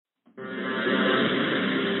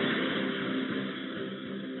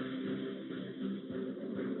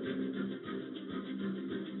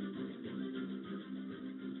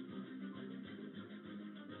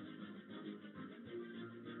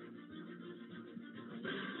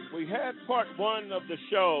We had part one of the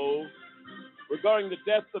show regarding the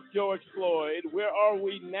death of George Floyd. Where are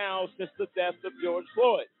we now since the death of George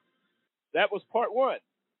Floyd? That was part one.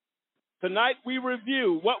 Tonight we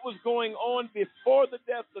review what was going on before the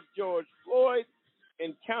death of George Floyd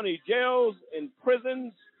in county jails, in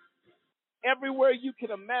prisons, everywhere you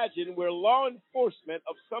can imagine where law enforcement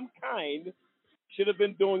of some kind should have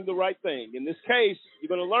been doing the right thing. In this case, you're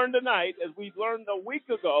going to learn tonight, as we learned a week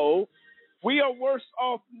ago, we are worse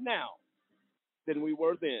off now than we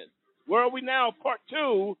were then. Where are we now? Part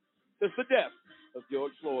two, since the death of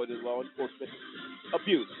George Floyd and law enforcement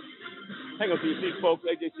abuse. Hang on to your seats, folks.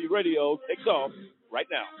 AJC Radio takes off right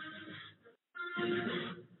now.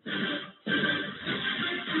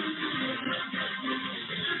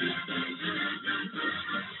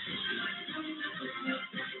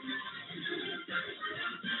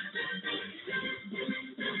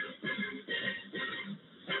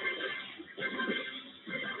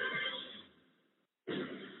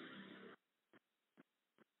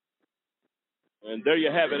 And there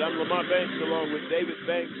you have it. I'm Lamar Banks, along with David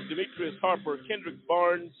Banks, Demetrius Harper, Kendrick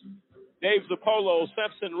Barnes, Dave Zappolo,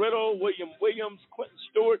 Samson Riddle, William Williams, Quentin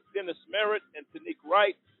Stewart, Dennis Merritt, and Tanique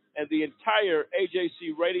Wright, and the entire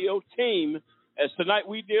AJC Radio team, as tonight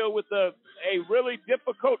we deal with a really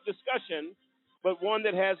difficult discussion, but one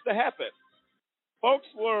that has to happen. Folks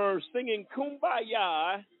were singing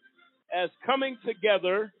Kumbaya as coming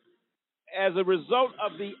together as a result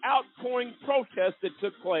of the outpouring protest that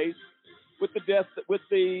took place with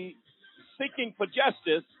the seeking for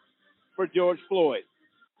justice for George Floyd.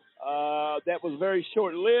 That was very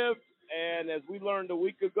short-lived, and as we learned a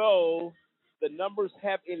week ago, the numbers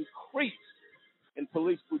have increased in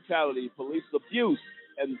police brutality, police abuse,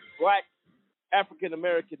 and black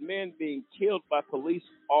African-American men being killed by police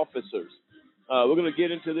officers. We're going to get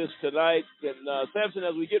into this tonight. And Samson,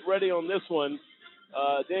 as we get ready on this one,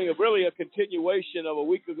 really a continuation of a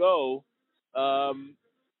week ago,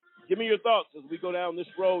 give me your thoughts as we go down this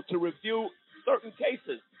road to review certain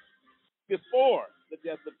cases before the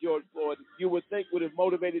death of George Floyd you would think would have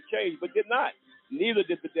motivated change, but did not. Neither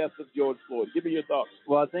did the death of George Floyd. Give me your thoughts.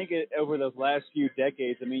 Well, I think over those last few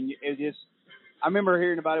decades, I remember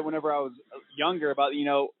hearing about it whenever I was younger about,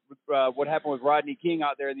 what happened with Rodney King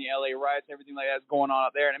out there in the LA riots, everything like that's going on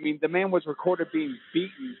out there. And the man was recorded being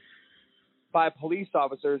beaten by police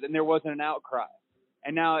officers and there wasn't an outcry.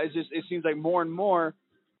 And now it seems like more and more,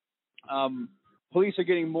 police are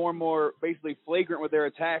getting more and more basically flagrant with their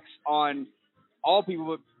attacks on all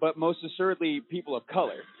people, but most assuredly people of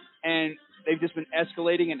color. And they've just been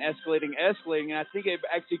escalating. And I think it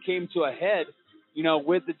actually came to a head,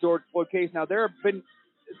 with the George Floyd case. Now, there have been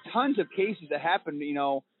tons of cases that happened,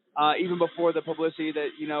 even before the publicity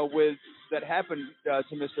that happened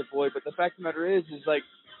to Mr. Floyd. But the fact of the matter is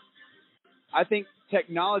I think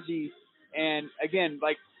technology, and again,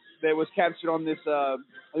 like, that was captured on this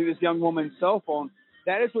this young woman's cell phone.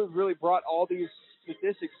 That is what really brought all these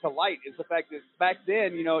statistics to light, is the fact that back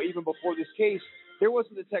then, even before this case, there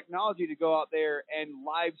wasn't the technology to go out there and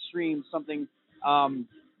live stream something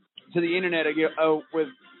to the internet with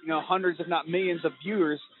hundreds, if not millions, of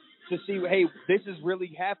viewers to see, hey, this is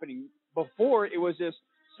really happening. Before, it was just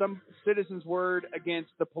some citizen's word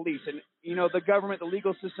against the police. And, the government, the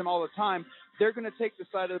legal system all the time, they're going to take the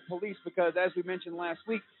side of the police because, as we mentioned last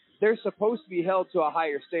week, they're supposed to be held to a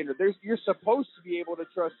higher standard. You're supposed to be able to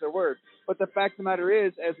trust their word. But the fact of the matter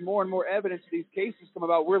is, as more and more evidence of these cases come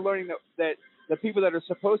about, we're learning that the people that are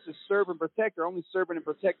supposed to serve and protect are only serving and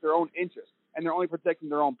protect their own interests, and they're only protecting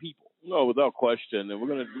their own people. No, without question. And we're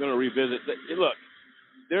going to revisit that. Look,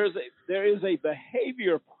 there is a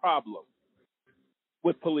behavior problem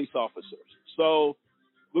with police officers. So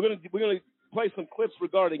we're going to play some clips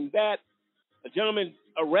regarding that. A gentleman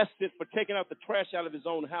arrested for taking out the trash out of his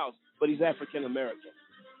own house, but he's African American.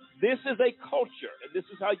 This is a culture, and this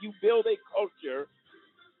is how you build a culture.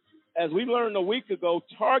 As we learned a week ago,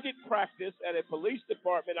 target practice at a police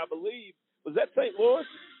department, I believe, was that St. Louis?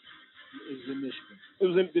 It was in Michigan. It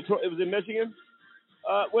was in Detroit. It was in Michigan.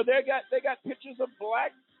 Where they got pictures of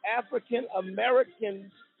black African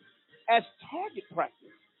Americans as target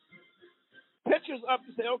practice. Pictures up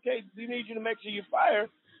to say, okay, we need you to make sure you fire.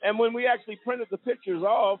 And when we actually printed the pictures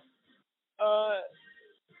off,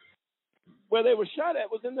 where they were shot at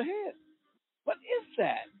was in the head. What is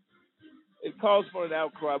that? It calls for an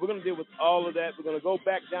outcry. We're going to deal with all of that. We're going to go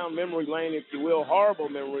back down memory lane, if you will, horrible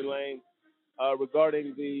memory lane,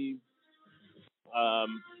 regarding the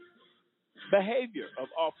behavior of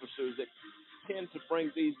officers that tend to bring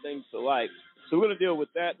these things to light. So we're going to deal with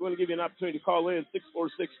that. We're going to give you an opportunity to call in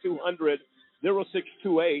 646-200,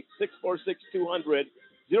 0628, 646-200,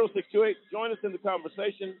 0628. Join us in the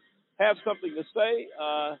conversation. Have something to say.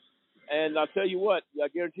 And I'll tell you what, I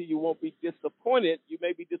guarantee you won't be disappointed. You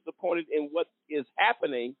may be disappointed in what is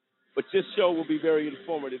happening, but this show will be very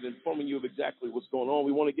informative, informing you of exactly what's going on.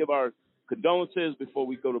 We want to give our condolences before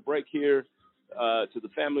we go to break here to the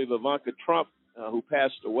family of Ivanka Trump, who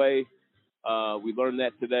passed away. We learned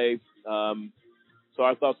that today. So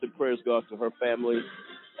our thoughts and prayers go out to her family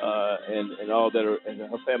and all that are, and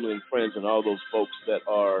her family and friends and all those folks that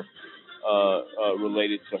are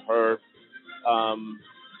related to her.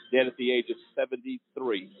 Dead at the age of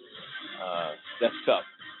 73. That's tough.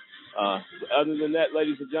 Other than that,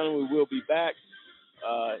 ladies and gentlemen, we will be back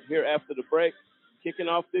here after the break. Kicking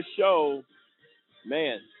off this show,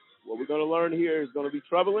 man, what we're going to learn here is going to be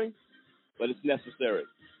troubling, but it's necessary.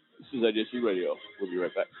 This is AJC Radio. We'll be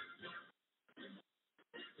right back.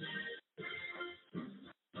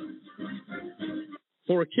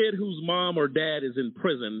 For a kid whose mom or dad is in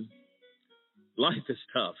prison, life is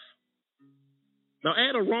tough. Now,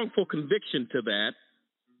 add a wrongful conviction to that,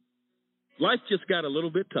 life just got a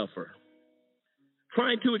little bit tougher.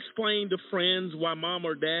 Trying to explain to friends why mom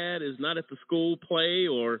or dad is not at the school play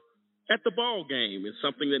or at the ball game is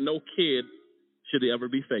something that no kid should ever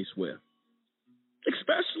be faced with,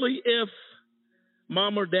 especially if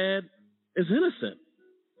mom or dad is innocent.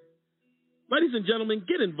 Ladies and gentlemen,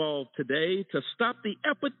 get involved today to stop the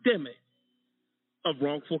epidemic of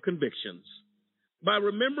wrongful convictions. By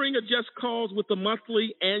remembering a Just Cause with a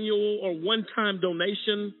monthly, annual, or one-time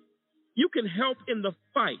donation, you can help in the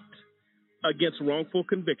fight against wrongful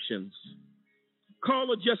convictions.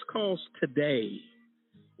 Call a Just Cause today,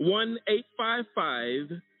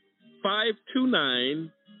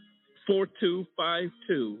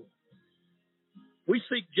 1-855-529-4252. We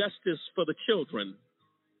seek justice for the children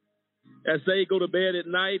as they go to bed at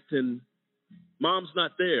night and mom's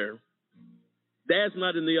not there, dad's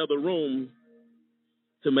not in the other room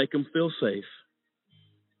to make them feel safe.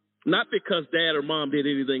 Not because dad or mom did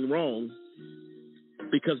anything wrong,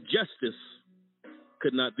 because justice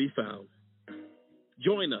could not be found.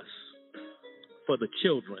 Join us for the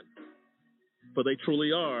children, for they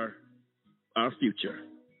truly are our future.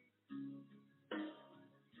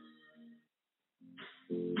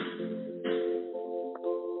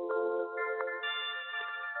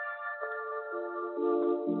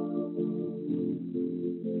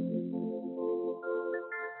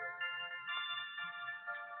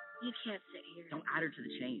 You can't sit here. Don't add her to the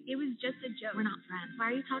chain. It was just a joke. We're not friends. Why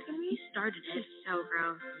are you talking to me? You started it. It's so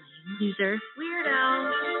gross. Loser. Weirdo.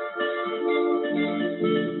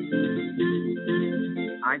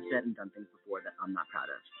 I've said and done things before that I'm not proud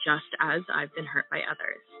of. Just as I've been hurt by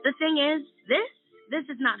others. The thing is, this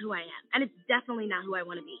is not who I am. And it's definitely not who I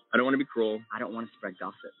want to be. I don't want to be cruel. I don't want to spread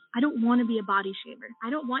gossip. I don't want to be a body shaver. I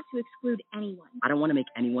don't want to exclude anyone. I don't want to make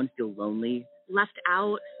anyone feel lonely, left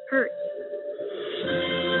out, hurt.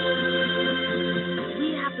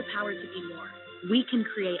 We have the power to be more. We can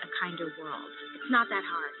create a kinder world. It's not that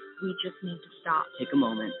hard. We just need to stop. Take a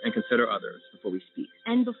moment and consider others before we speak.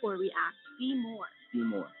 And before we act. Be more. Be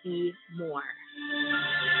more. Be more.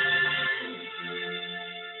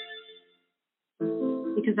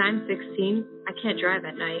 Because I'm 16, I can't drive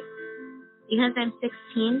at night. Because I'm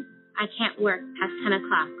 16, I can't work past 10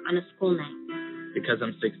 o'clock on a school night. Because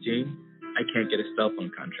I'm 16, I can't get a cell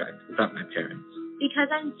phone contract without my parents. Because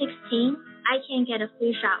I'm 16, I can't get a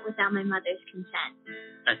flu shot without my mother's consent.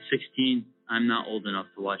 At 16, I'm not old enough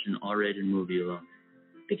to watch an R-rated movie alone.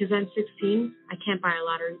 Because I'm 16, I can't buy a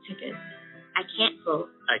lottery ticket. I can't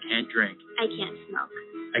vote. I can't drink. I can't smoke.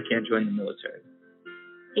 I can't join the military.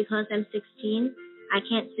 Because I'm 16, I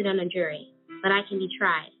can't sit on a jury, but I can be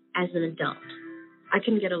tried as an adult. I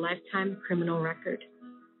can get a lifetime criminal record.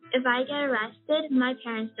 If I get arrested, my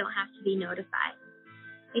parents don't have to be notified.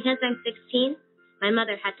 Because I'm 16, my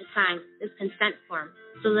mother had to sign this consent form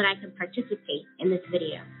so that I could participate in this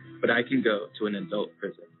video. But I can go to an adult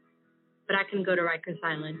prison. But I can go to Rikers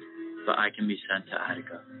Island. But I can be sent to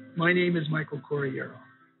Attica. My name is Michael Corriero.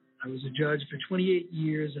 I was a judge for 28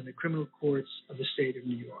 years in the criminal courts of the state of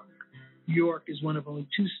New York. New York is one of only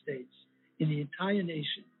 2 states in the entire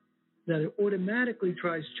nation that automatically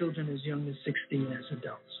tries children as young as 16 as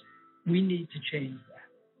adults. We need to change that.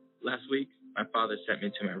 Last week, my father sent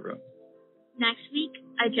me to my room. Next week,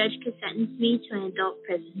 a judge could sentence me to an adult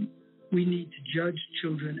prison. We need to judge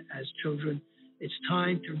children as children. It's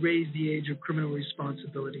time to raise the age of criminal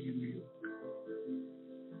responsibility in New York.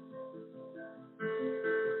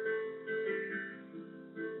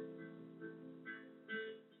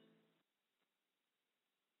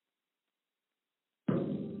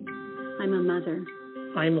 I'm a mother.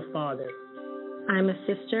 I'm a father. I'm a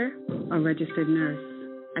sister. A registered nurse.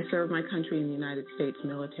 I serve my country in the United States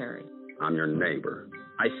military. I'm your neighbor.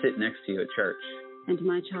 I sit next to you at church. And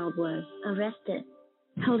my child was arrested,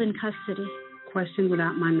 held in custody, questioned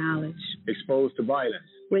without my knowledge, Exposed to violence.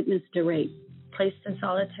 witnessed to rape, placed in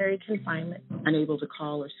solitary confinement, Unable to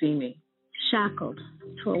call or see me. shackled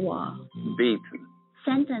to a wall, Beaten.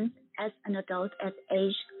 sentenced as an adult at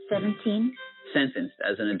age 17, Sentenced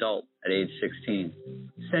as an adult at age 16.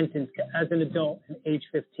 Sentenced as an adult at age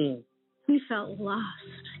 15. we felt lost,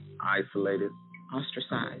 Isolated.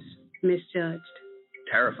 Ostracized. misjudged,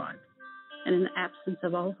 Terrified. and in the absence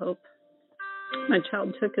of all hope, my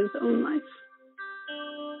child took his own life.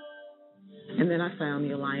 And then I found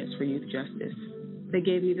the Alliance for Youth Justice. They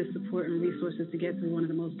gave me the support and resources to get through one of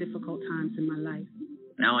the most difficult times in my life.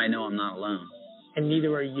 Now I know I'm not alone. And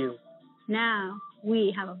neither are you. now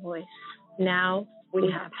we have a voice. Now We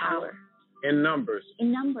have power. In numbers.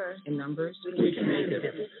 In numbers, in numbers, We can make a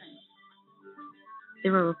difference.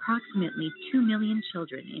 There are approximately 2 million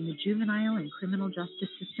children in the juvenile and criminal justice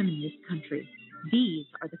system in this country. These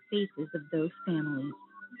are the faces of those families.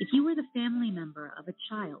 If you are the family member of a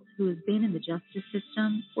child who has been in the justice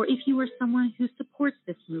system, or if you are someone who supports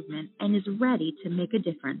this movement and is ready to make a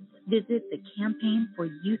difference, visit the Campaign for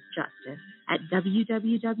Youth Justice at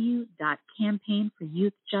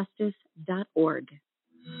www.campaignforyouthjustice.org.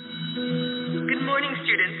 Good morning,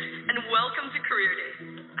 students, and welcome to Career Day.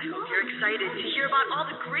 I hope you're excited to hear about all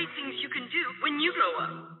the great things you can do when you grow up.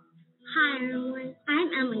 Hi everyone, I'm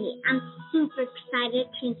Emily. I'm super excited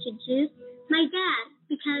to introduce my dad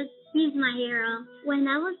because he's my hero. When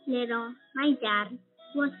I was little, my dad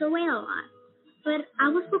was away a lot, but I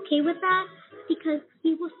was okay with that because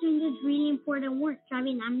he was doing this really important work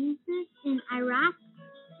driving ambulances in Iraq.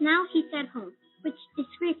 Now he's at home, which is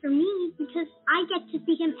great for me because I get to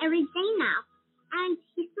see him every day now. And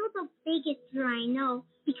he's still the biggest hero I know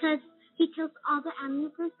because he tells all the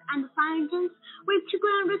ambulances and the fire engines where to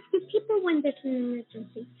go and rescue people when there's an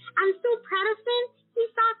emergency. I'm so proud of him.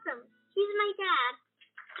 He's awesome. He's my dad.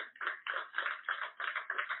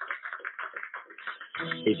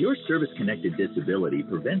 If your service-connected disability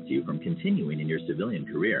prevents you from continuing in your civilian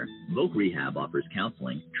career, Voc Rehab offers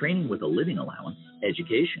counseling, training with a living allowance,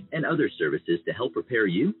 education, and other services to help prepare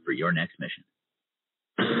you for your next mission.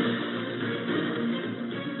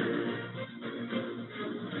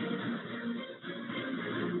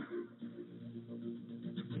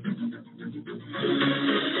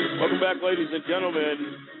 Welcome back, ladies and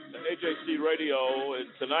gentlemen, to AJC Radio. And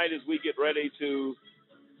tonight, as we get ready to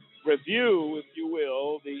review, if you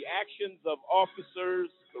will, the actions of officers,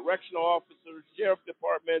 correctional officers, sheriff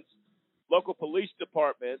departments, local police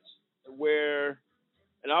departments, where,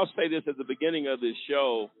 and I'll say this at the beginning of this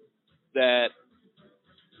show, that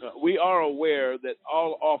we are aware that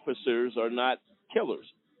all officers are not killers.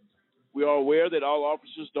 We are aware that all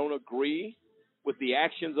officers don't agree with the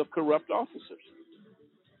actions of corrupt officers.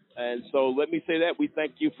 And so let me say that we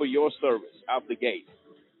thank you for your service out the gate,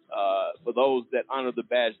 for those that honor the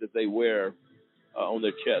badge that they wear on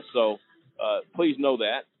their chest. So please know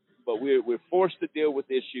that. But we're forced to deal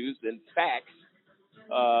with issues and facts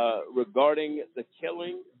regarding the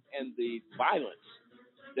killing and the violence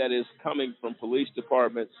that is coming from police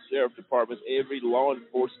departments, sheriff departments, every law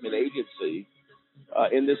enforcement agency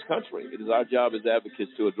in this country. It is our job as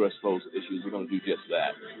advocates to address those issues. We're going to do just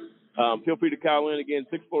that. Feel free to call in again,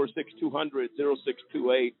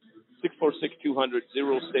 646-200-0628,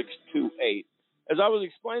 646-200-0628. As I was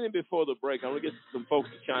explaining before the break, I'm going to get some folks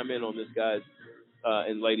to chime in on this, guys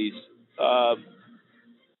and ladies.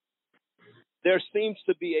 There seems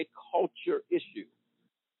to be a culture issue.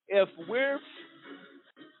 If we're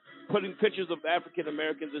putting pictures of African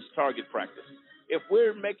Americans as target practice, if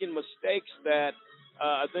we're making mistakes that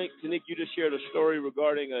I think, Tanik, you just shared a story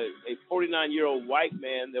regarding a 49-year-old white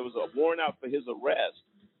man. There was a warrant out for his arrest,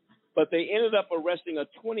 but they ended up arresting a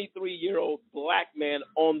 23-year-old black man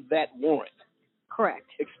on that warrant. Correct.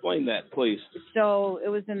 Explain that, please. So it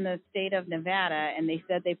was in the state of Nevada, and they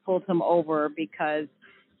said they pulled him over because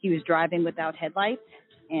he was driving without headlights,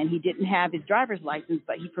 and he didn't have his driver's license,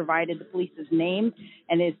 but he provided the police his name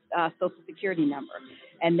and his Social Security number.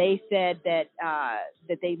 And they said that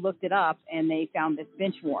they looked it up and they found this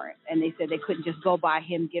bench warrant. And they said they couldn't just go by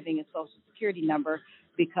him giving a Social Security number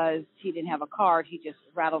because he didn't have a card. He just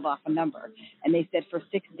rattled off a number. And they said for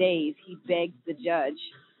 6 days he begged the judge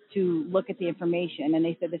to look at the information. And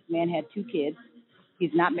they said this man had 2 kids.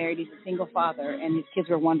 He's not married. He's a single father. And his kids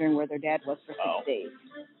were wondering where their dad was for 6 days.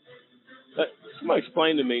 Somebody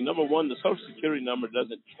explain to me, number one, the Social Security number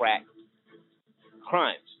doesn't track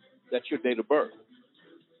crimes. That's your date of birth.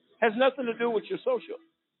 Has nothing to do with your social.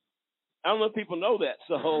 I don't know if people know that.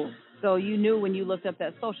 So So you knew when you looked up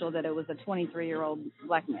that social that it was a 23-year-old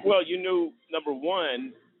black man. Well, you knew, number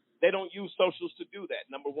one, they don't use socials to do that.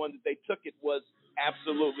 Number one, that they took it was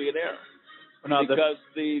absolutely an error. No, because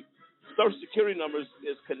the Social Security numbers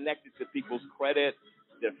is connected to people's credit,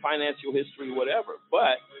 their financial history, whatever.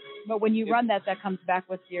 But when you run that comes back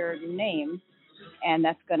with your name, and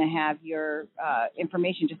that's going to have your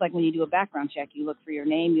information. Just like when you do a background check, you look for your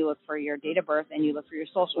name, you look for your date of birth, and you look for your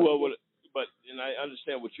social. Well, and I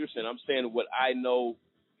understand what you're saying. I'm saying what I know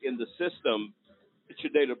in the system. It's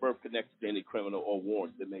your date of birth connected to any criminal or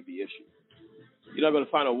warrant that may be issued. You're not going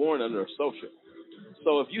to find a warrant under a social.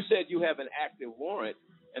 So if you said you have an active warrant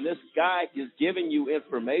and this guy is giving you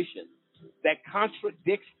information that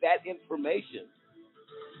contradicts that information,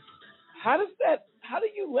 how do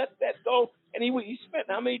you let that go? And he spent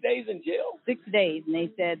how many days in jail? 6 days, and they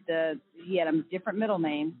said he had a different middle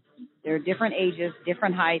name. There are different ages,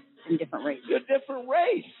 different heights, and different races. You're a different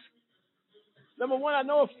race. Number one, I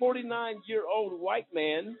know a 49-year-old white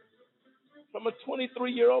man from a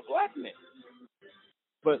 23-year-old black man.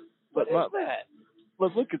 But what is that?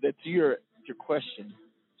 Let's look at that to your question.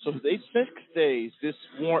 So they 6 days, this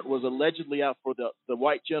warrant was allegedly out for the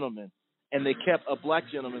white gentleman, and they kept a black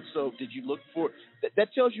gentleman. So did you look for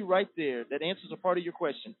that tells you right there, that answers a part of your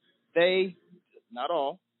question. They, not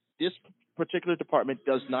all, this particular department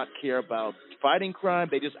does not care about fighting crime.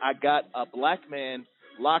 They just, I got a black man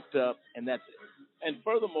locked up, and that's it. And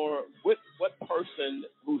furthermore, what person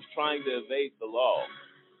who's trying to evade the law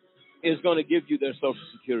is going to give you their Social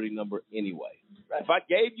Security number anyway? Right. If I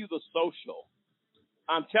gave you the social,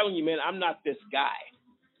 I'm telling you, man, I'm not this guy.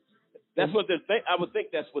 That's what they're I would think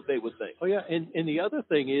that's what they would think. Oh, yeah, and the other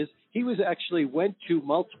thing is he went to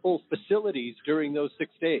multiple facilities during those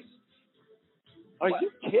 6 days. Are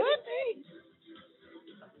you kidding me?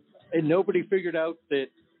 And nobody figured out that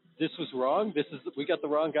this was wrong. We got the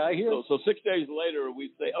wrong guy here. So 6 days later,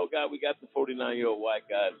 we'd say, oh, God, we got the 49-year-old white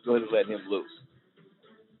guy. Go ahead and let him loose.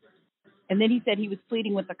 And then he said he was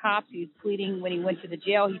pleading with the cops. He was pleading when he went to the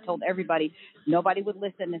jail. He told everybody. Nobody would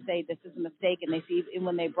listen and say this is a mistake. And they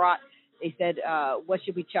said, what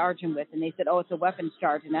should we charge him with? And they said, oh, it's a weapons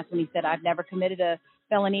charge. And that's when he said, I've never committed a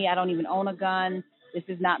felony. I don't even own a gun. This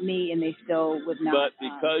is not me. And they still would not. But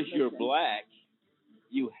because you're black,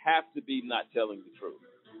 you have to be not telling the truth.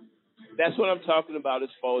 That's what I'm talking about as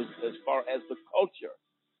far as the culture.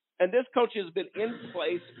 And this culture has been in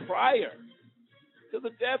place prior to the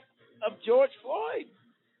death of George Floyd.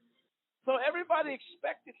 So everybody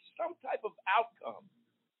expected some type of outcome.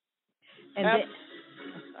 And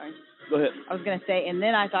sorry. Go ahead. I was going to say, and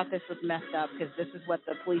then I thought this was messed up because this is what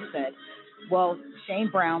the police said. Well, Shane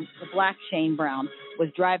Brown, the black Shane Brown, was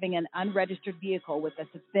driving an unregistered vehicle with a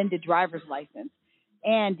suspended driver's license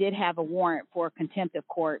and did have a warrant for contempt of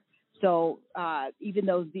court. So even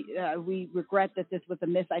though we regret that this was a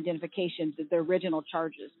misidentification, that the original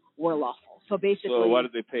charges were lawful. So basically, so why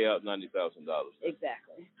did they pay out $90,000?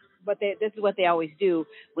 Exactly. But this is what they always do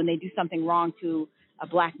when they do something wrong to a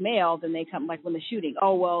black male. Then they come, like when the shooting.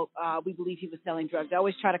 Oh well, we believe he was selling drugs. They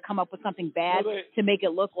always try to come up with something bad to make it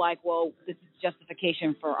look like, well, this is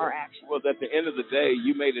justification for our action. Well, at the end of the day,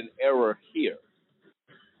 you made an error here.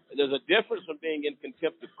 There's a difference from being in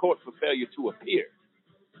contempt of court for failure to appear.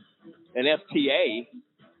 An FTA,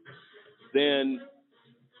 then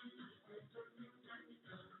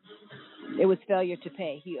it was failure to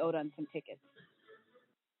pay. He owed on some tickets.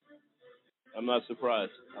 I'm not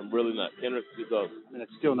surprised. I'm really not. Kendrick, you go. I mean,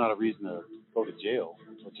 it's still not a reason to go to jail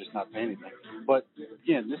or just not pay anything. But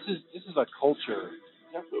again, this is a culture.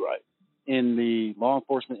 Exactly right. In the law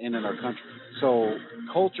enforcement and in our country. So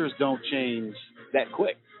cultures don't change that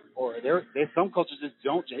quick. Or there's some cultures that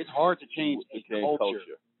don't change. It's hard to change a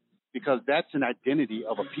culture. Because that's an identity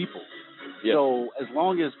of a people. Yep. So as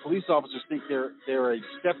long as police officers think they're a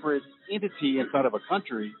separate entity inside of a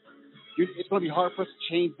country, it's going to be hard for us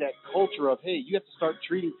to change that culture of, hey, you have to start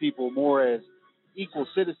treating people more as equal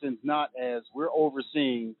citizens, not as we're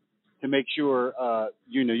overseeing to make sure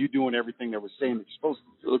you're doing everything that we're saying that you're supposed to.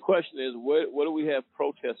 So the question is, what do we have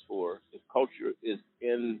protests for if culture is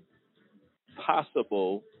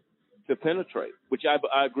impossible to penetrate? Which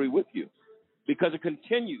I agree with you. Because it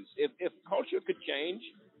continues. If culture could change,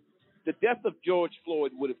 the death of George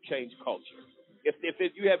Floyd would have changed culture. If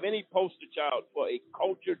you have any poster child for a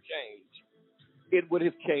culture change, it would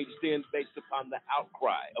have changed then based upon the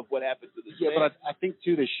outcry of what happened to this man. But I think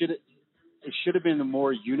too it should have been a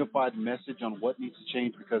more unified message on what needs to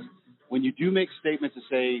change, because when you do make statements to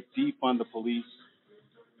say defund the police,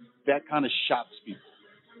 that kind of shocks people.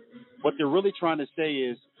 What they're really trying to say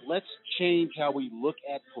is, let's change how we look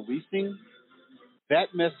at policing.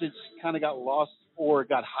 That message kind of got lost or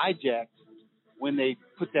got hijacked when they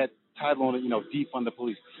put that title on it, defund the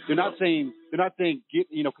police. They're not saying get,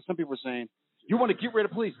 because some people are saying, you want to get rid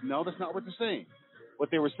of police. No, that's not what they're saying. What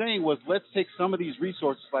they were saying was, let's take some of these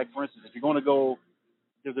resources, like, for instance, if you're going to go,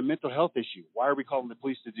 there's a mental health issue. Why are we calling the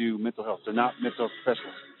police to do mental health? They're not mental health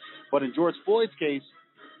professionals. But in George Floyd's case,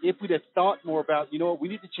 if we'd have thought more about, we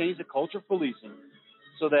need to change the culture of policing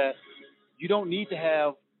so that you don't need to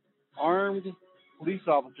have armed police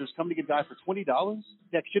officers come to get die for $20.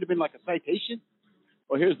 That should have been like a citation.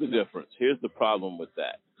 Well, here's the difference. Here's the problem with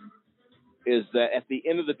that. Is that at the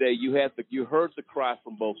end of the day, you heard the cry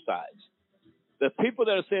from both sides. The people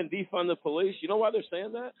that are saying defund the police, you know why they're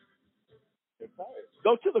saying that? They're tired.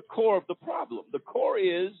 Go to the core of the problem. The core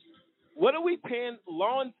is, what are we paying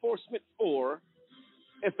law enforcement for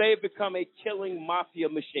if they have become a killing mafia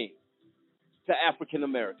machine to African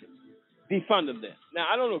Americans? Defund them then. Now,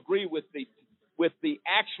 I don't agree with the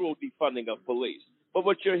actual defunding of police, but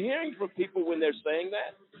what you're hearing from people when they're saying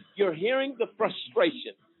that, you're hearing the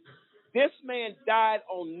frustration. This man died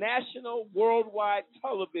on national, worldwide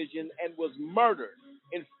television and was murdered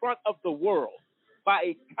in front of the world by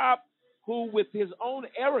a cop who, with his own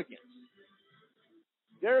arrogance,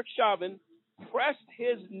 Derek Chauvin pressed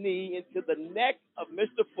his knee into the neck of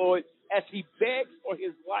Mr. Floyd as he begged for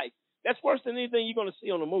his life. That's worse than anything you're going to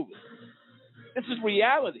see on a movie. This is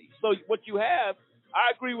reality. So what you have,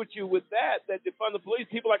 I agree with you with that defund the police.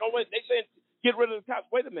 People are like, oh, wait, they saying get rid of the cops.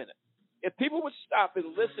 Wait a minute. If people would stop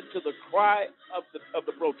and listen to the cry of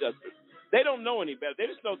the protesters, they don't know any better. They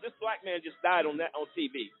just know this black man just died on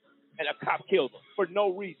TV, and a cop killed him for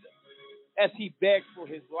no reason, as he begged for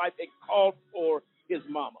his life and called for his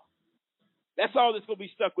mama. That's all that's going to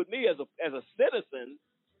be stuck with me as a citizen.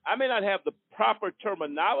 I may not have the proper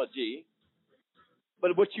terminology,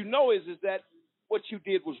 but what you know is that what you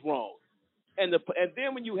did was wrong. And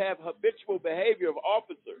then when you have habitual behavior of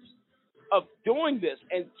officers of doing this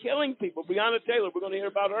and killing people, Breonna Taylor, we're going to hear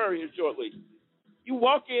about her here shortly. You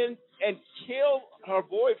walk in and kill her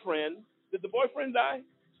boyfriend. Did the boyfriend die?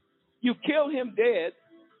 You kill him dead.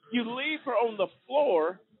 You leave her on the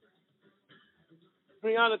floor.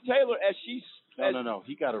 Breonna Taylor, No.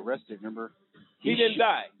 He got arrested. Remember? He didn't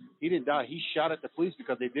die. He didn't die. He shot at the police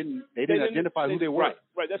because they didn't identify who they were.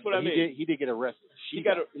 Right. That's what I mean. He did get arrested. He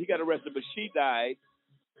got arrested, but she died.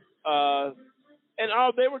 And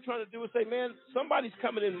all they were trying to do was say, man, somebody's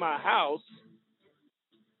coming in my house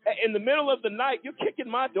in the middle of the night. You're kicking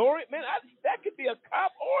my door. Man, that could be a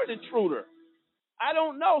cop or an intruder. I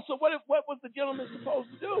don't know. So what was the gentleman supposed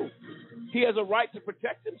to do? He has a right to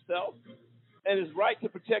protect himself and his right to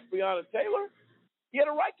protect Breonna Taylor. He had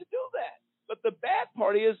a right to do that. But the bad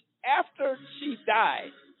part is, after she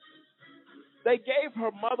died, they gave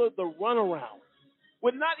her mother the runaround.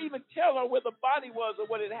 Would not even tell her where the body was or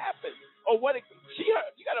what had happened or what she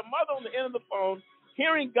heard. You got a mother on the end of the phone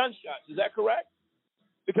hearing gunshots. Is that correct?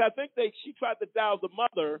 Because I think she tried to dial the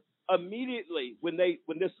mother immediately when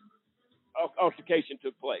this altercation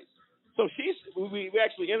took place. So we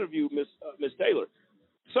actually interviewed Miss Taylor.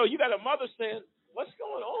 So you got a mother saying, "What's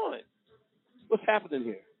going on? What's happening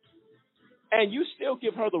here?" And you still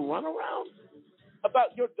give her the runaround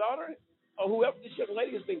about your daughter or whoever this young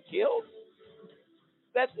lady has been killed.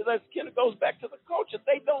 That kind of goes back to the culture.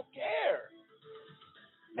 They don't care.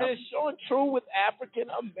 No. And it's showing true with African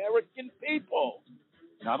American people.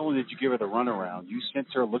 Not only did you give her the runaround, you sent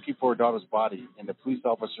her looking for her daughter's body, and the police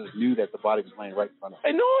officers knew that the body was laying right in front of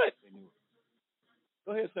them. They knew it.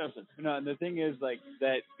 Go ahead, Samson. No, and the thing is,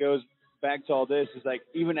 that goes back to all this, is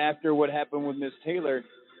even after what happened with Miss Taylor,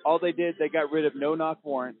 all they got rid of no-knock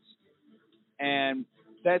warrants, and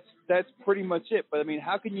that's pretty much it. But I mean,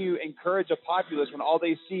 how can you encourage a populace when all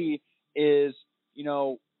they see is,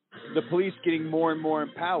 the police getting more and more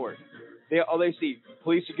empowered? All they see,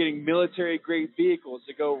 police are getting military-grade vehicles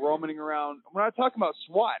to go roaming around. We're not talking about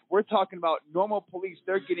SWAT. We're talking about normal police.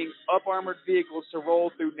 They're getting up-armored vehicles to roll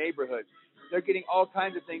through neighborhoods. They're getting all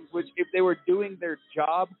kinds of things, which if they were doing their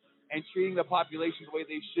job and treating the population the way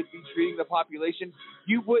they should be treating the population,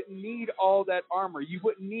 you wouldn't need all that armor. You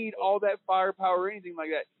wouldn't need all that firepower or anything like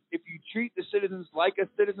that. If you treat the citizens like a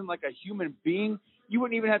citizen, like a human being, you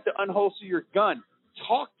wouldn't even have to unholster your gun.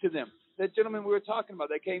 Talk to them. That gentleman we were talking about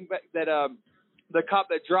that came back, the cop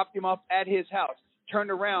that dropped him off at his house,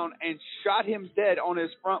 turned around and shot him dead on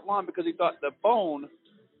his front lawn because he thought the bone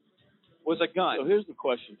was a gun. So here's the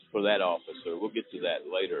question for that officer. We'll get to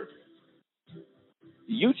that later.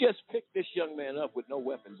 You just picked this young man up with no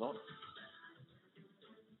weapons on him.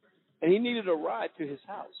 And he needed a ride to his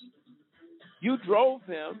house. You drove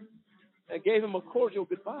him and gave him a cordial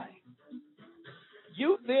goodbye.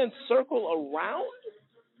 You then circle around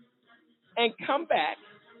and come back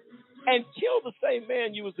and kill the same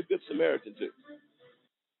man you was a good Samaritan to?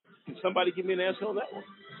 Can somebody give me an answer on that one?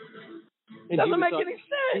 It doesn't make any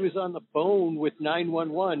sense. He was on the phone with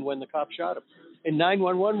 911 when the cop shot him. And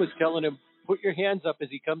 911 was telling him, put your hands up as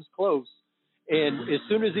he comes close. And as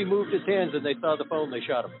soon as he moved his hands and they saw the phone, they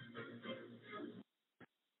shot him.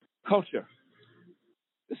 Culture.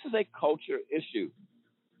 This is a culture issue.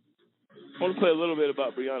 I want to play a little bit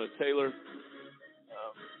about Breonna Taylor.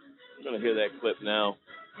 I'm going to hear that clip now.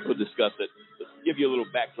 We'll discuss it. Let's give you a little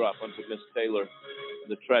backdrop onto Miss Taylor and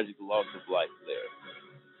the tragic loss of life there.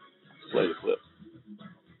 Let's play the clip.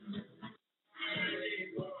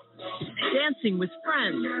 Dancing with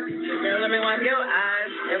friends. Girl, let me wipe your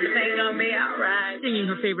eyes. Everything gonna be alright. Singing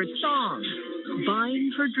her favorite song.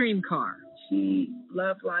 Buying her dream car. She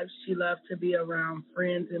loved life. She loved to be around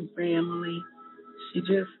friends and family.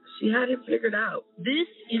 She had it figured out. This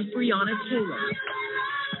is Breonna Taylor.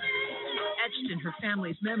 Etched in her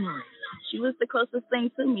family's memory. She was the closest thing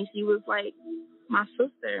to me. She was like my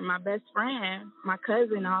sister, my best friend, my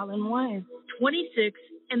cousin, all in one. 26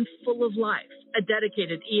 and full of life. A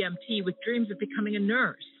dedicated EMT with dreams of becoming a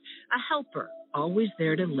nurse. A helper, always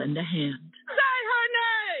there to lend a hand. Say her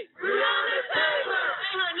name! Breonna Taylor!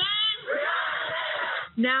 Say her name!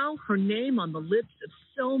 Breonna! Now her name on the lips of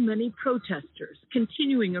so many protesters,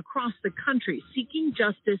 continuing across the country, seeking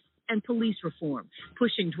justice and police reform,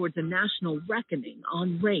 pushing towards a national reckoning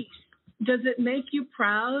on race. Does it make you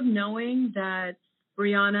proud knowing that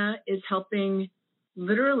Breonna is helping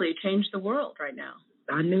literally change the world right now?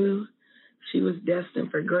 I knew she was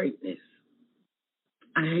destined for greatness.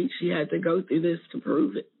 I hate she had to go through this to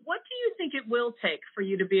prove it. What do you think it will take for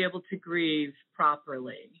you to be able to grieve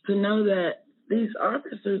properly? To know that these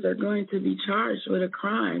officers are going to be charged with a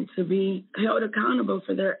crime, to be held accountable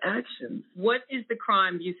for their actions. What is the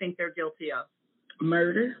crime you think they're guilty of?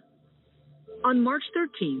 Murder. On March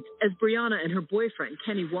 13th, as Breonna and her boyfriend,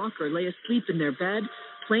 Kenny Walker, lay asleep in their bed,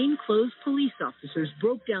 plainclothes police officers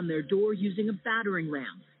broke down their door using a battering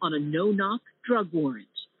ram on a no-knock drug warrant.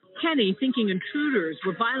 Kenny, thinking intruders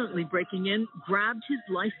were violently breaking in, grabbed his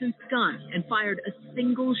licensed gun and fired a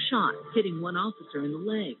single shot, hitting one officer in the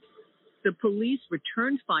leg. The police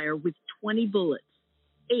returned fire with 20 bullets,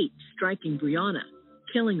 8 striking Breonna,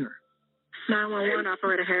 killing her. 911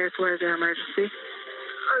 operator Harris, where's your emergency?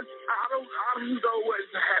 I don't know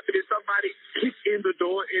what's happening. Somebody kicked in the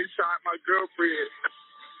door and shot my girlfriend.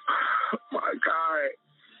 Oh my God.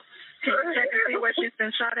 Can you check and see where she's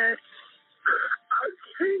been shot at? I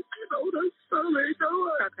can't get on the stomach.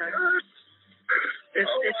 Okay.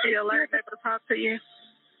 Is she alert, able to talk to you?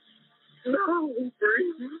 No,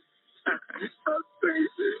 breathe. Okay.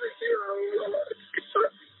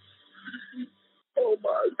 Oh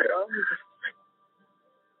my God.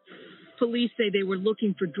 Police say they were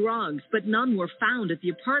looking for drugs, but none were found at the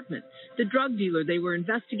apartment. The drug dealer they were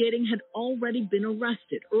investigating had already been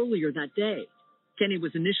arrested earlier that day. Kenny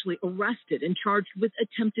was initially arrested and charged with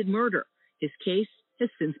attempted murder. His case has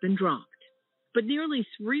since been dropped. But nearly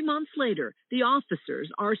 3 months later, the officers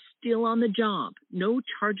are still on the job. No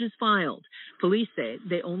charges filed. Police say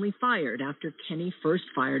they only fired after Kenny first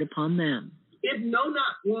fired upon them. If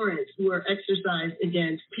no-knock warrants were exercised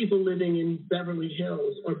against people living in Beverly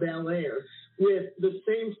Hills or Bel Air with the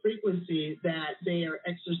same frequency that they are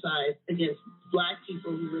exercised against Black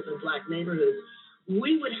people who live in Black neighborhoods,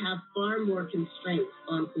 we would have far more constraints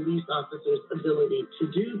on police officers' ability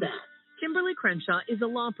to do that. Kimberly Crenshaw is a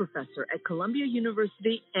law professor at Columbia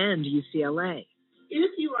University and UCLA.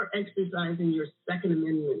 If you are exercising your Second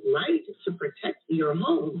Amendment right to protect your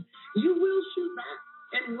home, you will shoot back.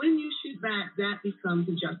 And when you shoot back, that becomes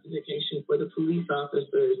a justification for the police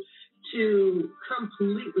officers to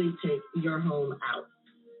completely take your home out.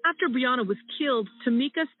 After Breonna was killed,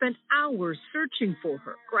 Tamika spent hours searching for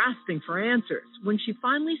her, grasping for answers, when she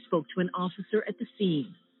finally spoke to an officer at the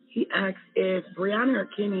scene. He asked if Breonna or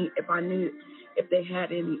Kenny, if I knew if they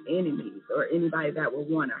had any enemies or anybody that would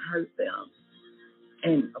want to hurt them.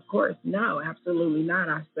 And of course, no, absolutely not,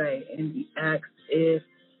 I say. And he asked if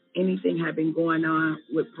anything had been going on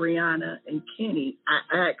with Breonna and Kenny. I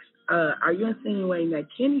asked, are you insinuating that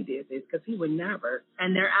Kenny did this? Because he would never.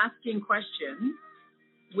 And they're asking questions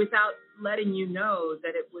without letting you know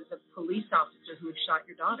that it was a police officer who had shot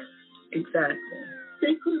your daughter. Exactly.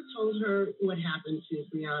 They could have told her what happened to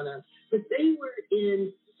Breonna, but they were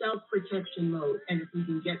in self-protection mode. And if we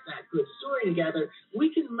can get that good story together,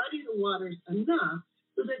 we can muddy the waters enough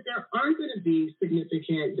so that there aren't going to be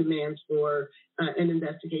significant demands for an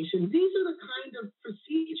investigation. These are the kind of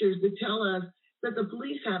procedures that tell us that the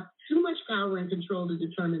police have too much power and control to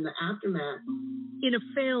determine the aftermath. In a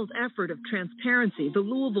failed effort of transparency, the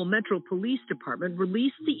Louisville Metro Police Department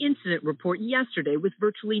released the incident report yesterday with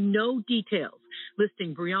virtually no details,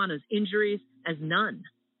 listing Breonna's injuries as none.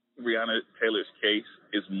 Breonna Taylor's case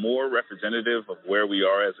is more representative of where we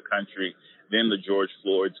are as a country than the George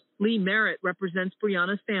Floyd's. Lee Merritt represents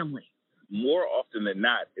Breonna's family. More often than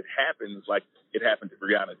not, it happens like it happened to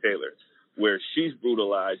Breonna Taylor, where she's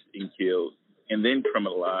brutalized and killed and then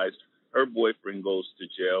criminalized. Her boyfriend goes to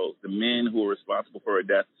jail. The men who are responsible for her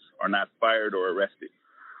death are not fired or arrested.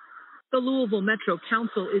 The Louisville Metro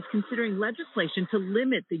Council is considering legislation to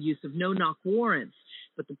limit the use of no-knock warrants,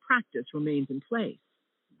 but the practice remains in place.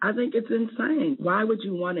 I think it's insane. Why would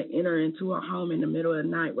you want to enter into a home in the middle of the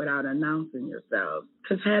night without announcing yourself?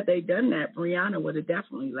 Because had they done that, Breonna would have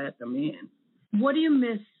definitely let them in. What do you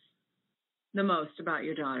miss the most about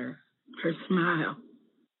your daughter? Her smile.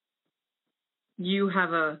 You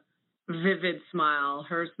have a vivid smile.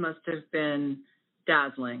 Hers must have been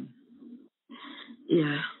dazzling.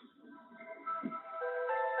 Yeah.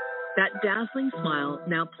 That dazzling smile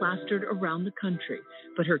now plastered around the country,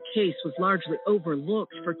 but her case was largely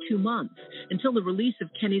overlooked for 2 months until the release of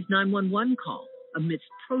Kenny's 911 call amidst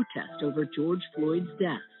protest over George Floyd's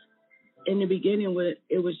death. In the beginning,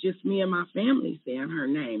 it was just me and my family saying her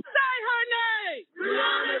name. Say her name!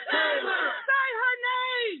 Breonna Taylor! Say her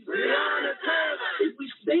name! Breonna Taylor! If we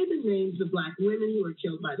say the names of Black women who are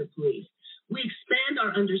killed by the police, we expand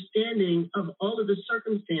our understanding of all of the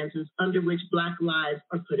circumstances under which Black lives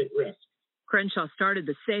are put at risk. Crenshaw started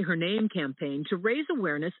the Say Her Name campaign to raise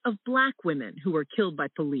awareness of Black women who were killed by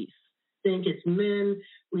police. We think it's men.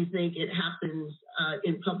 We think it happens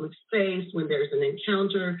in public space when there's an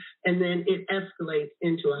encounter, and then it escalates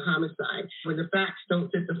into a homicide. When the facts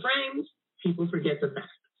don't fit the frames, people forget the facts.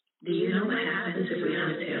 Do you know what happened to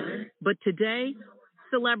Breonna Taylor? But today,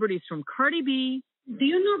 celebrities from Cardi B, do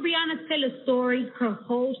you know Breonna Taylor's story, her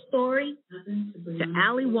whole story? To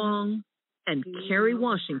Ali Wong and Kerry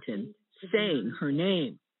Washington saying her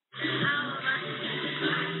name.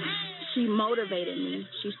 She motivated me.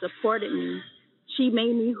 She supported me. She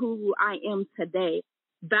made me who I am today.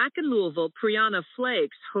 Back in Louisville, Priyana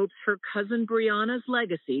Flakes hopes her cousin Breonna's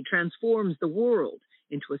legacy transforms the world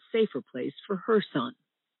into a safer place for her son.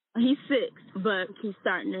 He's 6, but he's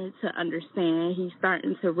starting to understand. He's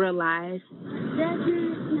starting to realize.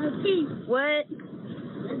 What?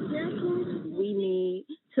 We need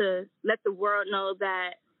to let the world know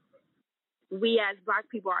that we as Black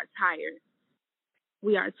people are tired.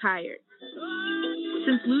 We are tired.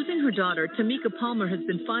 Since losing her daughter, Tamika Palmer has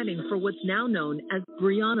been fighting for what's now known as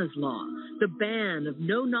Breonna's Law, the ban of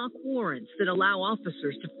no-knock warrants that allow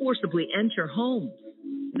officers to forcibly enter homes.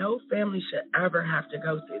 No family should ever have to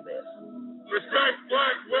go through this. Respect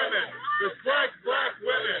Black women! Respect Black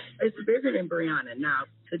women! It's bigger than Breonna now,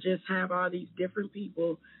 to just have all these different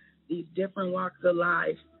people, these different walks of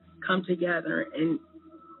life come together and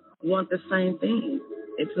want the same thing.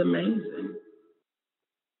 It's amazing.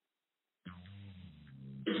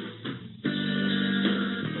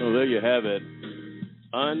 Well, there you have it.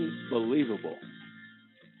 Unbelievable.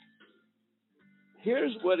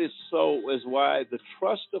 Here's what is why the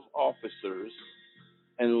trust of officers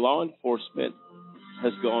and law enforcement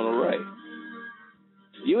has gone awry.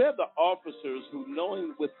 You have the officers who,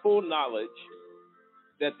 knowing with full knowledge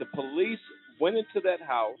that the police went into that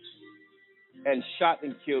house and shot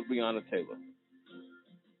and killed Breonna Taylor.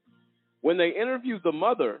 When they interviewed the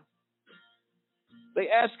mother, they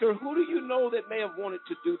asked her, who do you know that may have wanted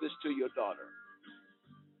to do this to your daughter?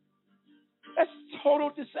 That's total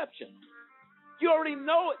deception. You already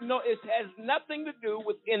know it. No, it has nothing to do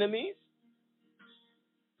with enemies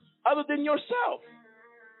other than yourself.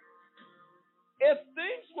 If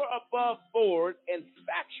things were above board and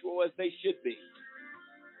factual as they should be,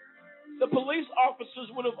 the police officers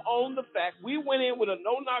would have owned the fact we went in with a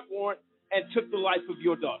no-knock warrant and took the life of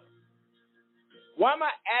your daughter. Why am I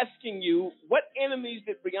asking you what enemies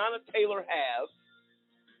did Breonna Taylor have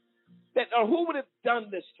or who would have done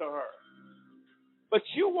this to her? But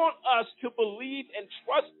you want us to believe and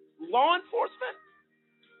trust law enforcement?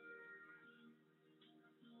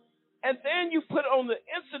 And then you put on the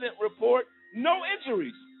incident report, no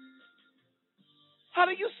injuries. How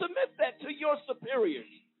do you submit that to your superiors?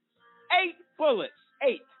 8 bullets,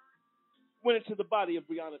 8, went into the body of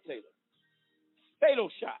Breonna Taylor. Fatal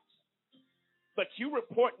shots. But you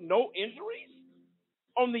report no injuries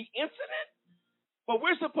on the incident? But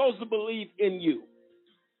we're supposed to believe in you.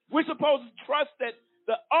 We're supposed to trust that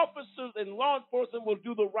the officers and law enforcement will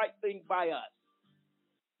do the right thing by us.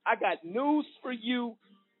 I got news for you,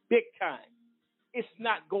 big time. It's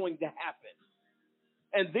not going to happen.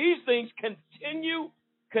 And these things continue.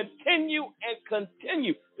 The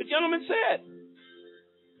gentleman said,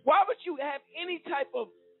 why would you have any type of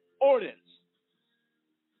ordinance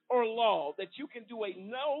or law that you can do a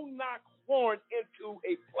no-knock warrant into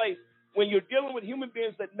a place when you're dealing with human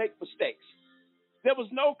beings that make mistakes? There was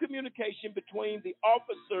no communication between the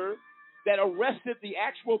officer that arrested the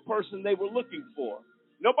actual person they were looking for.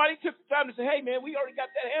 Nobody took the time to say, hey, man, we already got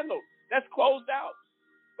that handled. That's closed out.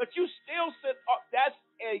 But you still said, that's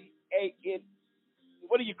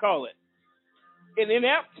what do you call it? An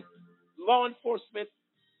inept law enforcement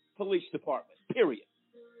police department, period.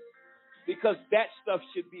 Because that stuff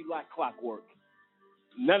should be like clockwork.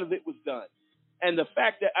 None of it was done. And the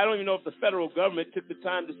fact that I don't even know if the federal government took the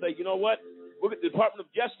time to say, you know what, we're at the Department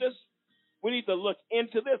of Justice, we need to look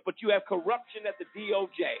into this, but you have corruption at the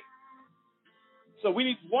DOJ. So we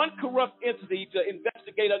need one corrupt entity to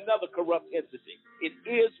investigate another corrupt entity. It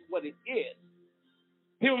is what it is.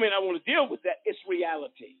 People may not want to deal with that. It's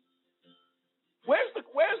reality. Where's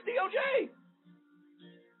DOJ?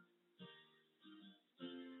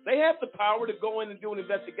 They have the power to go in and do an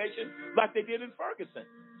investigation like they did in Ferguson.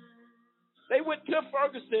 They went to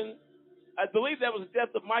Ferguson, I believe that was the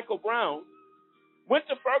death of Michael Brown, went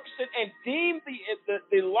to Ferguson and deemed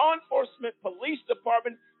the law enforcement police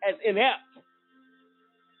department as inept,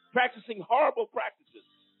 practicing horrible practices.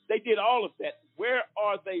 They did all of that. Where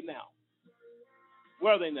are they now?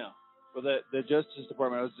 Where are they now? Well, the Justice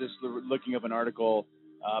Department, I was just looking up an article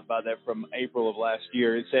about that from April of last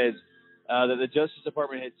year. It says that the Justice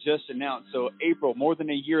Department had just announced, so April, more than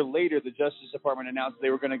a year later, the Justice Department announced they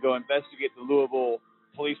were going to go investigate the Louisville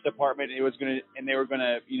Police Department. They were going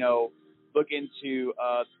to, look into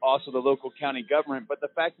also the local county government. But the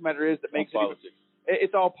fact of the matter is that makes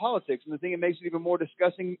it's all politics. And the thing that makes it even more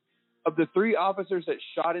disgusting, of the 3 officers that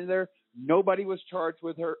shot in there, nobody was charged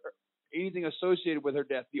with her anything associated with her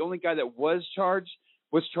death. The only guy that was charged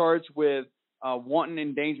with wanton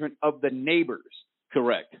endangerment of the neighbors.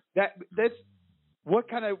 Correct. That's what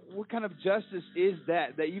kind of justice is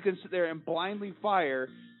that you can sit there and blindly fire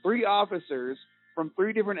 3 officers from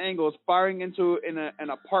 3 different angles, firing into an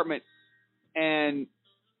apartment, and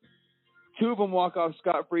 2 of them walk off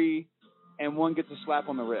scot-free and 1 gets a slap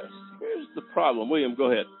on the wrist. Here's the problem. William,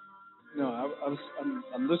 go ahead. No,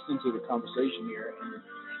 I'm listening to the conversation here, and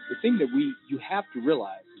the thing that you have to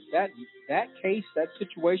realize is that case, that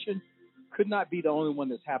situation, could not be the only one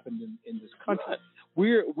that's happened in this country.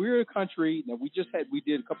 We're a country that we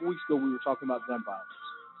did a couple weeks ago. We were talking about gun violence.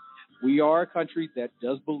 We are a country that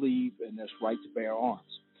does believe in this right to bear arms.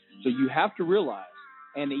 So you have to realize,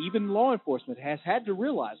 and even law enforcement has had to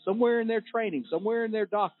realize somewhere in their training, somewhere in their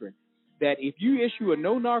doctrine, that if you issue a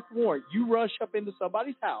no-knock warrant, you rush up into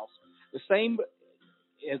somebody's house, the same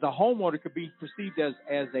as a homeowner could be perceived as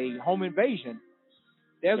a home invasion,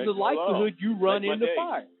 there's the likelihood you run into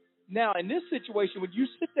fire. Now, in this situation, when you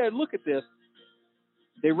sit there and look at this,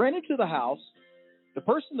 they ran into the house. The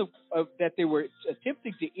person that they were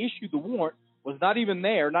attempting to issue the warrant was not even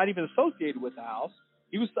there, not even associated with the house.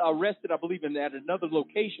 He was arrested, I believe, at another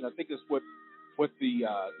location. I think that's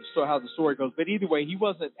how the story goes. But either way, he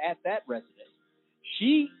wasn't at that residence.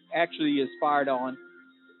 She actually is fired on.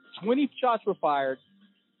 20 shots were fired.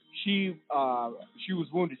 She was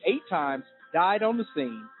wounded 8 times, died on the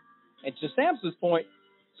scene. And to Samson's point,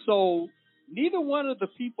 so neither one of the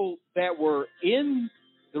people that were in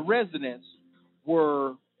the residence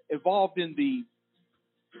were involved on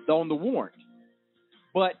the warrant.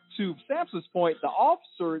 But to Samson's point, the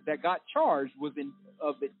officer that got charged was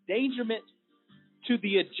of endangerment to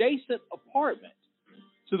the adjacent apartment,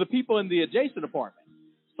 to the people in the adjacent apartment.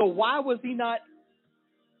 So why was he not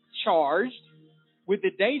charged with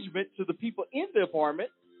endangerment to the people in the apartment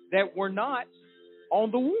that were not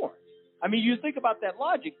on the warrant? I mean, you think about that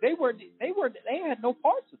logic. They had no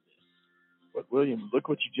parts of this. But William, look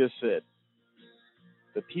what you just said.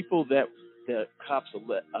 The people that the cops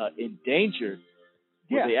endangered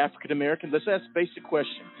were the African American. Let's ask a basic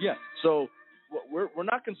question. Yeah. So we're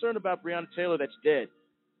not concerned about Breonna Taylor that's dead.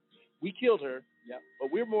 We killed her. Yeah.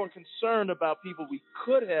 But we're more concerned about people we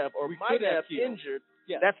could have or might have injured.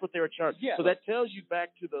 Yeah. That's what they were charged. Yeah. So that tells you back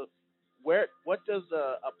to what does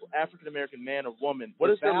a African American man or woman, what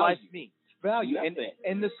does their life mean? Value.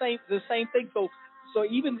 And the same thing. So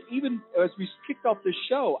even as we kicked off this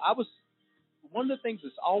show, one of the things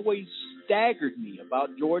that's always staggered me about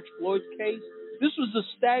George Floyd's case, this was a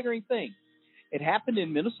staggering thing. It happened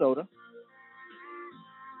in Minnesota.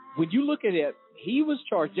 When you look at it, he was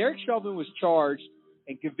charged, Derek Chauvin was charged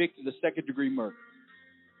and convicted of second-degree murder.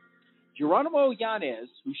 Geronimo Yanez,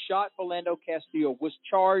 who shot Philando Castillo, was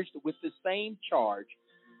charged with the same charge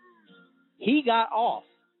He got off.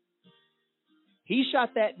 He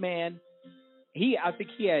shot that man. I think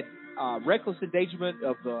he had reckless endangerment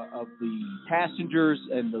of the passengers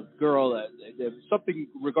and the girl. Something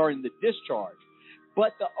regarding the discharge.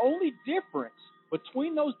 But the only difference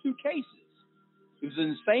between those two cases, it was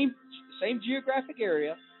in the same geographic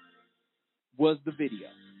area, was the video.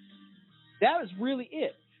 That was really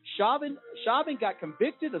it. Chauvin got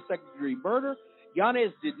convicted of second-degree murder.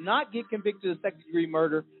 Yanez did not get convicted of second-degree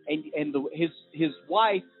murder, and his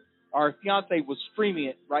wife, our fiance, was streaming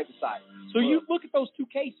it right beside him. So you look at those two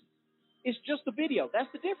cases. It's just the video.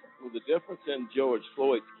 That's the difference. Well, the difference in George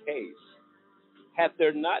Floyd's case, had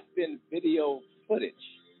there not been video footage,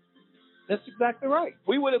 that's exactly right.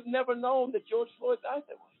 we would have never known that George Floyd died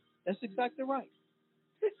that way. That's exactly right.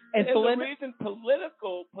 And the reason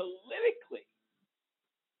politically,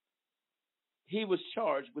 he was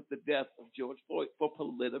charged with the death of George Floyd for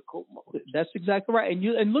political motives. That's exactly right.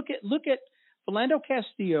 And look at Philando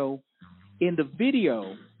Castillo in the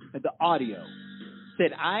video, the audio,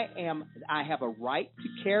 said, I have a right to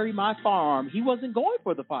carry my firearm. He wasn't going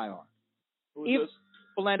for the firearm. Who was this?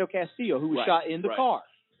 Philando Castillo, who was shot in the car.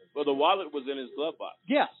 Well, the wallet was in his glove box.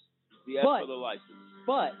 Yes. He asked for the license.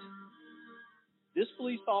 But this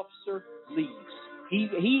police officer leaves. He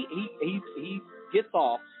gets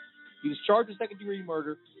off. He was charged with second-degree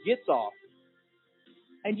murder, gets off.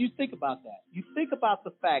 And you think about that. You think about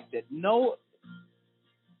the fact that no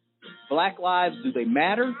black lives, do they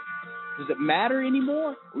matter? Does it matter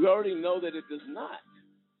anymore? We already know that it does not.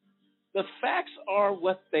 The facts are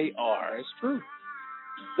what they are. It's true.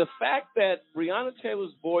 The fact that Breonna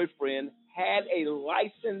Taylor's boyfriend had a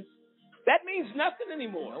license, that means nothing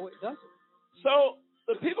anymore. No, it doesn't. So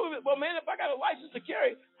the people, well, man, if I got a license to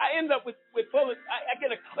carry, I end up with bullets. I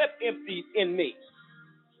get a clip emptied in me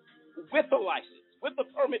with a license, with a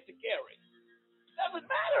permit to carry. Doesn't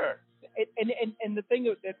matter. And the thing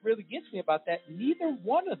that really gets me about that, neither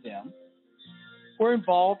one of them were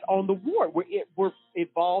involved on the warrant. Were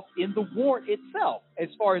involved in the warrant itself, as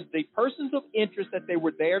far as the persons of interest that they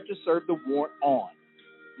were there to serve the warrant on.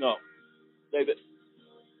 No. David?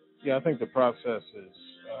 Yeah, I think the process is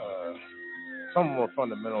somewhat more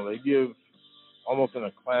fundamental. They give, almost in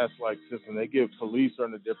a class-like system, they give police are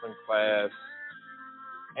in a different class,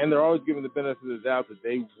 and they're always given the benefit of the doubt that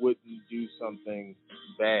they wouldn't do something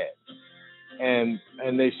bad.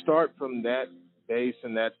 And they start from that base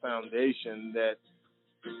and that foundation that,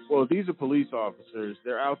 well, these are police officers.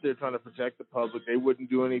 They're out there trying to protect the public. They wouldn't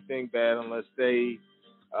do anything bad unless they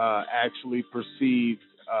actually perceived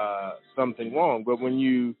something wrong. But when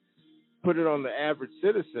you put it on the average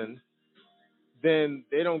citizen, then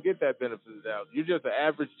they don't get that benefit of the doubt. You're just an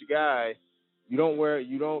average guy. You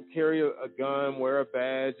don't carry a gun, wear a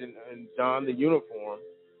badge, and don the uniform.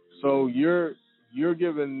 So you're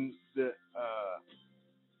given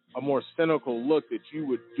a more cynical look that you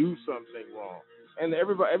would do something wrong. And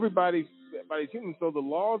everybody's human. So the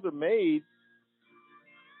laws are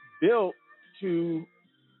built to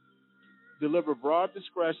deliver broad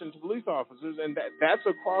discretion to police officers, and that's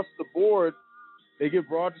across the board. They give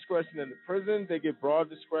broad discretion in the prisons. They give broad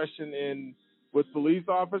discretion with police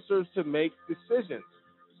officers to make decisions.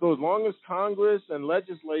 So as long as Congress and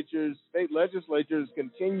state legislatures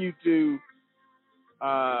continue to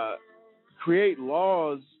create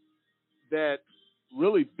laws that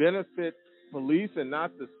really benefit police and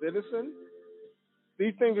not the citizen,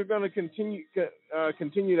 these things are going to continue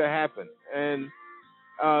to happen. And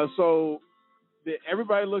so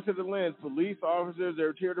everybody looks at the lens. Police officers,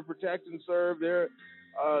 they're here to protect and serve.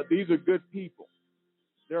 These are good people.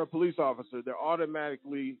 They're a police officer. They're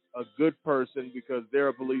automatically a good person because they're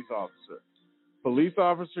a police officer. Police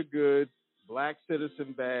officer good, black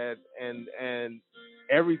citizen bad, and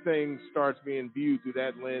everything starts being viewed through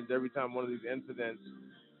that lens every time one of these incidents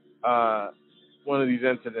happens.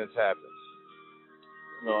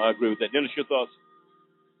 No, I agree with that. Dennis, your thoughts?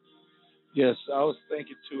 Yes, I was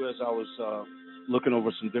thinking too as I was looking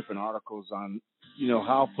over some different articles on,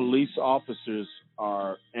 how police officers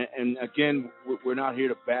are, and again, we're not here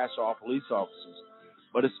to bash all police officers,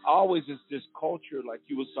 but it's always this culture like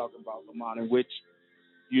you was talking about, Lamont, in which,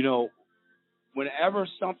 whenever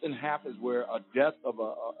something happens where a death of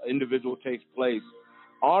an individual takes place,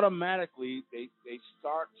 automatically they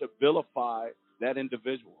start to vilify that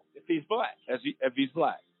individual. If he's black. If he's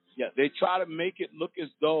black. Yeah, they try to make it look as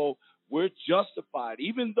though we're justified,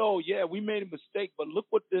 even though, yeah, we made a mistake, but look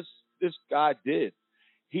what this guy did.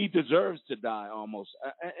 He deserves to die almost.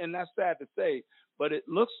 And that's sad to say, but it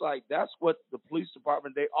looks like that's what the police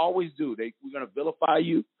department, they always do. We're going to vilify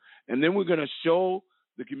you, and then we're going to show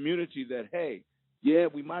the community that, hey, yeah,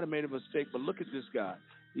 we might have made a mistake, but look at this guy.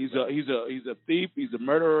 He's a thief. He's a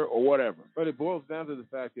murderer or whatever. But it boils down to the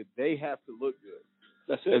fact that they have to look good.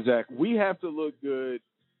 That's it. Exactly. We have to look good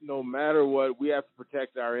no matter what. We have to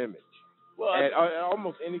protect our image at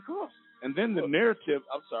almost any cost. And then the narrative.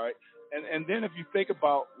 I'm sorry. And then if you think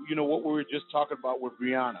about what we were just talking about with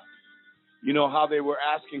Breonna, how they were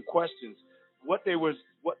asking questions. What they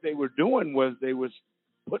were doing was they was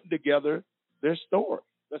putting together their story.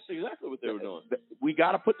 That's exactly what they were doing. We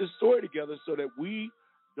got to put this story together so that we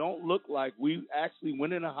don't look like we actually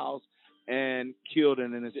went in a house and killed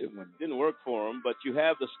an innocent woman. Didn't work for them, but you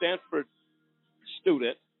have the Stanford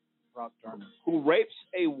student Rob Turner, who rapes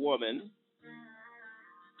a woman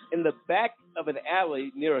in the back of an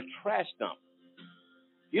alley near a trash dump.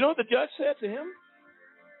 You know what the judge said to him?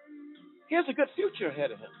 He has a good future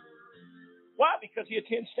ahead of him. Why? Because he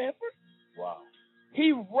attends Stanford? Wow.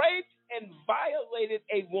 He raped and violated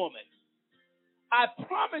a woman. I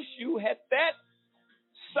promise you, had that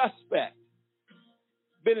suspect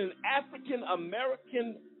been an African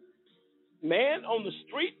American man on the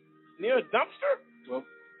street near a dumpster,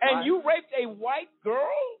 and you raped a white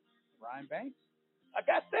girl, Brian Banks, I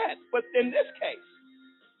got that. But in this case,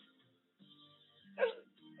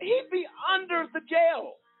 he'd be under the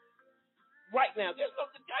jail right now. The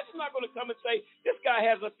judge is not going to come and say this guy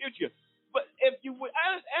has a future. But if you would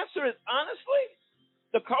answer it honestly,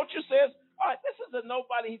 the culture says, all right, this is a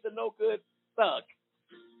nobody, he's a no good thug.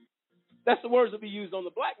 That's the words that be used on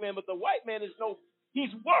the black man, but the white man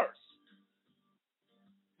he's worse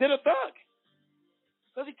than a thug.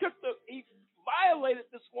 Because he violated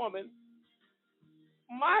this woman.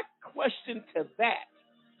 My question to that,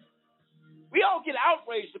 we all get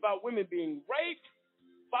outraged about women being raped,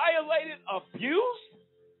 violated, abused.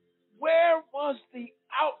 Where was the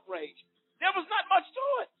outrage? There was not much to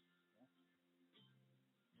it.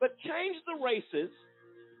 But change the races,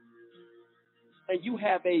 and you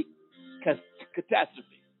have a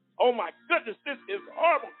catastrophe. Oh my goodness, this is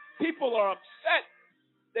horrible. People are upset.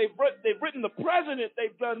 They've written the president.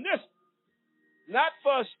 They've done this. Not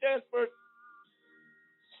for a Stanford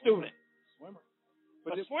student. Swimmer.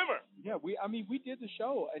 But a swimmer. Yeah, we did the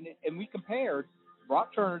show, and we compared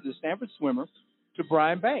Brock Turner, the Stanford swimmer, to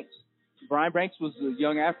Brian Banks. Brian Banks was a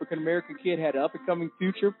young African-American kid, had an up-and-coming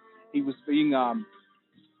future. He was being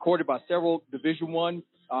courted by several Division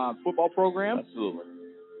I football programs. Absolutely.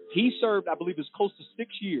 He served, I believe, it was close to 6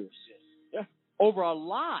 years. Yeah. Over a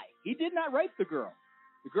lie. He did not rape the girl.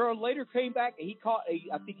 The girl later came back, and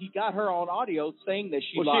I think he got her on audio saying that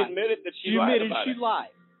she lied. She admitted that she lied.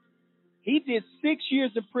 He did 6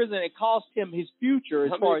 years in prison. It cost him his future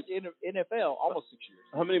as far as NFL, almost 6 years.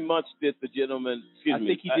 How many months did the gentleman, I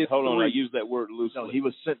think he did hold 3. on, I used that word loosely. No, he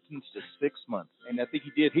was sentenced to 6 months. And I think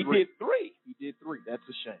he did 3. He did 3. He did 3. That's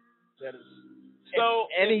a shame. That is.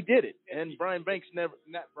 And he did it. And Brian Banks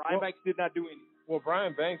Banks did not do anything. Well,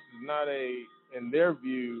 Brian Banks is not in their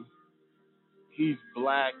view, he's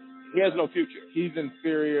black. He has no future. He's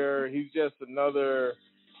inferior. He's just another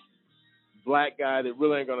black guy that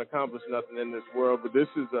really ain't going to accomplish nothing in this world. But this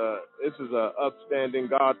is a upstanding,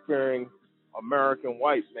 God-fearing American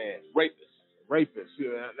white man. Rapist.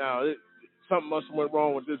 Yeah, now, something must have went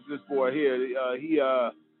wrong with this boy here.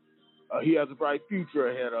 He has a bright future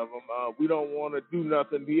ahead of him. We don't want to do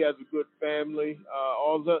nothing. He has a good family.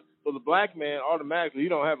 So the black man, automatically, he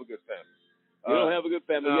don't have a good family. He don't have a good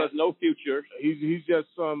family. He has no future. He's just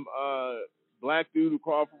some black dude who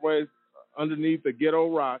crawled from way underneath a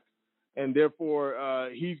ghetto rock, and therefore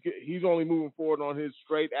he's only moving forward on his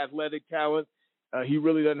straight athletic talent. He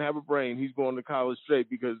really doesn't have a brain. He's going to college straight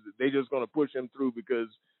because they're just going to push him through because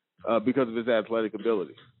of his athletic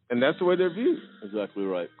ability, and that's the way they're viewed. Exactly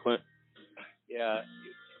right, Clint. Yeah,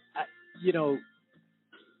 you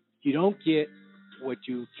don't get what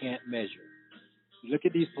you can't measure. You look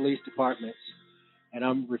at these police departments, and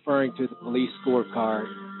I'm referring to the police scorecard,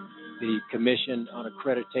 the Commission on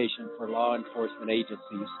Accreditation for Law Enforcement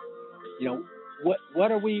Agencies.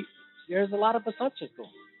 What are we? There's a lot of assumptions going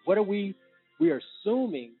on. What are we? We are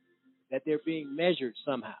assuming that they're being measured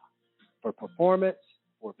somehow for performance,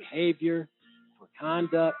 for behavior, for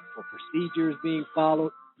conduct, for procedures being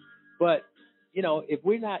followed. But if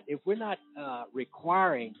we're not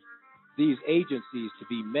requiring these agencies to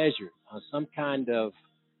be measured on some kind of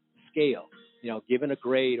scale, given a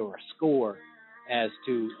grade or a score as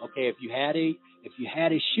to, okay, if you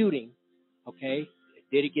had a shooting, okay,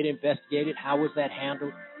 did it get investigated? How was that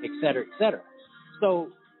handled? Et cetera, et cetera.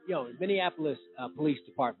 So, in Minneapolis Police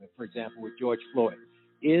Department, for example, with George Floyd,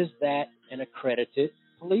 is that an accredited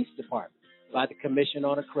police department by the Commission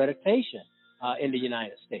on Accreditation in the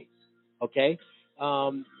United States? Okay.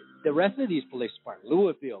 The rest of these police departments,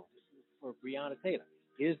 Louisville, for Breonna Taylor,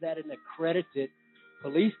 is that an accredited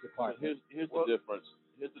police department? Here's the difference.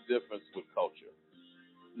 Here's the difference with culture.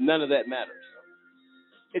 None of that matters.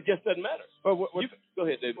 It just doesn't matter. But go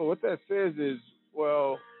ahead, David. Well, what that says is,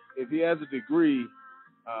 well, if he has a degree,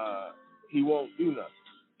 he won't do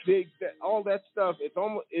nothing. All that stuff.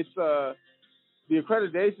 The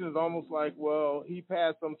accreditation is almost like, well, he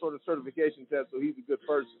passed some sort of certification test, so he's a good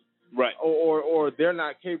person. Right. Or they're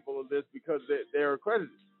not capable of this because they're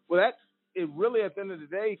accredited. Well, it really, at the end of the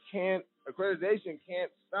day, accreditation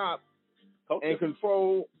can't stop and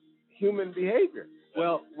control human behavior.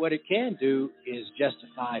 Well, what it can do is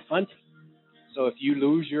justify funding. So if you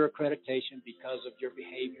lose your accreditation because of your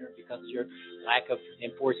behavior, because of your lack of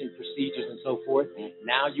enforcing procedures and so forth,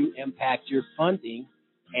 now you impact your funding,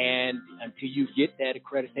 and until you get that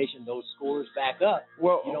accreditation, those scores back up,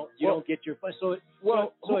 you don't get your fund. So it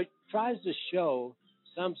tries to show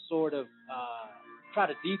some sort of try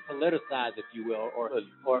to depoliticize, if you will, or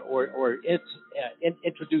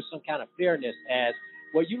introduce some kind of fairness as,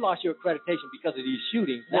 well, you lost your accreditation because of these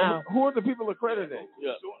shootings. Now, who are the people accrediting?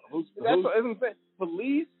 Yeah. That's what I'm saying.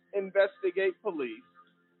 Police investigate police.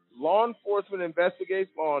 Law enforcement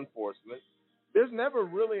investigates law enforcement. There's never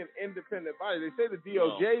really an independent body. They say the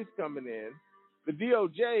DOJ is coming in. The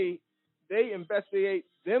DOJ, they investigate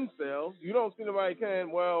themselves. You don't see nobody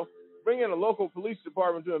saying, well, bring in a local police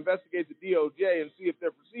department to investigate the DOJ and see if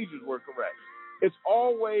their procedures were correct. It's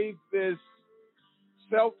always this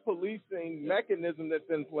self-policing mechanism that's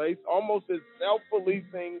in place, almost as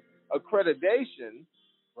self-policing accreditation,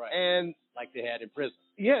 right? And like they had in prison.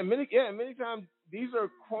 Many times these are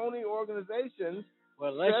crony organizations.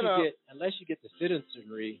 Well, unless you get the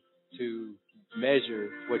citizenry to measure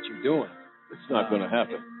what you're doing, it's not going to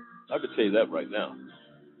happen. I can tell you that right now.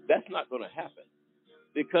 That's not going to happen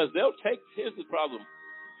because here's the problem.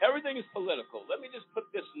 Everything is political. Let me just put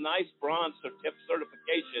this nice bronze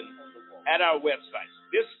certification at our website.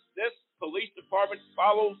 This police department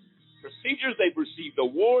follows procedures. They've received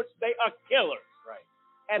awards. They are killers. Right.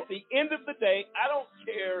 At the end of the day, I don't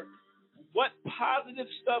care what positive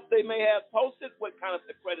stuff they may have posted, what kind of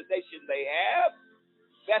accreditation they have.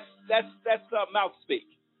 That's mouth speak.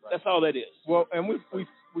 Right. That's all that is. Well, and we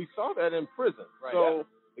saw that in prison. Right. So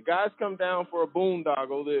the guys come down for a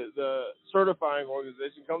boondoggle. The certifying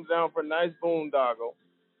organization comes down for a nice boondoggle,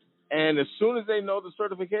 and as soon as they know the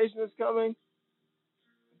certification is coming,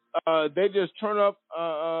 they just turn up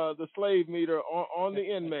the slave meter on the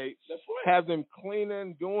inmates. That's right. Have them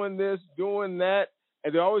cleaning, doing this, doing that,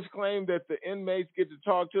 and they always claim that the inmates get to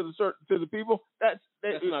talk to the people. That's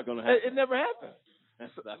not going to happen. It never happens.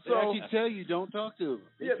 They actually tell you don't talk to them.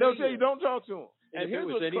 They'll tell you don't talk to them. And here's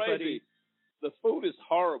what's crazy. The food is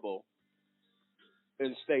horrible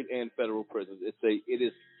in state and federal prisons. It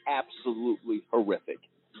is absolutely horrific.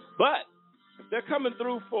 But if they're coming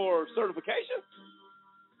through for certification,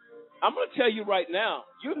 I'm going to tell you right now,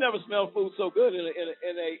 you've never smelled food so good in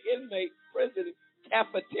a inmate prison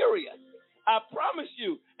cafeteria. I promise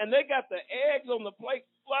you. And they got the eggs on the plate,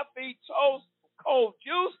 fluffy, toast, cold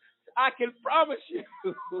juice. I can promise you.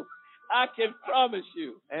 I can promise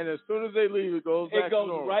you. And as soon as they leave, it goes back to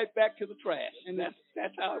normal. Right back to the trash. And that's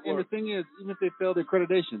how it works. And the thing is, even if they fail the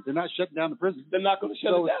accreditation, they're not shutting down the prison. They're not going to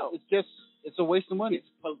shut it down. It's a waste of money. It's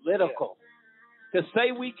political. Yeah. To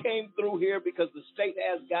say we came through here because the state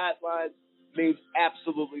has guidelines means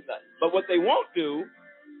absolutely nothing. But what they won't do,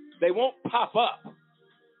 they won't pop up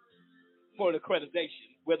for an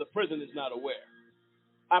accreditation where the prison is not aware.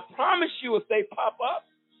 I promise you, if they pop up,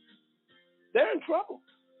 they're in trouble.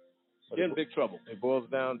 They're in big trouble. It boils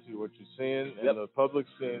down to what you're seeing, and the public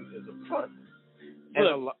seeing is a front. And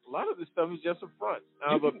a lot of this stuff is just a front.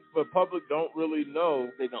 But public don't really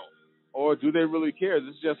know. They don't. Or do they really care?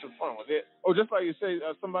 This is just a front. Or just like you say,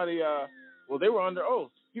 somebody, they were under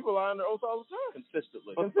oath. People are under oath all the time.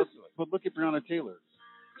 Consistently. But look at Breonna Taylor.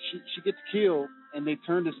 She gets killed, and they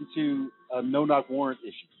turn this into a no-knock warrant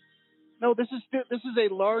issue. No, this is a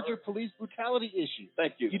larger police brutality issue.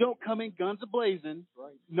 Thank you. You don't come in guns a-blazing.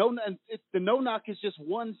 Right. The no-knock is just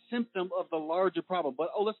one symptom of the larger problem. But,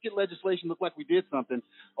 let's get legislation look like we did something.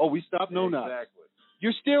 We stopped no-knock. Exactly.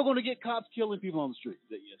 You're still going to get cops killing people on the street.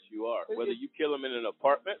 Yes, you are. Whether you kill them in an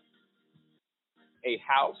apartment, a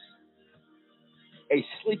house, a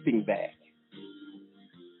sleeping bag,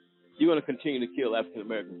 you're going to continue to kill African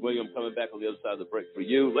Americans. William, coming back on the other side of the break for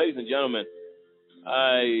you. Ladies and gentlemen,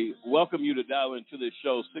 I welcome you to dial into this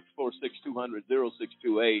show,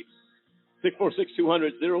 646-200-0628.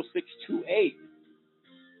 646-200-0628.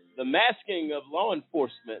 The masking of law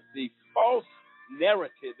enforcement, the false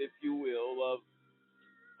narrative, if you will, of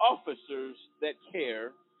officers that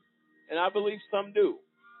care, and I believe some do.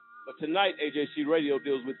 But tonight, AJC Radio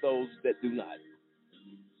deals with those that do not.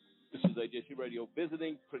 This is AJC Radio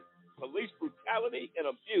visiting police brutality and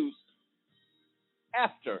abuse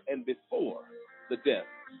after and before the death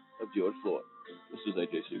of George Floyd. This is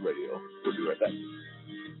AJC Radio. We'll be right back.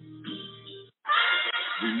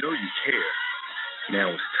 We know you care. Now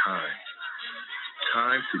it's time.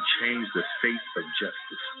 Time to change the face of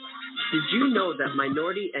justice. Did you know that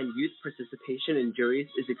minority and youth participation in juries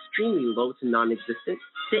is extremely low to non-existent?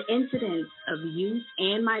 The incidence of youth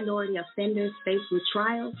and minority offenders faced with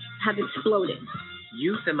trials have exploded.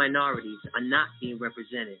 Youth and minorities are not being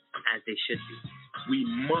represented as they should be. We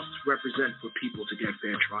must represent for people to get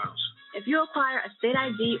fair trials. If you acquire a state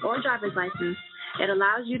ID or driver's license, it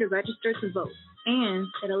allows you to register to vote, and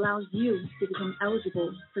it allows you to become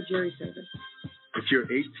eligible for jury service. If you're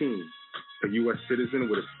 18, a U.S. citizen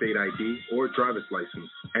with a state ID or driver's license,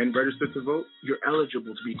 and registered to vote, you're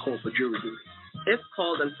eligible to be called for jury duty. If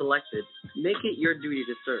called and selected, make it your duty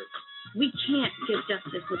to serve. We can't get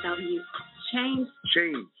justice without you. Change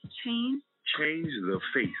the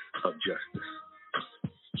face of justice.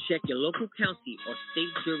 Check your local county or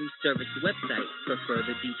state jury service website for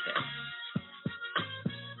further details.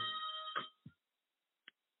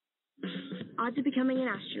 Odds of becoming an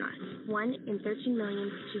astronaut, 1 in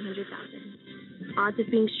 13,200,000. Odds of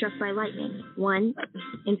being struck by lightning, 1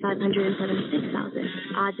 in 576,000.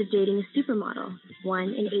 Odds of dating a supermodel, 1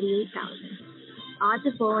 in 88,000. Odds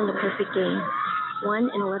of bowling a perfect game, 1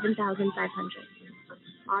 in 11,500.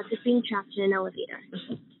 Odds of being trapped in an elevator,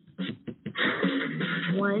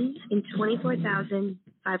 1 in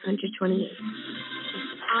 24,528.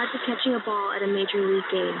 Odds of catching a ball at a major league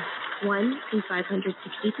game, 1 in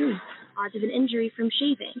 563. Odds of an injury from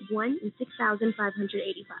shaving, 1 in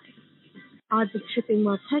 6,585. Odds of tripping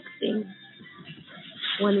while texting,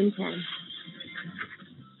 1 in 10.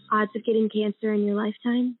 Odds of getting cancer in your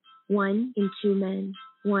lifetime, 1 in 2 men,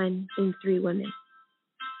 1 in 3 women.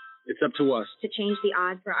 It's up to us To change the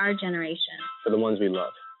odds for our generation. for the ones we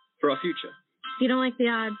love, for our future. If you don't like the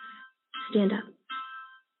odds, stand up.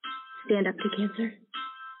 Stand up to cancer.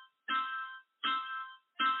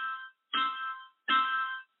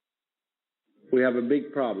 We have a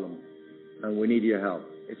big problem, and we need your help.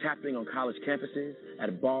 It's happening on college campuses,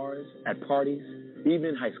 at bars, at parties, even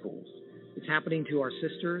in high schools. It's happening to our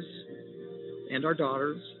sisters and our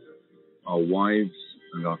daughters. Our wives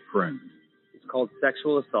and our friends. It's called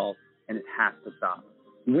sexual assault, and it has to stop.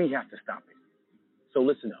 We have to stop it. So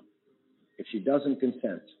listen up. If she doesn't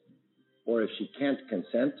consent, or if she can't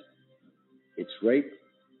consent, it's rape,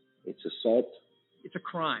 it's assault. It's a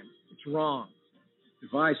crime. It's wrong.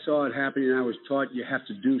 If I saw it happening and I was taught you have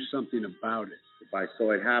to do something about it. If I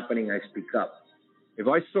saw it happening, I speak up. If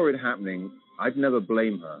I saw it happening, I'd never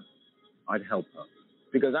blame her. I'd help her.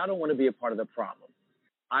 Because I don't want to be a part of the problem.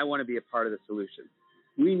 I want to be a part of the solution.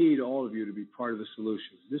 We need all of you to be part of the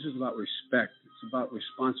solution. This is about respect. It's about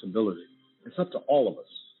responsibility. It's up to all of us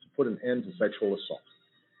to put an end to sexual assault.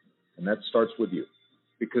 And that starts with you.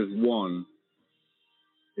 Because one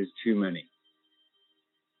is too many.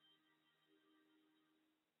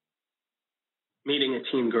 Meeting a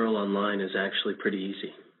teen girl online is actually pretty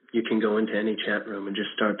easy. You can go into any chat room and just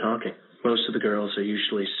start talking. Most of the girls are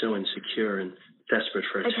usually so insecure and desperate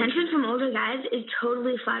for Attention from older guys is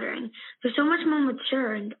totally flattering. They're so much more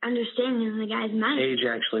mature and understanding than the guys my age. Age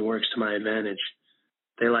actually works to my advantage.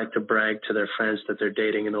 They like to brag to their friends that they're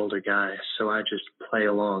dating an older guy, so I just play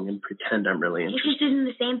along and pretend I'm really interested. Interested in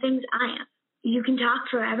the same things I am. You can talk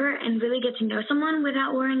forever and really get to know someone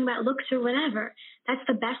without worrying about looks or whatever. That's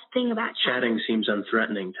the best thing about Chatting seems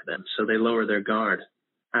unthreatening to them, so they lower their guard.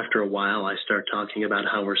 After a while, I start talking about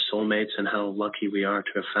how we're soulmates and how lucky we are to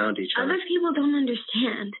have found each other. Other people don't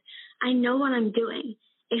understand. I know what I'm doing.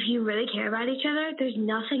 If you really care about each other, there's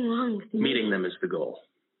nothing wrong with me. Meeting them is the goal.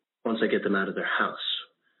 Once I get them out of their house,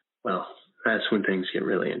 well, that's when things get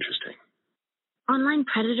really interesting. Online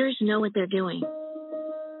predators know what they're doing.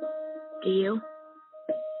 Do you?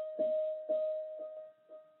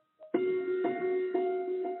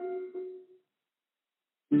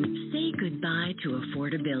 Say goodbye to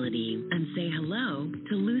affordability and say hello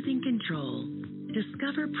to losing control.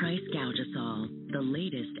 Discover Price Gougasol, the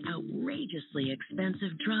latest outrageously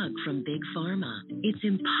expensive drug from Big Pharma. It's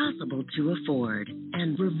impossible to afford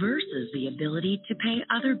and reverses the ability to pay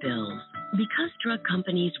other bills. Because drug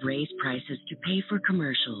companies raise prices to pay for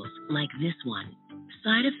commercials like this one,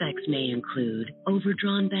 side effects may include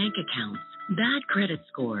overdrawn bank accounts, bad credit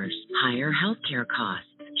scores, higher healthcare costs,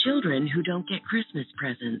 children who don't get Christmas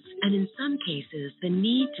presents, and in some cases, the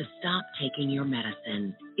need to stop taking your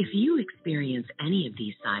medicine. If you experience any of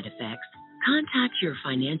these side effects, contact your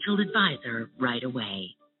financial advisor right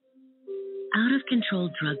away. Out-of-control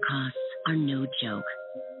drug costs are no joke.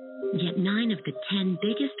 Yet 9 of the 10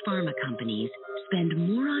 biggest pharma companies spend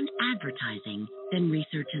more on advertising than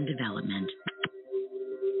research and development.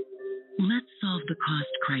 Let's solve the cost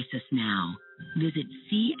crisis now. Visit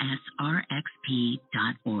csrxp.org.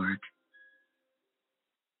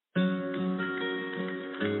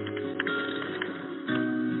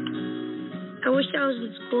 I wish I was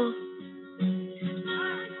in school.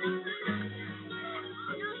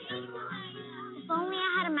 If only I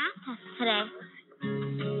had a math test today.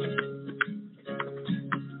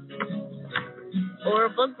 Or a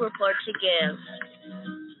book report to give.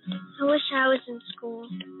 I wish I was in school.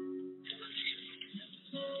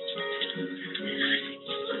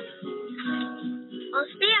 I'll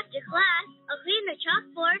stay after class. I'll clean the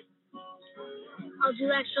chalkboard. I'll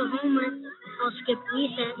do extra homework. I'll skip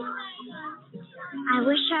recess. I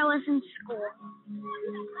wish I was in school.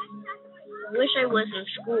 I wish I was in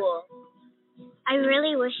school. I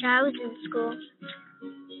really wish I was in school.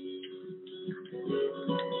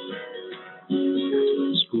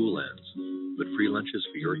 School ends, but free lunches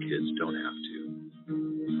for your kids don't have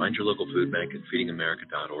to. Find your local food bank at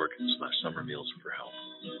feedingamerica.org/summer meals for help.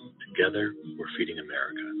 Together, we're feeding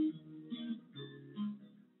America.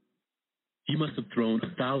 He must have thrown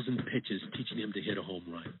 1,000 pitches teaching him to hit a home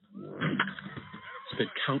run. Spent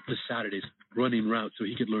countless Saturdays running routes so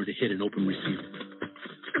he could learn to hit an open receiver.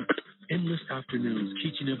 Endless afternoons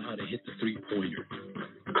teaching him how to hit the three-pointer.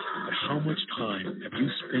 But how much time have you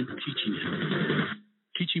spent teaching him?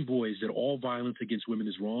 Teaching boys that all violence against women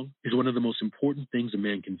is wrong is one of the most important things a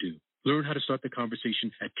man can do. Learn how to start the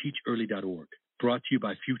conversation at teachearly.org. Brought to you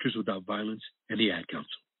by Futures Without Violence and the Ad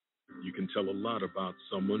Council. You can tell a lot about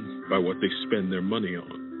someone by what they spend their money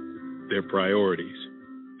on, their priorities,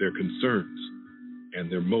 their concerns, and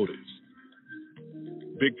their motives.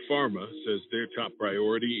 Big Pharma says their top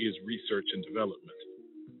priority is research and development.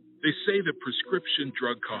 They say that prescription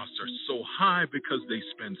drug costs are so high because they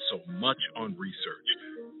spend so much on research.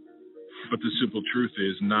 But the simple truth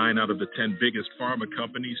is 9 out of the 10 biggest pharma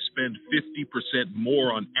companies spend 50%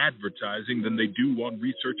 more on advertising than they do on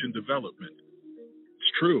research and development.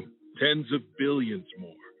 It's true, tens of billions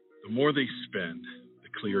more. The more they spend, the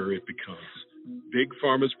clearer it becomes. Big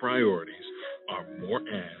Pharma's priorities are more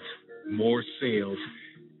ads, more sales,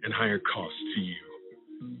 and higher costs to you.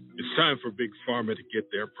 It's time for Big Pharma to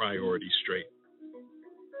get their priorities straight.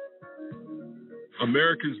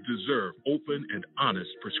 Americans deserve open and honest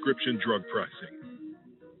prescription drug pricing.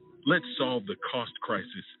 Let's solve the cost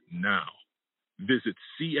crisis now. Visit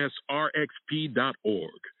csrxp.org.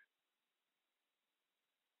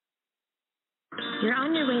 You're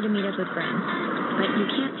on your way to meet up with friends, but you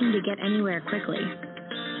can't seem to get anywhere quickly.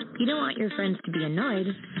 You don't want your friends to be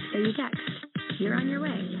annoyed, so you text. You're on your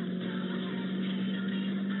way.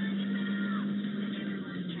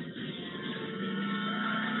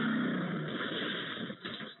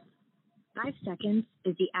 Five seconds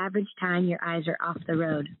is the average time your eyes are off the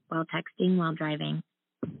road while texting while driving.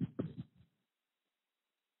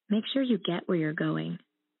 Make sure you get where you're going.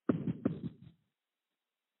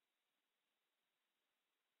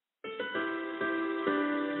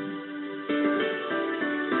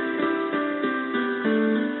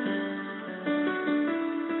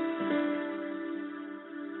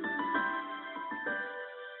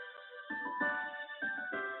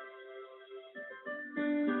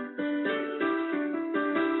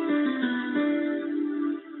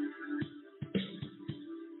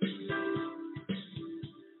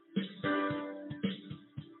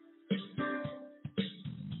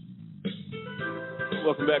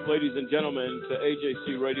 Welcome back, ladies and gentlemen, to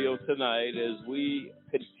AJC Radio tonight as we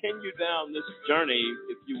continue down this journey,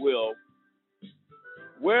 if you will.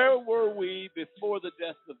 Where were we before the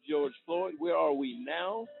death of George Floyd? Where are we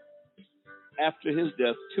now after his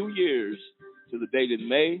death, 2 years to the date in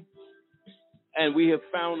May? And we have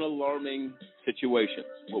found alarming situations.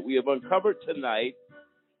 What we have uncovered tonight,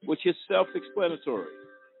 which is self-explanatory,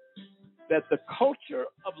 that the culture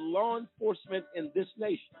of law enforcement in this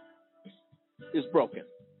nation is broken,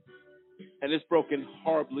 and it's broken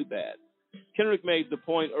horribly bad. Kendrick made the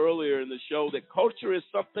point earlier in the show that culture is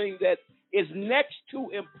something that is next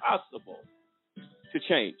to impossible to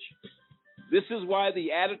change. This is why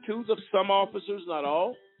the attitudes of some officers, not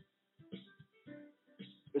all,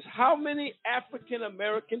 is how many African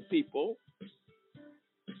American people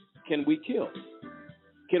can we kill?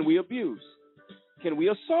 Can we abuse? Can we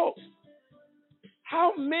assault?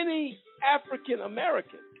 How many African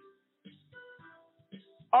Americans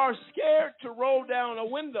are scared to roll down a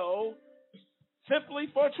window simply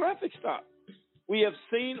for a traffic stop? We have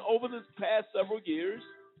seen over the past several years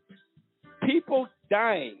people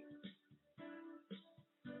dying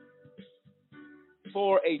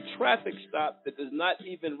for a traffic stop that does not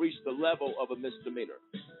even reach the level of a misdemeanor.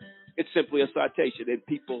 It's simply a citation, and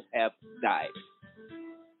people have died.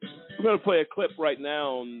 We're going to play a clip right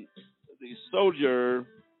now on the soldier,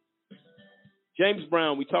 James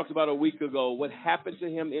Brown. We talked about a week ago what happened to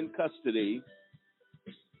him in custody.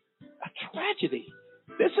 A tragedy.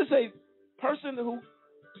 This is a person who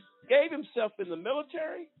gave himself in the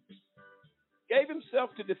military, gave himself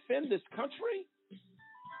to defend this country,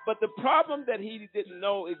 but the problem that he didn't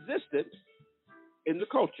know existed in the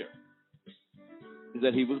culture is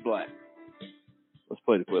that he was black. Let's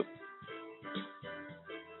play the clip.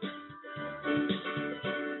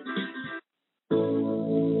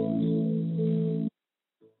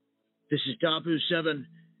 This is Dapu7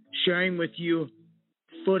 sharing with you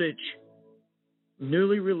footage,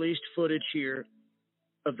 newly released footage here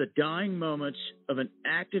of the dying moments of an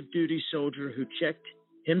active duty soldier who checked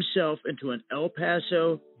himself into an El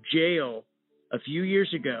Paso jail a few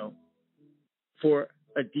years ago for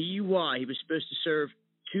a DUI. He was supposed to serve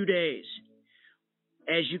 2 days.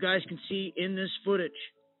 As you guys can see in this footage,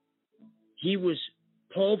 he was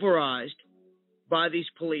pulverized by these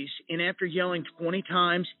police, and after yelling 20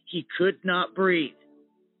 times, he could not breathe.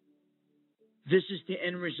 This is the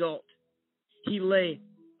end result. He lay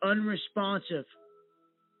unresponsive,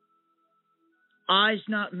 eyes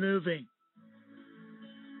not moving.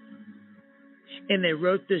 And they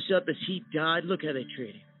wrote this up as he died. Look how they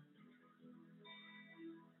treat him.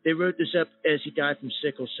 They wrote this up as he died from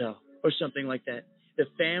sickle cell or something like that. The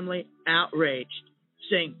family outraged,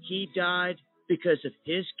 saying he died because of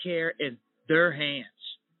his care in their hands.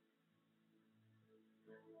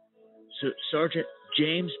 So Sergeant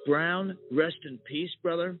James Brown, rest in peace,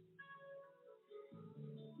 brother.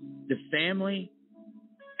 The family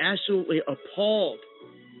absolutely appalled.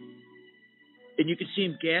 And you can see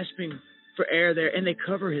him gasping for air there, and they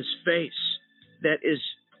cover his face. That is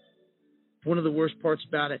one of the worst parts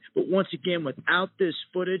about it. But once again, without this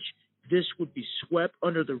footage, this would be swept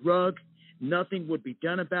under the rug. Nothing would be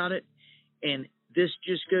done about it. And this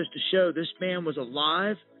just goes to show this man was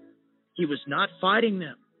alive. He was not fighting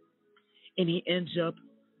them. And he ends up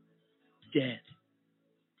dead.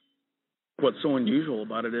 What's so unusual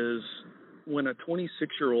about it is when a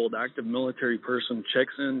 26-year-old active military person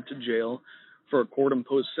checks into jail for a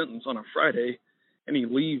court-imposed sentence on a Friday and he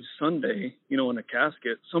leaves Sunday, in a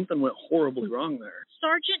casket, something went horribly wrong there.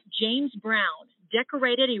 Sergeant James Brown,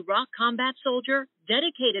 decorated Iraq combat soldier,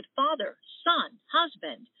 dedicated father, son,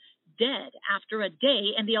 husband, dead after a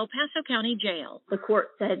day in the El Paso County jail. The court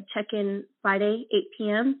said check in Friday, 8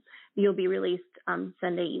 p.m. You'll be released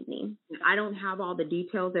Sunday evening. I don't have all the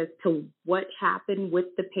details as to what happened with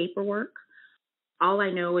the paperwork. All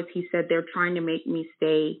I know is he said they're trying to make me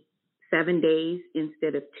stay 7 days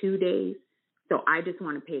instead of 2 days. So I just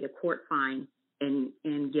want to pay the court fine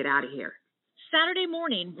and get out of here. Saturday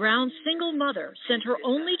morning, Brown's single mother sent her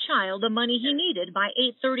only child the money he needed by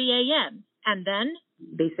 8:30 a.m. And then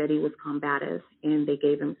they said he was combative, and they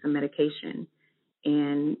gave him some medication,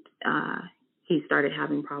 and he started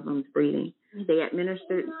having problems breathing. They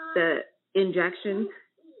administered the injection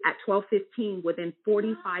at 12:15. Within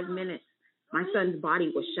 45 minutes, my son's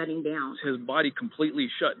body was shutting down. His body completely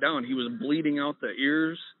shut down. He was bleeding out the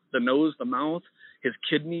ears, the nose, the mouth. His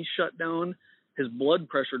kidneys shut down. His blood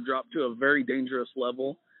pressure dropped to a very dangerous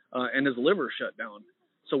level, and his liver shut down.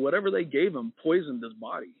 So whatever they gave him poisoned his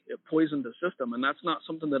body. It poisoned the system, and that's not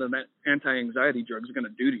something that an anti-anxiety drug is going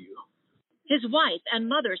to do to you. His wife and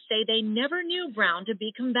mother say they never knew Brown to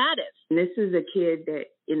be combative. And this is a kid that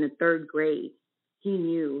in the 3rd grade, he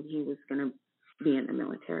knew he was going to be in the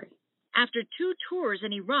military. After 2 tours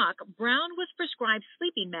in Iraq, Brown was prescribed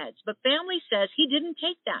sleeping meds, but family says he didn't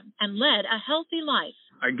take them and led a healthy life.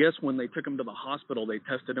 I guess when they took him to the hospital, they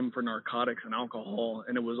tested him for narcotics and alcohol,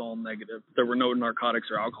 and it was all negative. There were no narcotics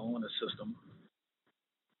or alcohol in his system.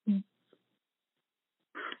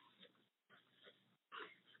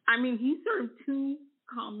 I mean, he served 2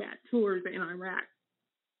 combat tours in Iraq,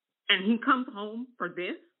 and he comes home for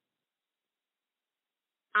this.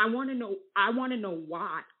 I want to know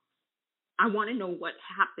why. I want to know what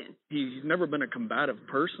happened. He's never been a combative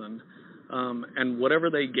person, and whatever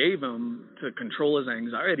they gave him to control his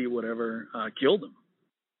anxiety, killed him.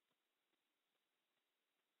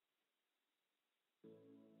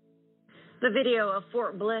 The video of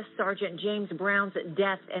Fort Bliss Sergeant James Brown's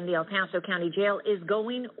death in the El Paso County Jail is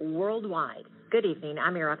going worldwide. Good evening.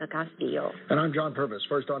 I'm Erica Castillo. And I'm John Purvis.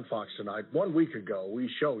 First on Fox tonight. 1 week ago, we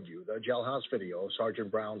showed you the jailhouse video of Sergeant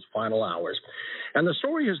Brown's final hours. And the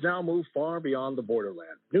story has now moved far beyond the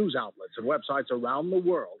borderland. News outlets and websites around the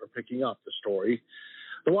world are picking up the story.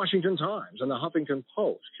 The Washington Times and the Huffington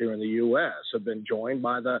Post here in the U.S. have been joined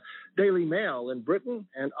by the Daily Mail in Britain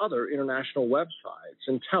and other international websites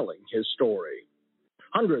in telling his story.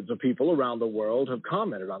 Hundreds of people around the world have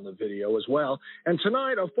commented on the video as well, and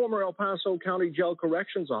tonight a former El Paso County Jail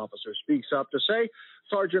corrections officer speaks up to say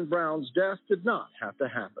Sergeant Brown's death did not have to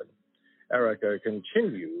happen. Erica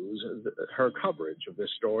continues her coverage of this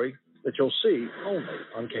story that you'll see only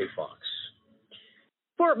on KFOX.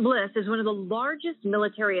 Fort Bliss is one of the largest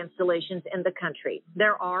military installations in the country.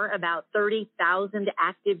 There are about 30,000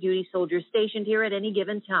 active duty soldiers stationed here at any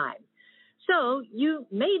given time. So you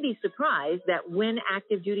may be surprised that when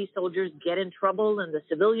active duty soldiers get in trouble in the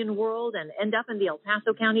civilian world and end up in the El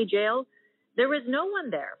Paso County Jail, there is no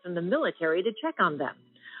one there from the military to check on them.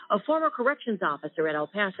 A former corrections officer at El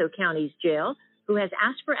Paso County's jail, who has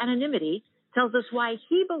asked for anonymity, tells us why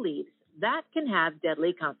he believes that can have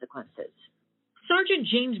deadly consequences. Sergeant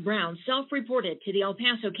James Brown self-reported to the El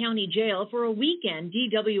Paso County Jail for a weekend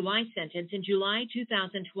DWI sentence in July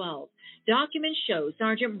 2012. Documents show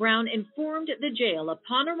Sergeant Brown informed the jail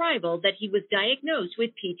upon arrival that he was diagnosed with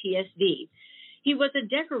PTSD. He was a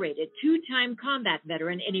decorated two-time combat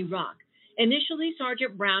veteran in Iraq. Initially,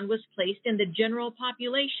 Sergeant Brown was placed in the general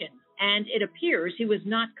population, and it appears he was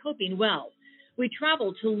not coping well. We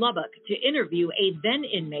traveled to Lubbock to interview a then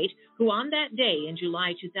inmate who on that day in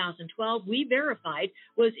July 2012 we verified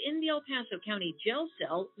was in the El Paso County jail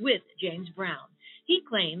cell with James Brown. He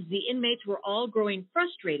claims the inmates were all growing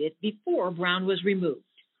frustrated before Brown was removed.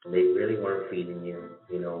 They really weren't feeding you.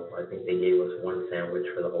 I think they gave us one sandwich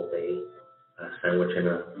for the whole day, a sandwich and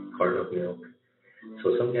a carton of milk.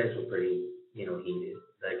 So some guys were pretty, heated.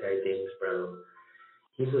 That guy, James Brown,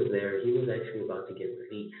 he was there. He was actually about to get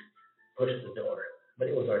released. Pushed the door, but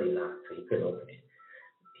it was already locked, so he couldn't open it.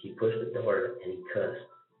 He pushed the door and he cussed,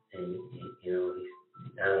 and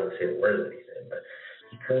I don't want to say the words that he said, but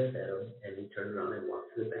he cussed at him, and he turned around and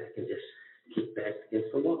walked to the back and just kicked back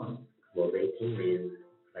against the wall. Well, they came in,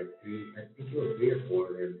 I think it was 3 or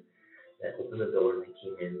 4 of them that opened the door, and they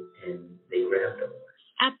came in and they grabbed him.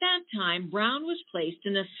 At that time, Brown was placed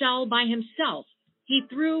in a cell by himself. He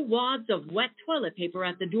threw wads of wet toilet paper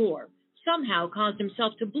at the door, somehow caused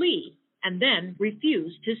himself to bleed, and then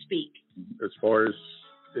refused to speak. As far as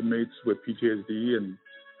inmates with PTSD and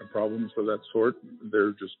problems of that sort,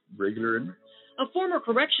 they're just regular inmates. A former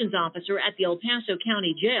corrections officer at the El Paso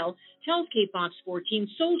County Jail tells KFOX 14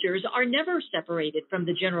 soldiers are never separated from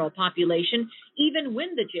the general population, even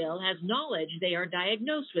when the jail has knowledge they are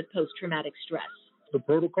diagnosed with post-traumatic stress. The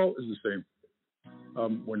protocol is the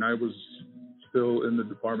same. When I was still in the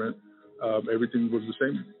department, everything was the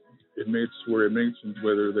same. Inmates were inmates,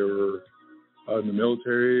 whether they were in the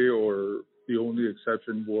military, or the only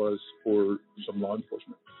exception was for some law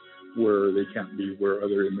enforcement, where they can't be where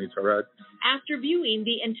other inmates are at. After viewing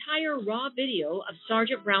the entire raw video of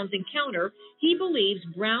Sergeant Brown's encounter, he believes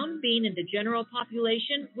Brown being in the general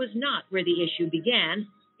population was not where the issue began.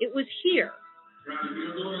 It was here.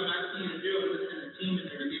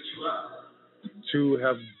 To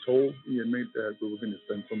have told the inmate that we were going to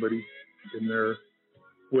send somebody in there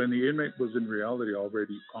when the inmate was in reality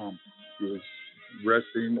already calm. He was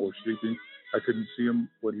resting or sleeping. I couldn't see him,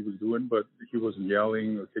 what he was doing, but he wasn't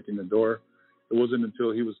yelling or kicking the door. It wasn't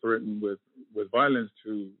until he was threatened with violence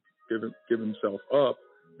to give himself up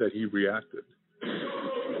that he reacted.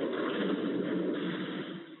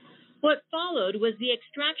 What followed was the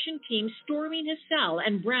extraction team storming his cell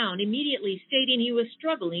and Brown immediately stating he was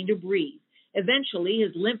struggling to breathe. Eventually,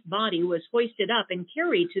 his limp body was hoisted up and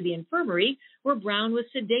carried to the infirmary, where Brown was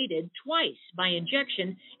sedated twice by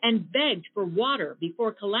injection and begged for water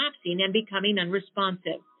before collapsing and becoming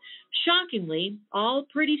unresponsive. Shockingly, all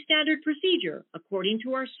pretty standard procedure, according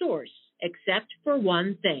to our source, except for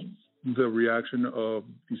one thing. The reaction of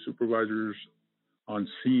the supervisors on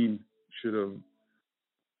scene should have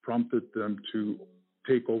prompted them to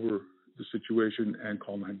take over the situation and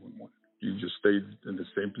call 911. You just stayed in the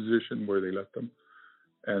same position where they left them,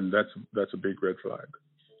 and that's a big red flag.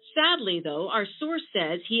 Sadly, though, our source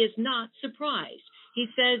says he is not surprised. He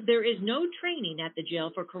says there is no training at the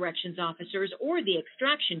jail for corrections officers or the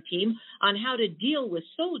extraction team on how to deal with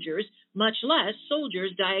soldiers, much less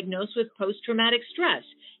soldiers diagnosed with post-traumatic stress.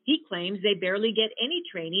 He claims they barely get any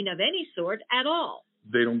training of any sort at all.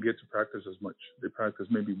 They don't get to practice as much. They practice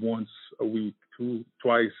maybe once a week,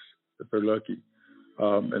 twice if they're lucky.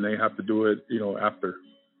 And they have to do it, after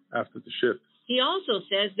the shift. He also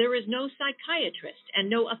says there is no psychiatrist and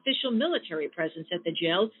no official military presence at the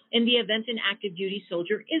jail in the event an active duty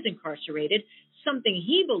soldier is incarcerated, something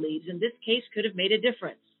he believes in this case could have made a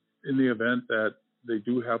difference. In the event that they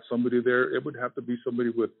do have somebody there, it would have to be somebody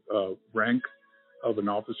with rank of an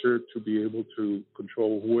officer to be able to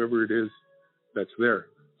control whoever it is that's there.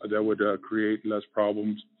 That would create less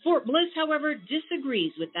problems. Fort Bliss, however,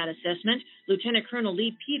 disagrees with that assessment. Lieutenant Colonel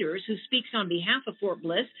Lee Peters, who speaks on behalf of Fort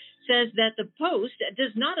Bliss, says that the post does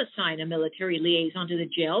not assign a military liaison to the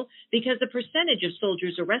jail because the percentage of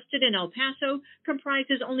soldiers arrested in El Paso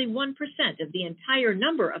comprises only 1% of the entire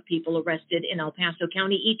number of people arrested in El Paso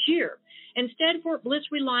County each year. Instead, Fort Bliss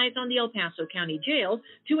relies on the El Paso County Jail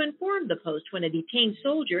to inform the post when a detained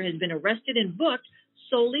soldier has been arrested and booked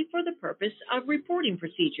solely for the purpose of reporting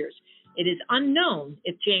procedures. It is unknown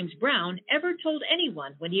if James Brown ever told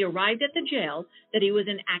anyone when he arrived at the jail that he was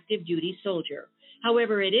an active duty soldier.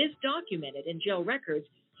 However, it is documented in jail records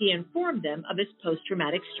he informed them of his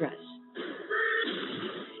post-traumatic stress.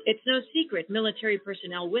 It's no secret military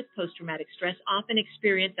personnel with post-traumatic stress often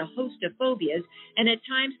experience a host of phobias and at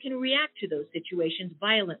times can react to those situations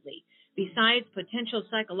violently. Besides potential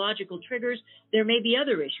psychological triggers, there may be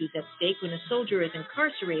other issues at stake when a soldier is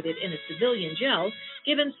incarcerated in a civilian jail,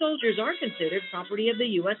 given soldiers are considered property of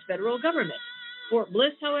the U.S. federal government. Fort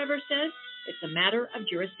Bliss, however, says it's a matter of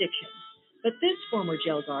jurisdiction. But this former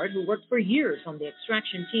jail guard, who worked for years on the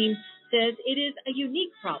extraction team, says it is a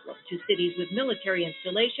unique problem to cities with military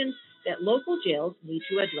installations that local jails need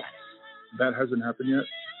to address. That hasn't happened yet,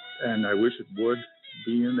 and I wish it would.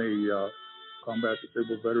 Being a combat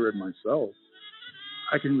disabled veteran myself,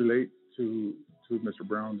 I can relate to Mr.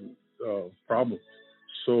 Brown's problem.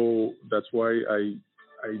 So that's why I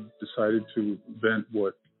decided to vent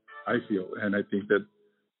what I feel. And I think that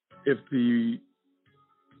if the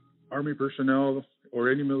Army personnel or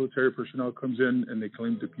any military personnel comes in and they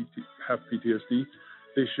claim to have PTSD,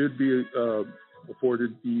 they should be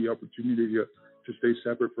afforded the opportunity to stay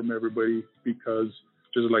separate from everybody, because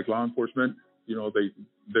just like law enforcement, you know,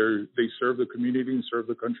 they serve the community and serve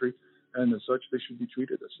the country, and as such, they should be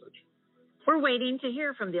treated as such. We're waiting to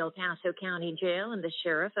hear from the El Paso County Jail and the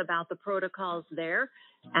sheriff about the protocols there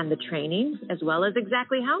and the training, as well as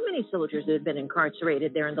exactly how many soldiers have been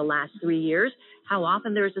incarcerated there in the last 3 years, how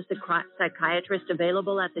often there is a psychiatrist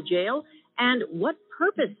available at the jail, and what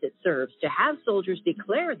purpose it serves to have soldiers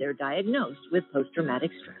declare they're diagnosed with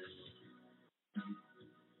post-traumatic stress.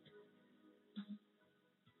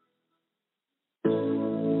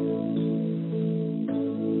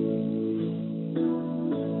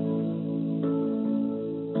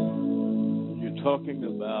 Talking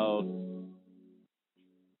about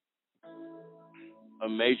a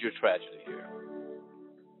major tragedy here.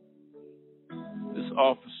 This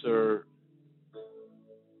officer,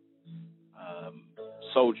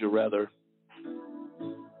 soldier rather,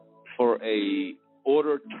 for a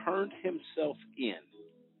order turned himself in.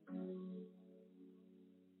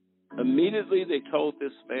 Immediately they told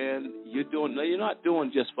this man, you're not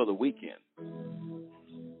doing just for the weekend.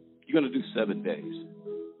 You're going to do 7 days.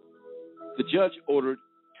 The judge ordered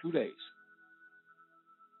 2 days.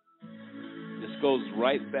 This goes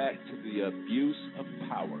right back to the abuse of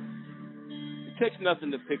power. It takes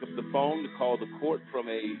nothing to pick up the phone to call the court from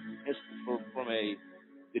a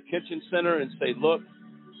detention center and say, look,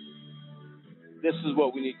 this is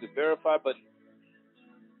what we need to verify. But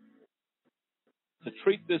to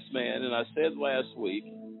treat this man, and I said last week,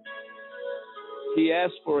 he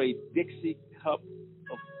asked for a Dixie cup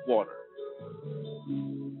of water.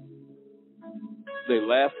 They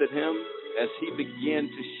laughed at him as he began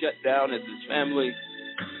to shut down, as his family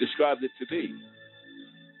described it to be.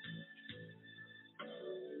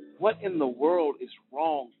 What in the world is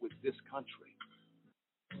wrong with this country?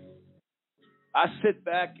 I sit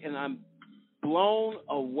back and I'm blown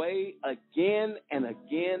away again and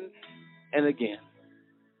again and again.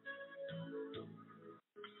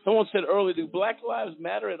 Someone said earlier, do Black lives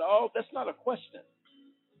matter at all? That's not a question.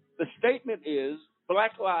 The statement is,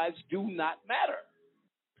 Black lives do not matter.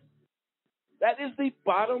 That is the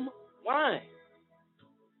bottom line.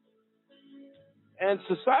 And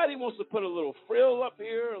society wants to put a little frill up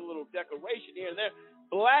here, a little decoration here and there.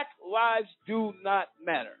 Black lives do not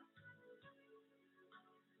matter.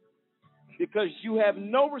 Because you have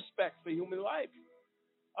no respect for human life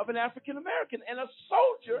of an African American and a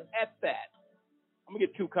soldier at that. I'm going to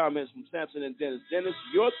get 2 comments from Samson and Dennis. Dennis,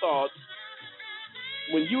 your thoughts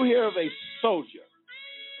when you hear of a soldier,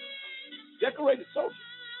 decorated soldier,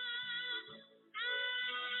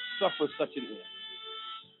 suffer such an end.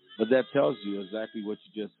 But that tells you exactly what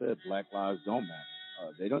you just said. Black lives don't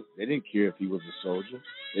matter. They didn't care if he was a soldier.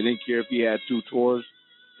 They didn't care if he had 2 tours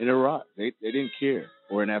in Iraq. They didn't care,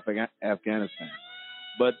 or in Afghanistan.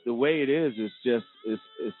 But the way it is just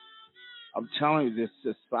I'm telling you,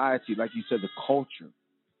 this society, like you said, the culture.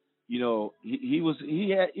 You know, he was a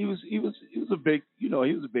big, he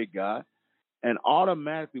was a big guy, And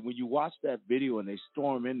automatically, when you watch that video and they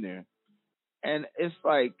storm in there, and it's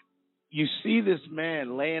like you see this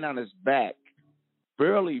man laying on his back,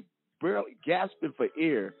 barely gasping for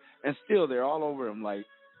air, and still they're all over him like,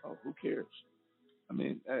 oh, who cares? I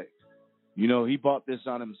mean, hey, he bought this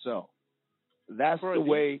on himself. That's the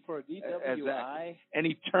way. For a DWI? Exactly. And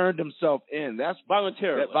he turned himself in. That's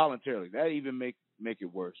voluntarily. Voluntarily. That even make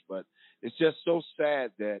it worse. But it's just so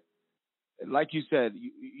sad that, like you said,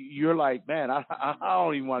 you're like, man, I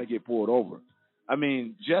don't even want to get pulled over. I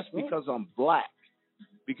mean, just because I'm black,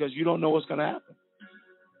 because you don't know what's going to happen.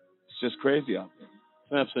 It's just crazy out there.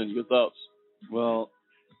 Samson, your thoughts? Well,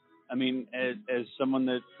 I mean, as someone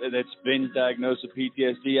that's been diagnosed with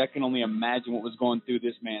PTSD, I can only imagine what was going through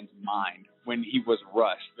this man's mind when he was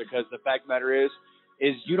rushed. Because the fact of the matter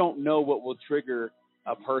is you don't know what will trigger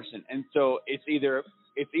a person, and so it's either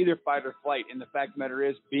fight or flight. And the fact of the matter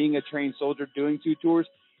is, being a trained soldier doing 2 tours,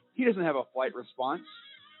 he doesn't have a flight response.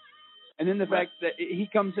 And then the fact that he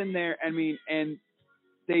comes in there, I mean, and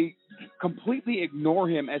they completely ignore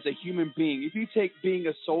him as a human being. If you take being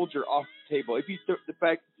a soldier off the table, if you the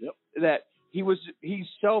fact that he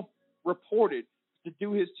self-reported to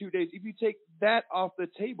do his 2 days, if you take that off the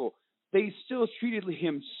table, they still treated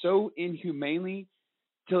him so inhumanely.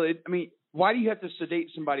 Why do you have to sedate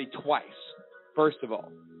somebody twice? First of all,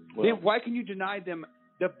 then why can you deny them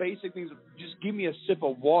the basic things? Just give me a sip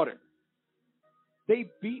of water. They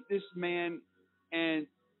beat this man, and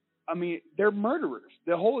I mean, they're murderers.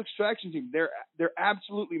 The whole extraction team, they're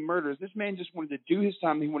absolutely murderers. This man just wanted to do his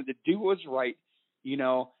time. He wanted to do what was right,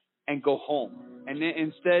 and go home. And then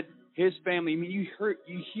instead, his family, I mean,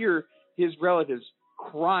 you hear his relatives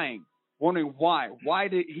crying, wondering why. Why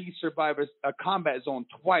did he survive a combat zone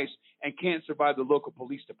twice and can't survive the local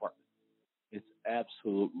police department? It's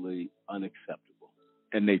absolutely unacceptable.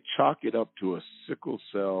 And they chalk it up to a sickle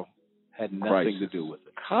cell had nothing crisis. to do with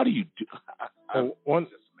it. How do you do? One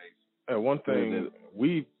thing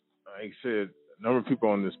like I said, a number of people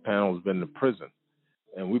on this panel has been to prison,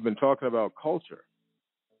 and we've been talking about culture.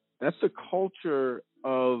 That's the culture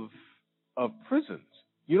of prisons.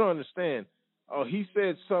 You don't understand. Oh, he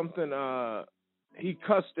said something. He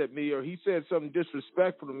cussed at me, or he said something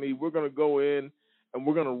disrespectful to me. We're going to go in and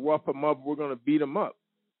we're going to rough him up. We're going to beat him up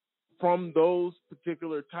from those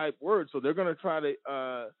particular type words. So they're going to try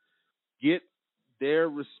to get their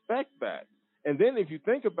respect back. And then if you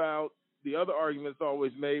think about the other arguments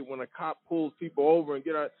always made when a cop pulls people over and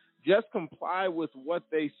just comply with what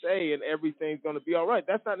they say and everything's going to be all right.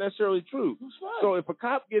 That's not necessarily true. That's right. So if a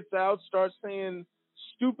cop gets out, starts saying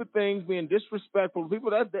stupid things, being disrespectful to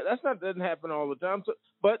people, doesn't happen all the time. So,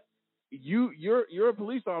 but you're a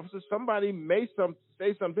police officer. Somebody may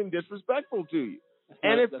say something disrespectful to you,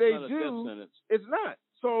 if they do, it's not.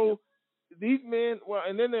 So these men,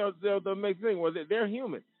 and then they'll make things where they're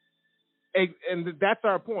human, and that's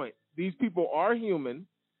our point. These people are human,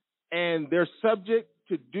 and they're subject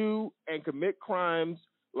to do and commit crimes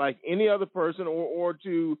like any other person, or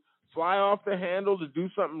to fly off the handle, to do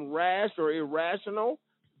something rash or irrational.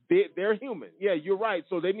 They're human. Yeah, you're right.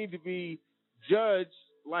 So they need to be judged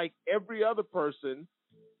like every other person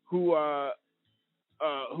who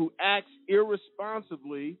acts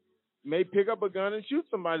irresponsibly, may pick up a gun and shoot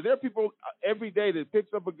somebody. There are people every day that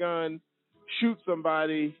picks up a gun, shoot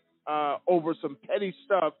somebody over some petty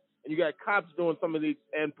stuff, and you got cops doing some of the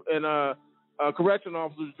and correction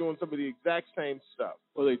officers doing some of the exact same stuff.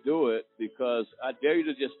 Well, they do it because I dare you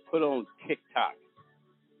to just put on TikTok.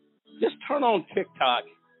 Just turn on TikTok.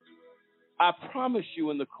 I promise you,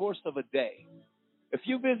 in the course of a day, if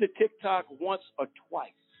you visit TikTok once or twice,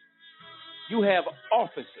 you have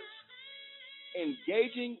officers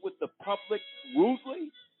engaging with the public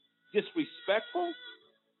rudely, disrespectful,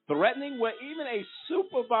 threatening, where even a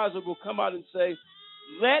supervisor will come out and say,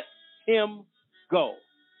 let him go.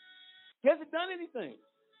 He hasn't done anything.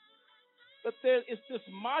 But it's this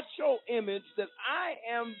macho image that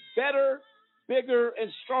I am better, bigger,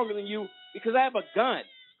 and stronger than you because I have a gun.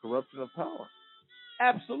 Corruption of power.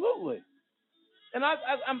 Absolutely. And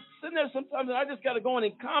I'm sitting there sometimes and I just got to go in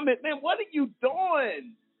and comment, man, what are you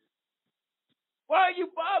doing? Why are you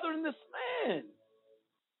bothering this man?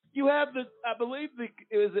 You have I believe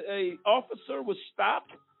a officer was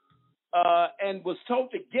stopped and was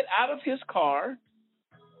told to get out of his car.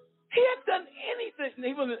 He hadn't done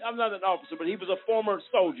anything. I'm not an officer, but he was a former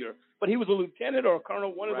soldier. But he was a lieutenant or a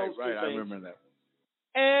colonel, one of those two things. Right, I remember that.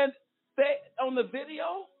 And on the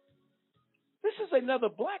video, this is another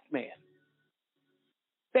black man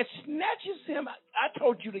that snatches him. I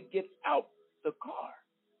told you to get out the car.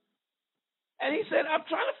 And he said, I'm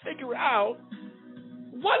trying to figure out,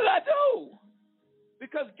 what did I do?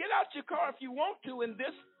 Because get out your car if you want to in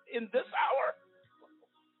this hour.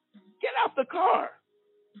 Get out the car.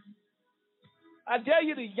 I dare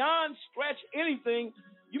you to yawn, stretch, anything.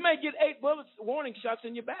 You may get 8 bullets, warning shots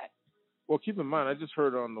in your back. Well, keep in mind, I just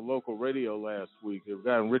heard on the local radio last week, a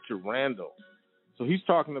guy named Richard Randall. So he's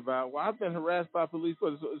talking about, well, I've been harassed by police,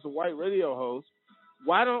 but it's a white radio host.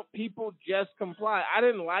 Why don't people just comply? I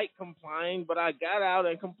didn't like complying, but I got out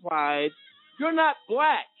and complied. You're not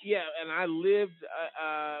black. Yeah, and I lived,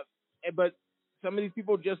 but some of these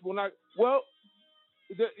people just will not. Well,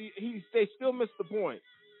 they still miss the point.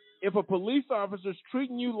 If a police officer's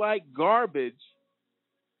treating you like garbage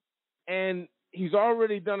and he's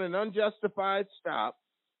already done an unjustified stop,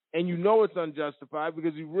 and you know it's unjustified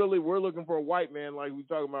because we're looking for a white man like we were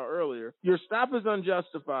talking about earlier, your stop is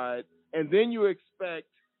unjustified, and then you expect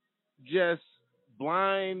just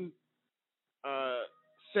blind,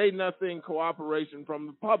 say-nothing cooperation from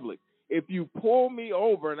the public. If you pull me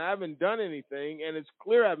over and I haven't done anything, and it's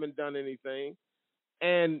clear I haven't done anything,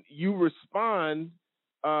 and you respond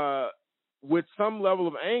with some level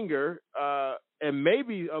of anger and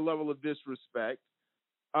maybe a level of disrespect,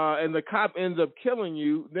 and the cop ends up killing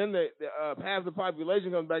you, then half the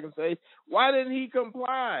population comes back and say, why didn't he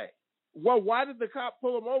comply? Well, why did the cop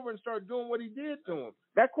pull him over and start doing what he did to him?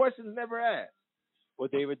 That question's never asked. Well,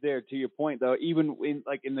 David, there, to your point, though, even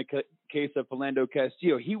in the case of Philando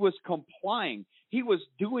Castillo, he was complying. He was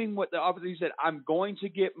doing what the officer, he said, I'm going to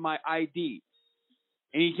get my ID.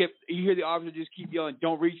 And you hear the officer just keep yelling,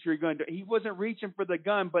 don't reach for your gun. He wasn't reaching for the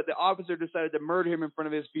gun, but the officer decided to murder him in front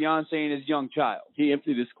of his fiancée and his young child. He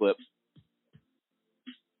emptied his clip.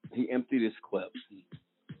 The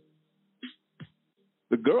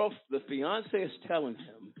fiancée is telling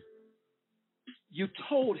him, you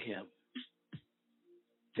told him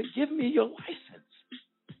to give me your license.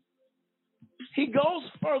 He goes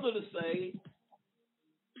further to say,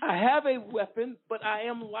 I have a weapon, but I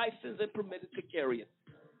am licensed and permitted to carry it.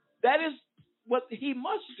 That is what he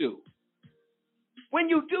must do. When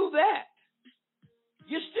you do that,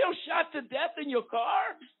 you're still shot to death in your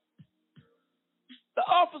car. The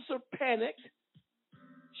officer panicked.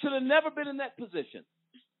 Should have never been in that position.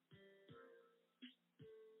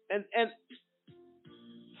 And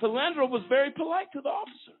Philandro was very polite to the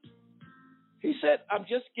officer. He said, I'm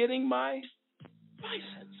just getting my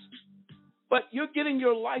license. But you're getting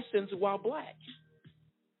your license while black.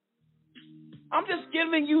 I'm just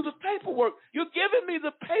giving you the paperwork. You're giving me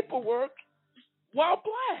the paperwork while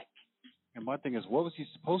black. And my thing is, what was he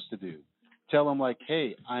supposed to do? Tell him, like,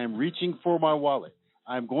 hey, I am reaching for my wallet.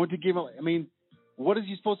 I'm going to give him, I mean, what is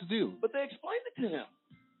he supposed to do? But they explained it to him.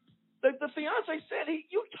 The fiancé said,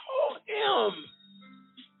 you told him.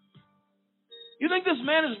 You think this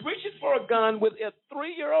man is reaching for a gun with a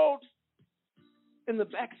 3-year-old in the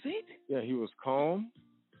back seat? Yeah, he was calm,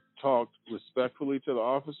 talked respectfully to the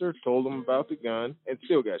officer, told him about the gun, and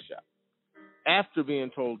still got shot. After being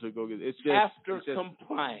told to go get it. After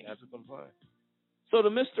complying. So the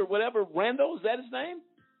Mr. whatever, Randall, is that his name?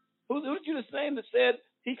 Who did you just name that said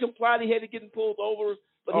he complied, he had to get pulled over?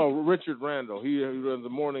 Richard Randall. He runs the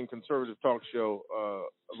morning conservative talk show,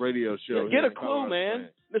 radio show. Get a clue, man.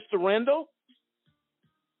 Mr. Randall.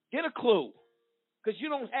 Get a clue. Because you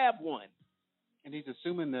don't have one. And he's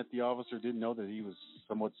assuming that the officer didn't know that he was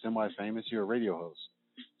somewhat semi-famous. You're a radio host.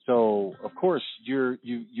 So, of course, you're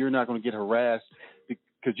not going to get harassed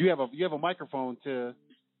because you have a microphone to,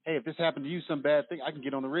 hey, if this happened to you, some bad thing, I can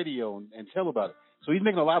get on the radio and tell about it. So he's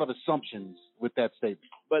making a lot of assumptions with that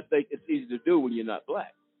statement. But it's easy to do when you're not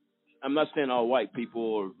black. I'm not saying all white people,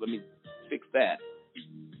 or let me fix that.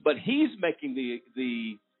 But he's making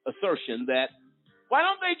the assertion that, why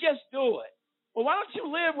don't they just do it? Well, why don't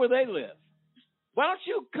you live where they live? Why don't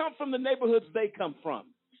you come from the neighborhoods they come from?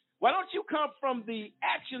 Why don't you come from the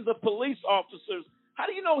actions of police officers? How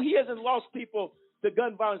do you know he hasn't lost people to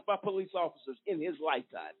gun violence by police officers in his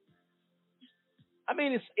lifetime? I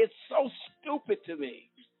mean, it's so stupid to me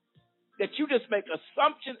that you just make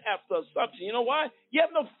assumption after assumption. You know why? You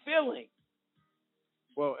have no feeling.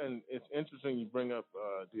 Well, and it's interesting you bring up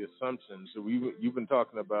the assumptions. So you've been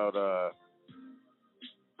talking about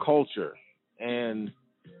culture, and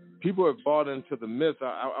people have bought into the myth.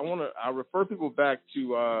 I refer people back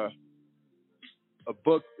to a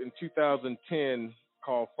book in 2010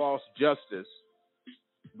 called False Justice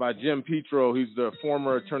by Jim Petro. He's the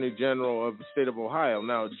former Attorney General of the state of Ohio.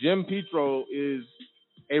 Now, Jim Petro is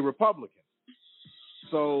a Republican.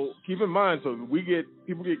 So keep in mind,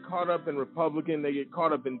 people get caught up in Republican, they get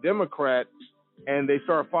caught up in Democrat, and they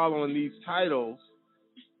start following these titles.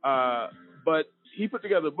 But he put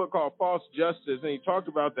together a book called False Justice, and he talked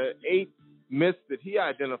about the 8 myths that he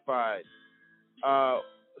identified.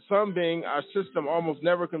 Some being our system almost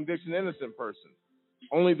never convicts an innocent person.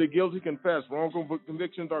 Only the guilty confess. Wrongful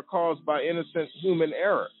convictions are caused by innocent human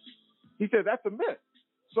error. He said that's a myth.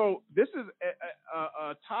 So this is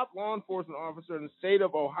a top law enforcement officer in the state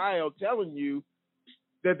of Ohio telling you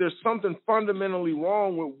that there's something fundamentally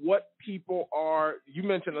wrong with what people are. You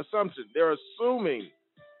mentioned assumption. They're assuming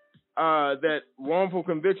that wrongful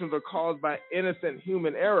convictions are caused by innocent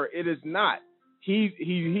human error. It is not. He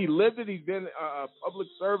lived it. He's been a public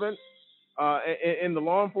servant in the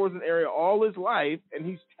law enforcement area all his life, and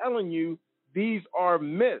he's telling you these are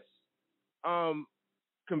myths.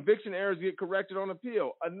 Conviction errors get corrected on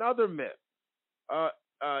appeal. Another myth.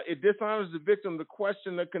 It dishonors the victim to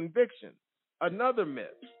question the conviction. Another myth.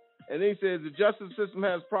 And then he says the justice system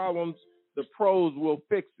has problems. The pros will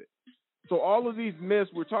fix it. So all of these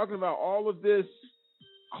myths, we're talking about all of this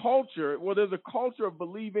culture. Well, there's a culture of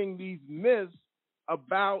believing these myths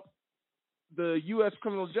about the U.S.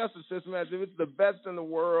 criminal justice system as if it's the best in the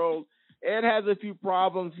world. It has a few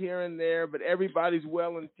problems here and there, but everybody's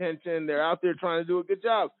well-intentioned. They're out there trying to do a good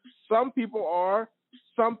job. Some people are,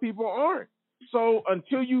 some people aren't. So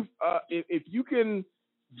until you, if you can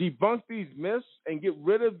debunk these myths and get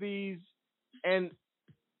rid of these, and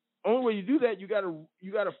only way you do that, you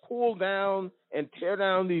gotta pull down and tear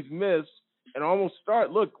down these myths and almost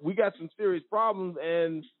start. Look, we got some serious problems,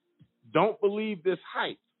 and don't believe this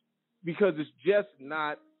hype because it's just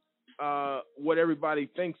not what everybody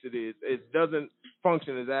thinks it is. It doesn't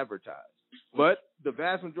function as advertised. But the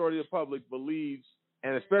vast majority of the public believes,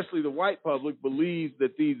 and especially the white public believes,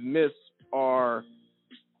 that these myths are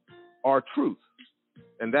truth,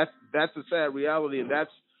 and that's a sad reality, and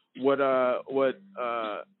that's what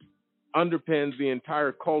underpins the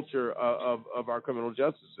entire culture of our criminal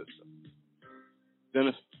justice system.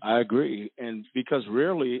 Dennis, I agree, and because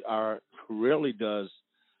rarely does.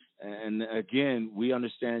 And again, we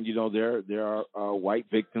understand, there are white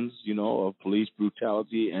victims, of police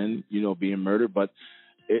brutality and, being murdered, but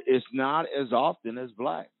it's not as often as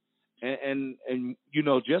black. And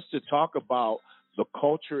just to talk about the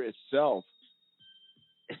culture itself,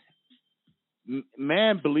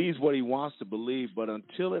 man believes what he wants to believe, but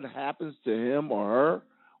until it happens to him or her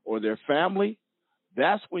or their family,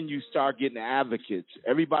 that's when you start getting advocates.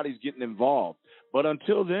 Everybody's getting involved. But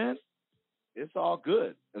until then, it's all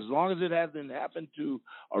good. As long as it hasn't happened to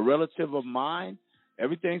a relative of mine,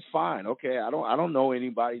 everything's fine. Okay, I don't know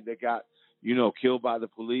anybody that got, killed by the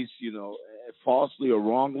police, falsely or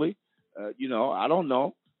wrongly. I don't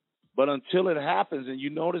know. But until it happens, and you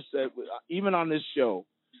notice that even on this show,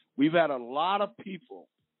 we've had a lot of people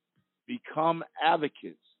become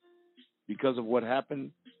advocates because of what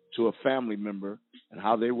happened to a family member and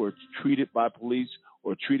how they were treated by police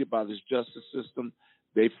or treated by this justice system.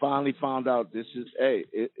 They finally found out this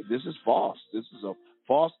is false. This is a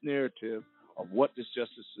false narrative of what this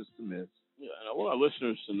justice system is. Yeah, and I want our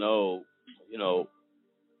listeners to know,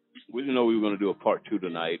 we didn't know we were going to do a part 2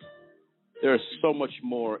 tonight. There is so much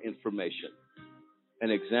more information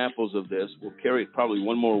and examples of this. We'll carry it probably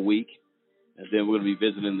one more week, and then we're going to be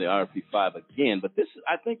visiting the RP5 again. But this is,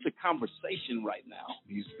 I think, the conversation right now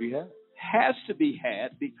needs to be had. Has to be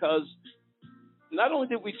had, because not only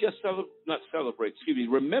did we just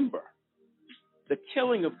remember the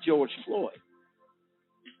killing of George Floyd.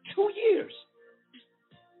 2 years.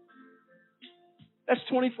 That's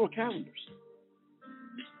 24 calendars.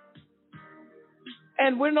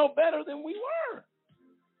 And we're no better than we were.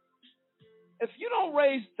 If you don't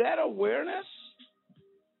raise that awareness,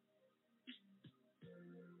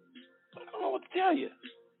 I don't know what to tell you.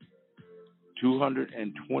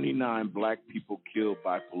 229 black people killed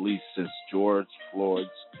by police since George Floyd's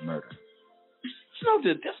murder.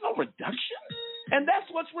 There's no reduction. And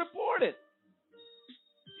that's what's reported.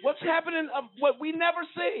 What's happening, what we never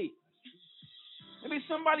see. Maybe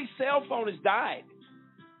somebody's cell phone has died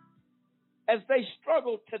as they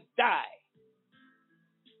struggle to die,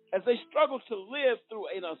 as they struggle to live through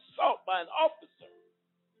an assault by an officer.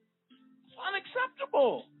 It's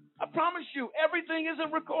unacceptable. I promise you, everything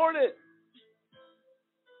isn't recorded.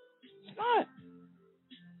 It's not.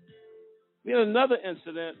 We had another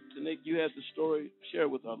incident. Nick, you had the story. Share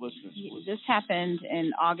with our listeners, please. This happened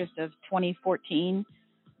in August of 2014.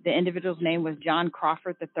 The individual's name was John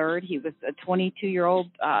Crawford III. He was a 22-year-old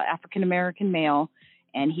African-American male,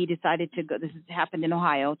 and he decided to go, this happened in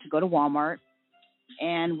Ohio, to go to Walmart.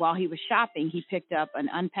 And while he was shopping, he picked up an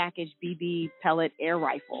unpackaged BB pellet air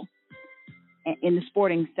rifle in the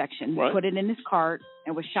sporting section. Right. He put it in his cart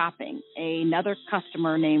and was shopping. Another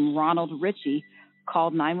customer named Ronald Ritchie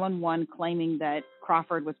called 911 claiming that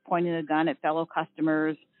Crawford was pointing a gun at fellow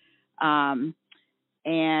customers.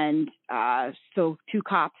 And so 2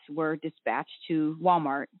 cops were dispatched to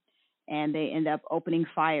Walmart, and they end up opening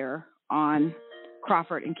fire on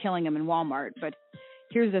Crawford and killing him in Walmart. But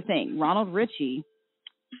here's the thing. Ronald Ritchie,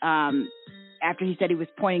 after he said he was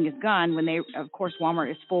pointing his gun, of course,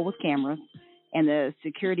 Walmart is full with cameras, and the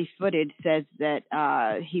security footage says that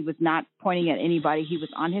he was not pointing at anybody. He was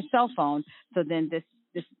on his cell phone. So then this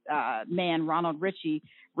man, Ronald Ritchie,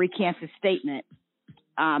 recants his statement.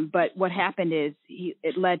 But what happened is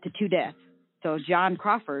it led to 2 deaths. So John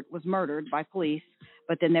Crawford was murdered by police,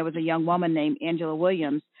 but then there was a young woman named Angela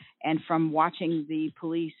Williams, and from watching the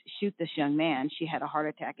police shoot this young man, she had a heart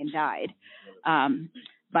attack and died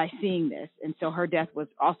by seeing this. And so her death was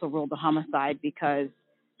also ruled a homicide because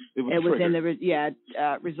it was in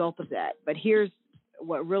the result of that. But here's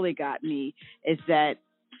what really got me is that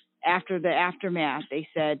after the aftermath, they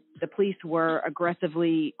said the police were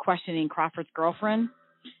aggressively questioning Crawford's girlfriend,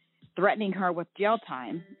 threatening her with jail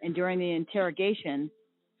time. And during the interrogation,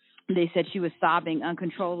 they said she was sobbing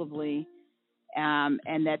uncontrollably,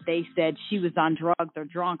 and that they said she was on drugs or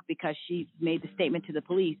drunk because she made the statement to the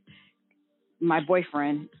police, my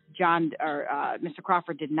boyfriend, Mr.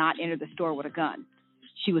 Crawford, did not enter the store with a gun.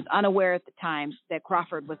 She was unaware at the time that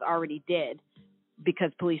Crawford was already dead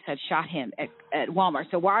because police had shot him at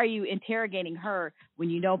Walmart. So why are you interrogating her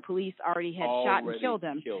when you know police already had shot and killed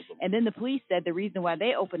him? And then the police said the reason why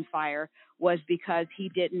they opened fire was because he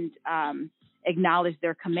didn't acknowledge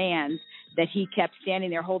their commands, that he kept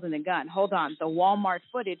standing there holding the gun. Hold on. The Walmart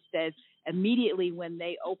footage says immediately when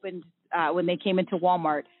they came into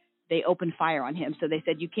Walmart, they opened fire on him. So they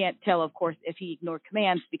said you can't tell, of course, if he ignored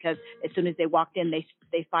commands, because as soon as they walked in, they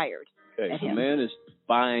fired. Okay, at so him. man is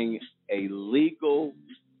buying a legal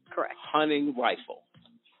hunting rifle.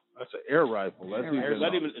 That's an air rifle.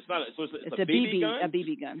 It's a BB gun? A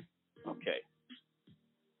BB gun. Okay.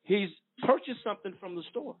 He's purchased something from the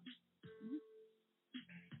store.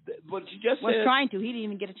 But you just was said, trying to. He didn't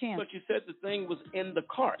even get a chance. But you said the thing was in the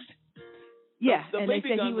cart. Yeah, the and they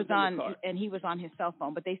said he was on his cell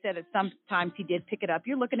phone. But they said that sometimes he did pick it up.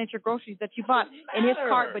 You're looking at your groceries that you bought in his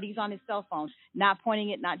cart, but he's on his cell phone, not pointing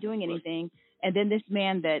it, not doing anything. And then this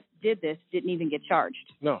man that did this didn't even get charged.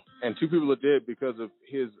 No, and 2 people are dead because of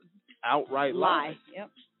his outright lie. Yep.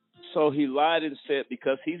 So he lied and said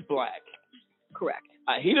because he's black. Correct.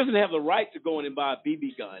 He doesn't have the right to go in and buy a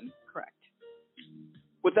BB gun. Correct.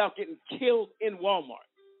 Without getting killed in Walmart.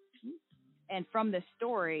 And from this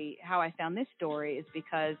story, how I found this story is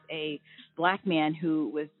because a black man who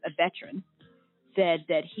was a veteran said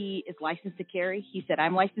that he is licensed to carry. He said,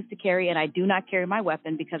 I'm licensed to carry, and I do not carry my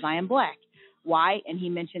weapon because I am black. Why? And he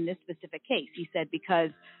mentioned this specific case. He said,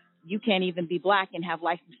 because you can't even be black and have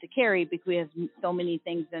license to carry, because we have so many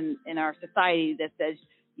things in our society that says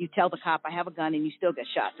you tell the cop I have a gun and you still get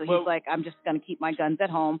shot. So he's like, I'm just going to keep my guns at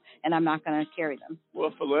home and I'm not going to carry them.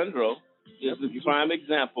 Well, Philendro is a prime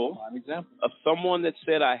example of someone that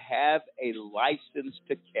said, I have a license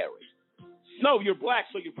to carry. No, you're black,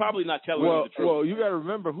 so you're probably not telling the truth. Well, you got to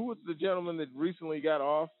remember, who was the gentleman that recently got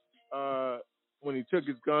off when he took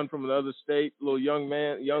his gun from another state? Little young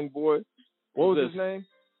boy. What was his name?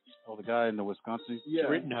 Oh, the guy in the Wisconsin? Yeah.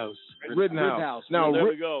 Rittenhouse. Now, there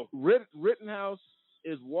we go. Rittenhouse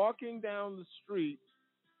is walking down the street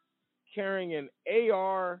carrying an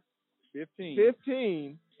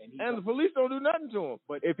AR-15, and the police don't do nothing to him.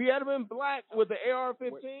 But if he had been black with the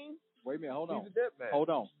AR-15, wait a minute, hold on. He's a dead man. Hold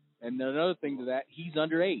on. And another thing to that, he's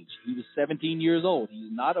underage. He was 17 years old.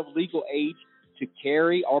 He's not of legal age to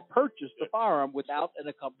carry or purchase the firearm without an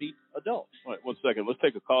accompanied adult. All right, 1 second. Let's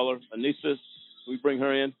take a caller. Anissa, can we bring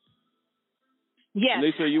her in? Yes.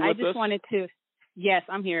 Anissa, are you with I just us? wanted to. Yes,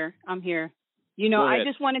 I'm here. You know, I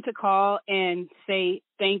just wanted to call and say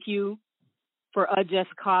thank you for a just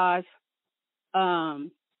cause.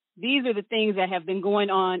 These are the things that have been going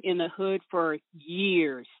on in the hood for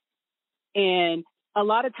years. And a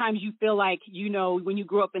lot of times you feel like, you know, when you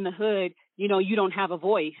grew up in the hood, you know, you don't have a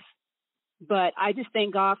voice. But I just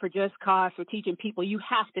thank God for Just Cause, for teaching people you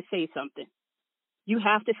have to say something. You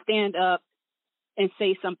have to stand up and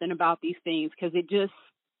say something about these things, because it just,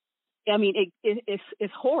 I mean,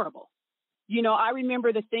 it's horrible. You know, I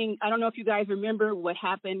remember the thing, I don't know if you guys remember what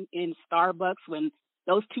happened in Starbucks when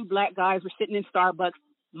those 2 black guys were sitting in Starbucks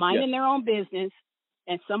minding their own business,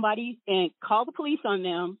 and somebody called the police on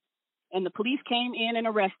them, and the police came in and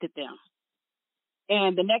arrested them.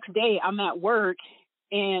 And the next day I'm at work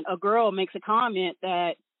and a girl makes a comment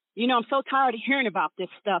that, you know, I'm so tired of hearing about this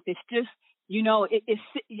stuff. It's just, you know,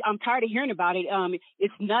 I'm tired of hearing about it.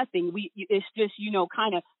 It's nothing. It's just, you know,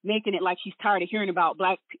 kind of making it like she's tired of hearing about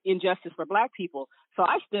black injustice for black people. So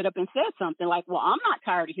I stood up and said something like, well, I'm not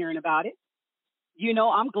tired of hearing about it. You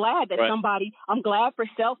know, I'm glad that Right. I'm glad for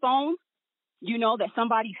cell phones, you know, that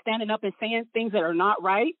somebody's standing up and saying things that are not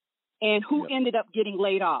right, and who ended up getting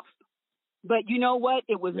laid off. But you know what?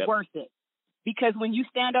 It was worth it, because when you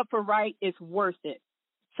stand up for right, it's worth it.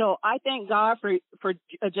 So I thank God for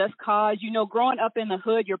a just cause. You know, growing up in the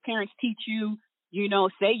hood, your parents teach you, you know,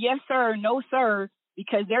 say yes, sir, no, sir,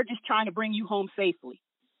 because they're just trying to bring you home safely.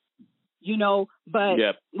 You know, but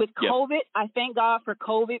with COVID, I thank God for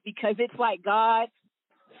COVID, because it's like God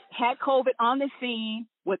had COVID on the scene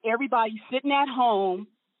with everybody sitting at home,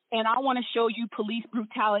 and I want to show you police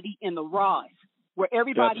brutality in the raws, where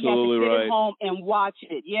everybody has to sit at home and watch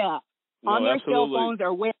it. Yeah. No, on their absolutely. cell phones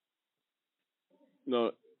or where.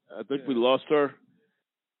 No, I think we lost her.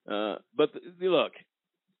 But look,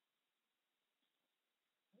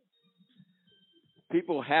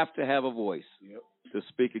 people have to have a voice to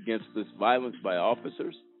speak against this violence by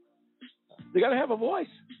officers. They got to have a voice.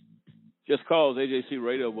 Just cause AJC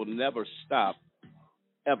Radio will never stop,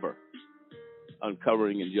 ever,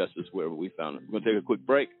 uncovering injustice wherever we found it. We're going to take a quick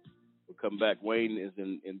break. We'll come back. Wayne is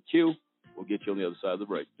in queue. We'll get you on the other side of the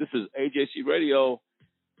break. This is AJC Radio.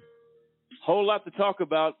 Whole lot to talk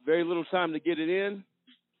about. Very little time to get it in.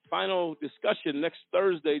 Final discussion next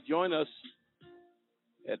Thursday. Join us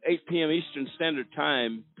at 8 p.m. Eastern Standard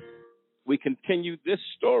Time. We continue this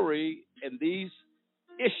story and these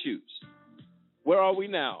issues. Where are we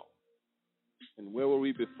now? And where were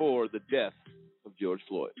we before the death of George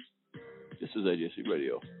Floyd? This is AJC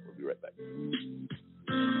Radio. We'll be right back.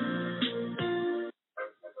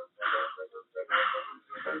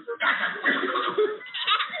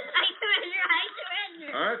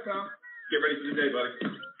 All right, pal. Get ready for the day, buddy.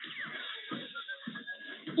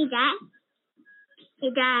 Hey, Dad.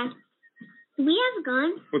 Hey, Dad. Do we have a gun?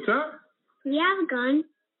 What's that? Do we have a gun?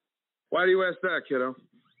 Why do you ask that, kiddo?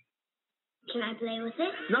 Can I play with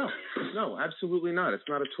it? No, absolutely not. It's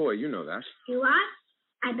not a toy. You know that. Do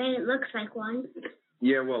I? I bet it looks like one.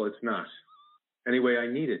 Yeah, well, it's not. Anyway, I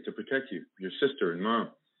need it to protect you, your sister, and Mom.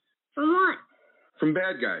 From what? From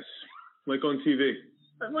bad guys, like on TV.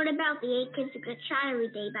 But what about the 8 kids who get shot every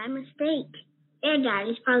day by mistake? Their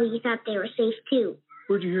daddies probably thought they were safe, too.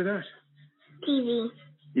 Where'd you hear that? TV.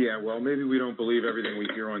 Yeah, well, maybe we don't believe everything we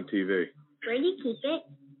hear on TV. Where do you keep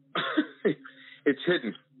it? It's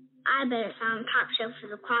hidden. I bet it's on the top shelf of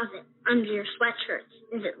the closet, under your sweatshirts.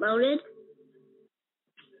 Is it loaded?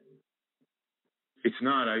 It's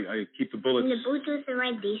not. I keep the bullets. In the boots with the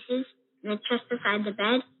red laces, and the chest beside the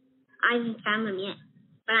bed. I haven't found them yet,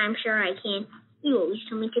 but I'm sure I can. You always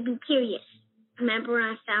told me to be curious. Remember when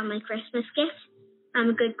I found my Christmas gift? I'm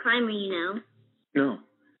a good climber, you know.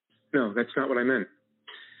 No, that's not what I meant.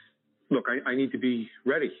 Look, I need to be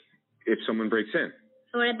ready if someone breaks in.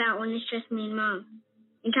 So what about when it's just me and Mom?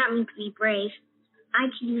 You taught me to be brave. I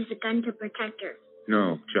could use a gun to protect her.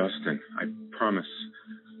 No, Justin, I promise.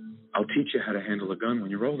 I'll teach you how to handle a gun when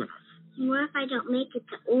you're old enough. And what if I don't make it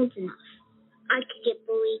to old enough? I could get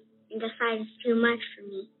bullied and decide it's too much for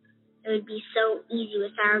me. It would be so easy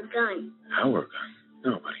with our gun. Our gun?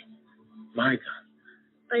 No, buddy. My gun.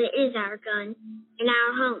 But it is our gun. In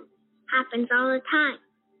our home. Happens all the time.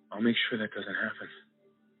 I'll make sure that doesn't happen.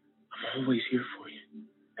 I'm always here for you.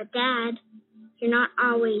 But, Dad, you're not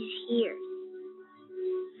always here.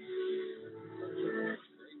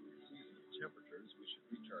 Temperatures, we should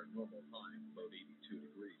reach our normal high, about 82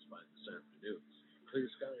 degrees by this afternoon. Clear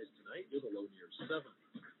skies tonight with a low near 70.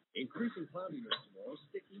 Increasing cloudiness tomorrow,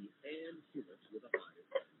 sticky and humid with a high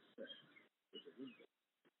of 57.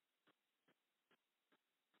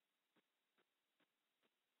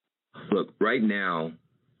 Look, right now,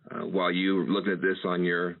 while you're looking at this on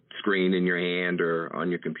your screen in your hand or on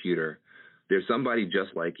your computer, there's somebody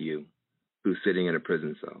just like you who's sitting in a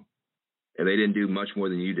prison cell. And they didn't do much more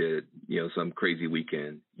than you did, some crazy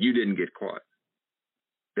weekend. You didn't get caught.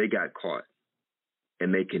 They got caught.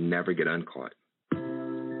 And they can never get uncaught.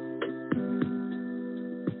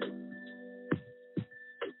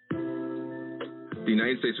 The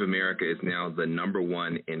United States of America is now the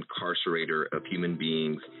 #1 incarcerator of human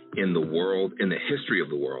beings in the world, in the history of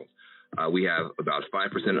the world. We have about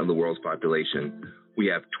 5% of the world's population. We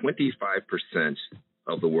have 25%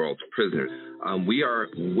 of the world's prisoners.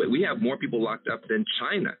 We have more people locked up than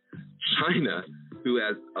China. China, who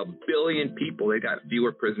has 1 billion people, they got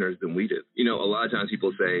fewer prisoners than we do. A lot of times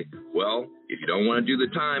people say, well, if you don't want to do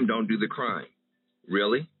the time, don't do the crime.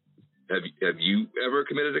 Really? Have you ever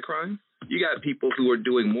committed a crime? You got people who are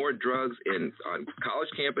doing more drugs on college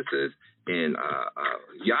campuses, in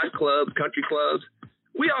yacht clubs, country clubs.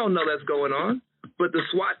 We all know that's going on, but the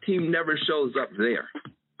SWAT team never shows up there.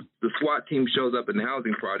 The SWAT team shows up in the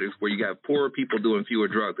housing projects where you have poorer people doing fewer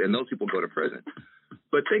drugs, and those people go to prison.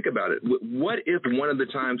 But think about it. What if one of the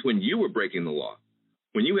times when you were breaking the law,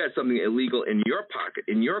 when you had something illegal in your pocket,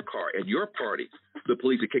 in your car, at your party, the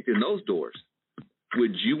police had kicked in those doors?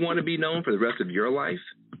 Would you want to be known for the rest of your life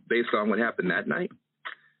based on what happened that night?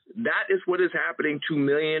 That is what is happening to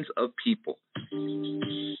millions of people.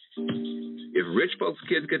 If rich folks'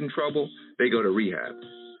 kids get in trouble, they go to rehab.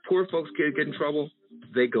 Poor folks' kids get in trouble,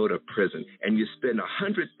 they go to prison. And you spend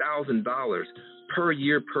 $100,000 per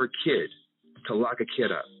year per kid to lock a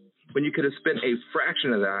kid up, when you could have spent a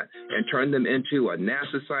fraction of that and turned them into a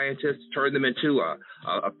NASA scientist, turned them into a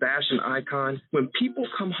fashion icon. When people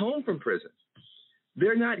come home from prison,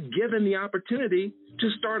 they're not given the opportunity to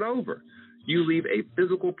start over. You leave a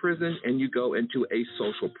physical prison and you go into a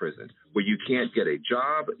social prison where you can't get a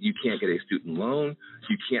job, you can't get a student loan,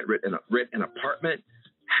 you can't rent an apartment.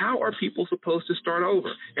 How are people supposed to start over?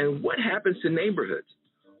 And what happens to neighborhoods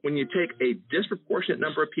when you take a disproportionate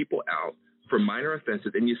number of people out for minor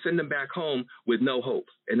offenses and you send them back home with no hope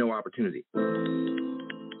and no opportunity?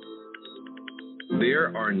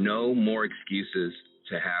 There are no more excuses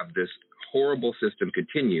to have this horrible system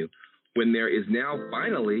continue when there is now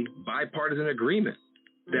finally bipartisan agreement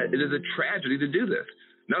that it is a tragedy to do this.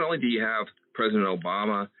 Not only do you have President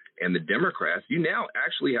Obama and the Democrats, you now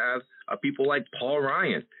actually have people like Paul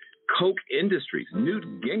Ryan, Koch Industries, Newt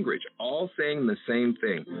Gingrich, all saying the same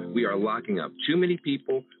thing. We are locking up too many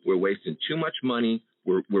people. We're wasting too much money.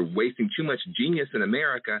 We're wasting too much genius in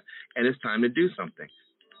America, and it's time to do something.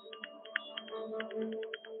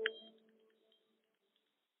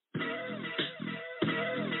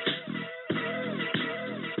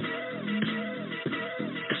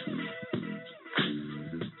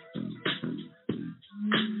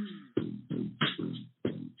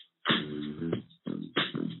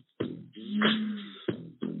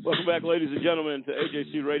 Welcome back, ladies and gentlemen, to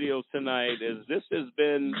AJC Radio tonight. As this has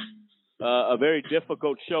been a very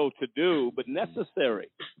difficult show to do, but necessary,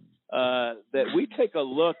 that we take a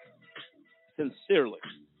look sincerely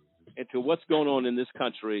into what's going on in this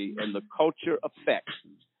country, and the culture effect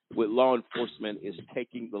with law enforcement is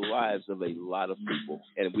taking the lives of a lot of people,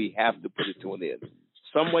 and we have to put it to an end.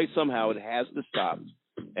 Some way, somehow, it has to stop.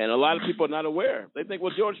 And a lot of people are not aware. They think,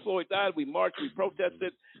 well, George Floyd died, we marched, we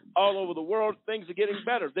protested all over the world, things are getting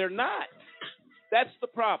better. They're not. That's the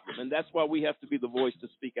problem, and that's why we have to be the voice to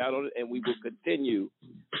speak out on it, and we will continue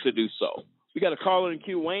to do so. We got a caller in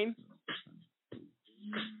queue, Wayne.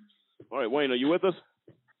 All right, Wayne, are you with us?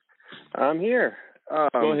 I'm here.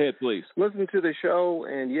 Go ahead, please. Listening to the show,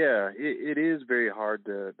 and it is very hard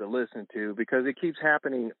to listen to because it keeps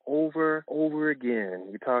happening over again.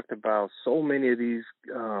 You talked about so many of these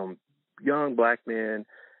young black men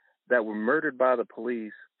that were murdered by the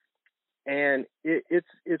police, and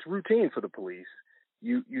it's routine for the police.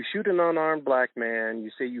 You shoot an unarmed black man,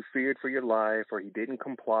 you say you feared for your life or he didn't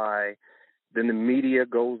comply, then the media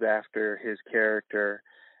goes after his character,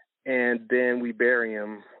 and then we bury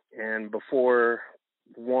him, and before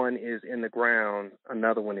one is in the ground,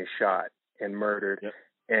 another one is shot and murdered. Yep.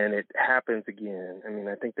 And it happens again. I mean,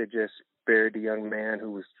 I think they just buried the young man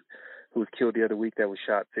who was killed the other week that was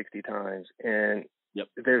shot 60 times. And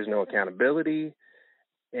there's no accountability.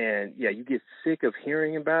 And you get sick of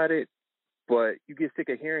hearing about it, but you get sick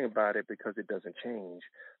of hearing about it because it doesn't change.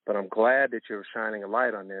 But I'm glad that you're shining a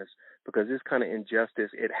light on this because this kind of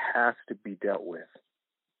injustice, it has to be dealt with.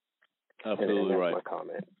 Absolutely and that's right. my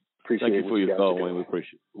comment. Thank you for your call, Wayne.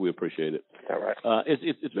 We appreciate it. All right.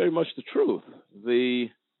 It's very much the truth. The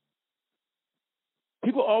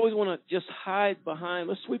people always want to just hide behind,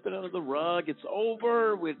 let's sweep it under the rug. It's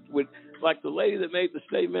over with like the lady that made the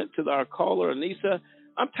statement to our caller, Anissa.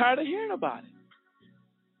 I'm tired of hearing about it.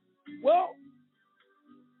 Well,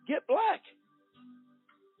 get black.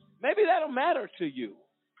 Maybe that'll matter to you.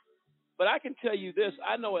 But I can tell you this.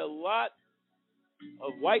 I know a lot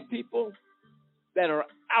of white people that are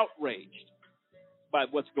outraged by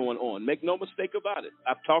what's going on. Make no mistake about it.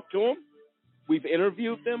 I've talked to them. We've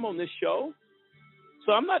interviewed them on this show.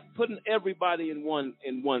 So I'm not putting everybody in one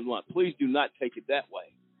lump. Please do not take it that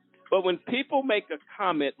way. But when people make a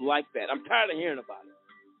comment like that, I'm tired of hearing about it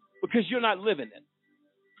because you're not living it.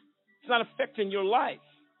 It's not affecting your life.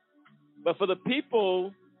 But for the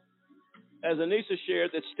people, as Anissa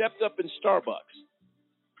shared, that stepped up in Starbucks,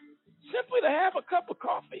 simply to have a cup of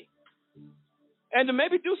coffee, and to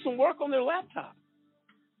maybe do some work on their laptop.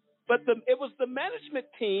 But it was the management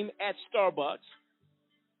team at Starbucks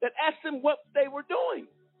that asked them what they were doing.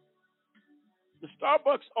 The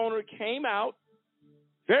Starbucks owner came out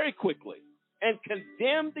very quickly and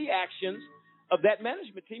condemned the actions of that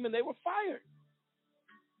management team, and they were fired.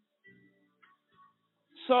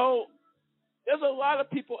 So there's a lot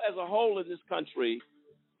of people as a whole in this country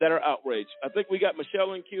that are outraged. I think we got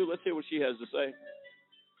Michelle in queue. Let's hear what she has to say.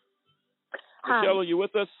 Hi. Michelle, are you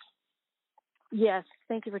with us? Yes,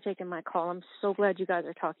 thank you for taking my call. I'm so glad you guys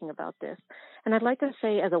are talking about this. And I'd like to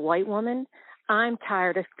say, as a white woman, I'm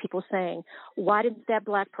tired of people saying, why didn't that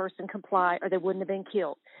black person comply or they wouldn't have been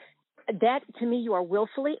killed? That, to me, you are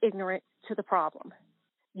willfully ignorant to the problem.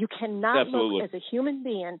 You cannot Absolutely. look as a human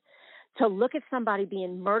being to look at somebody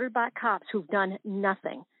being murdered by cops who've done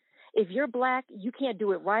nothing. If you're black, you can't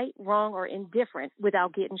do it right, wrong, or indifferent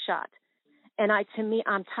without getting shot. And to me,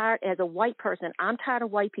 I'm tired as a white person. I'm tired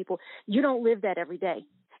of white people. You don't live that every day.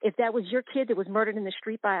 If that was your kid that was murdered in the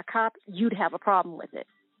street by a cop, you'd have a problem with it.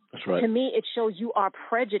 That's right. To me, it shows you are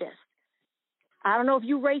prejudiced. I don't know if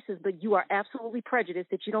you're racist, but you are absolutely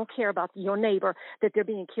prejudiced that you don't care about your neighbor, that they're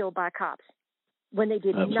being killed by cops when they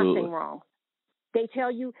did nothing wrong. They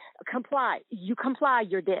tell you, comply. You comply,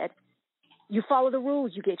 you're dead. You follow the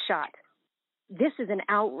rules, you get shot. This is an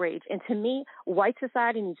outrage. And to me, white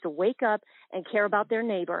society needs to wake up and care about their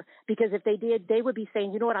neighbor, because if they did, they would be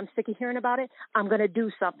saying, you know what, I'm sick of hearing about it. I'm going to do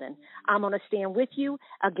something. I'm going to stand with you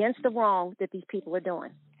against the wrong that these people are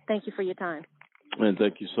doing. Thank you for your time. And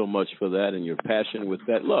thank you so much for that and your passion with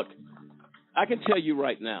that. Look, I can tell you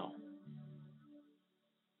right now,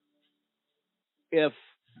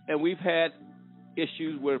 and we've had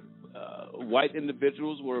issues where white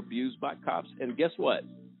individuals were abused by cops, and guess what?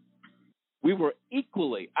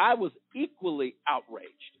 I was equally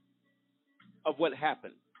outraged of what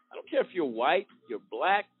happened. I don't care if you're white, you're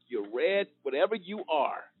black, you're red, whatever you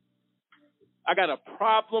are. I got a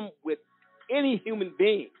problem with any human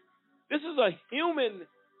being. This is a human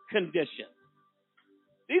condition.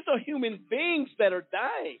 These are human beings that are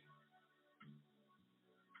dying.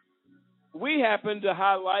 We happen to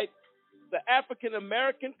highlight the African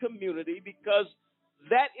American community because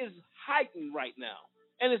that is heightened right now.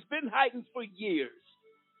 And it's been heightened for years.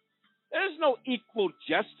 There's no equal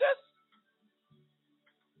justice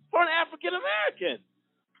for an African American.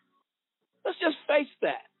 Let's just face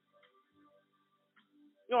that.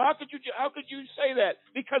 You know, how could you say that?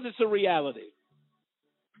 Because it's a reality.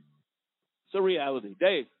 It's a reality.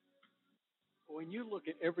 Dave. When you look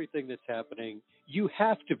at everything that's happening, you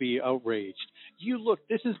have to be outraged.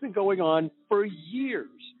 This has been going on for years.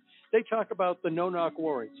 They talk about the no-knock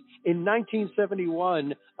warrants. In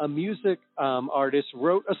 1971, a music artist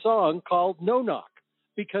wrote a song called No Knock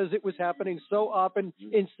because it was happening so often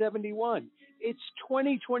in 71. It's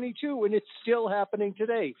 2022, and it's still happening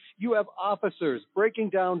today. You have officers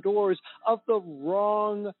breaking down doors of the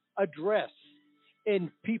wrong address, and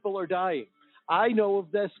people are dying. I know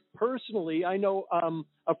of this personally. I know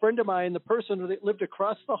a friend of mine, the person that lived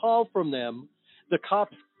across the hall from them, the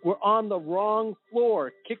cops were on the wrong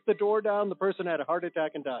floor, kicked the door down, the person had a heart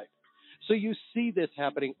attack and died. So you see this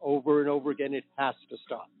happening over and over again. It has to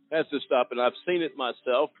stop. Has to stop, and I've seen it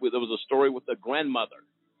myself. There was a story with a grandmother.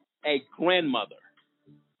 I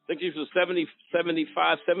think she was 70,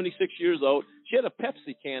 75, 76 years old. She had a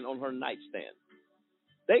Pepsi can on her nightstand.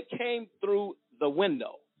 They came through the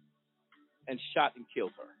window and shot and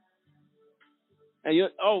killed her. And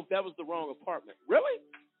that was the wrong apartment. Really?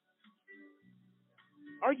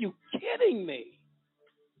 Are you kidding me?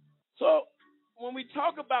 So when we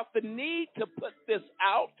talk about the need to put this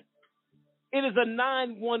out, it is a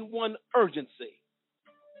 911 urgency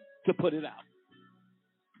to put it out.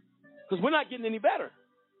 Because we're not getting any better.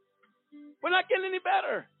 We're not getting any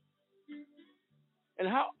better. And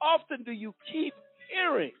how often do you keep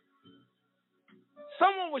hearing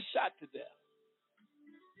someone was shot to death?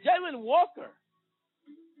 Jalen Walker,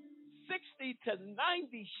 60 to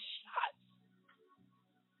 90 shots.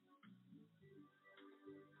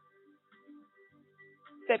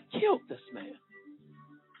 That killed this man.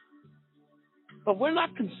 But we're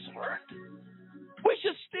not concerned. We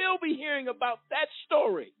should still be hearing about that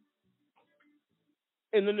story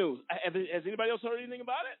in the news. Has anybody else heard anything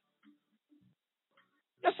about it?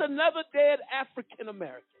 Just another dead African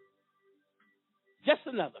American. Just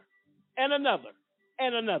another, and another,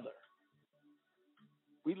 and another.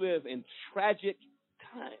 We live in tragic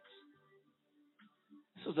times.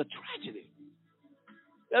 This is a tragedy.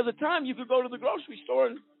 There's a time you could go to the grocery store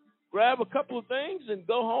and grab a couple of things and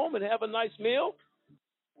go home and have a nice meal.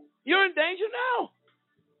 You're in danger now.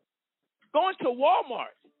 Going to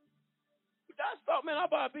Walmart. The guy thought, man, I'll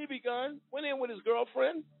buy a BB gun. Went in with his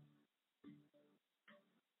girlfriend.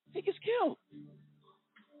 He gets killed.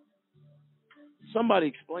 Somebody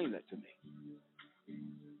explain that to me.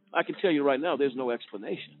 I can tell you right now, there's no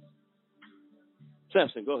explanation.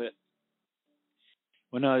 Samson, go ahead.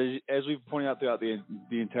 Well, no, as we've pointed out throughout the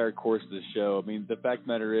entire course of the show, I mean, the fact of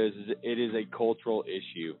the matter is it is a cultural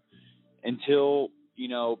issue. Until,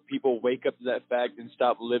 people wake up to that fact and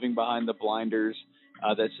stop living behind the blinders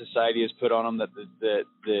that society has put on them, that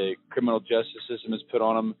the criminal justice system has put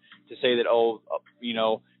on them, to say that,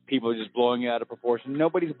 people are just blowing it out of proportion.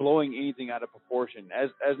 Nobody's blowing anything out of proportion.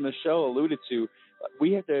 As Michelle alluded to,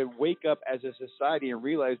 we have to wake up as a society and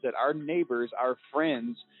realize that our neighbors, our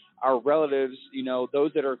friends, our relatives,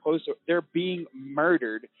 those that are close to, they're being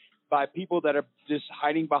murdered by people that are just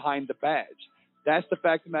hiding behind the badge. That's the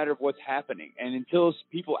fact of the matter of what's happening. And until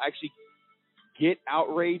people actually get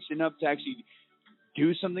outraged enough to actually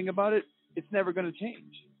do something about it, it's never going to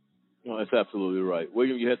change. No, that's absolutely right.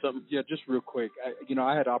 William, you had something? Yeah, just real quick.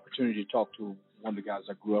 I had the opportunity to talk to one of the guys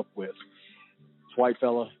I grew up with. This white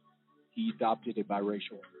fella, he adopted a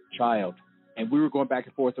biracial child. And we were going back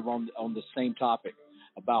and forth on the same topic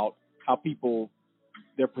about how people,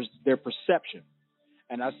 their perception.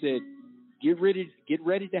 And I said, get ready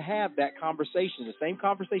to have that conversation, the same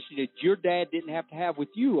conversation that your dad didn't have to have with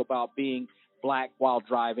you about being black while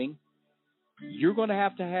driving. You're going to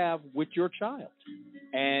have with your child.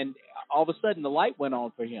 And all of a sudden the light went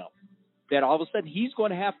on for him, that all of a sudden he's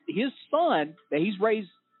going to have, his son that he's raised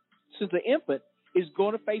since an infant is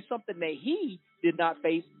going to face something that he did not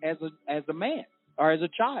face as a man or as a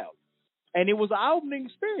child. And it was an eye-opening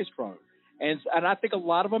experience for him. And I think a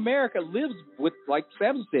lot of America lives with, like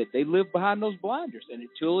Sam said, they live behind those blinders. And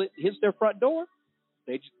until it hits their front door,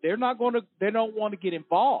 they don't want to get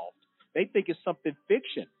involved. They think it's something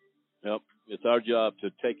fiction. Yep. It's our job to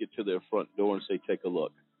take it to their front door and say, take a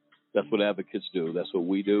look. That's what advocates do. That's what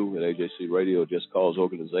we do at AJC Radio, Just Cause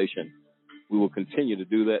Organization. We will continue to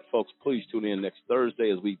do that. Folks, please tune in next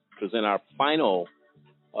Thursday as we present our final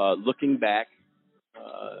looking back,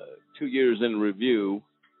 2 years in review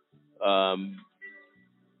on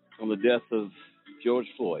the death of George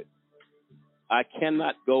Floyd. I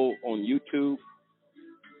cannot go on YouTube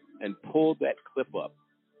and pull that clip up.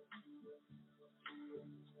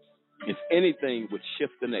 If anything would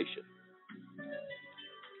shift the nation,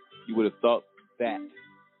 you would have thought that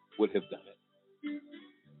would have done it.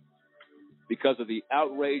 Because of the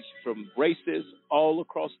outrage from races all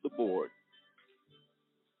across the board.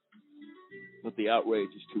 But the outrage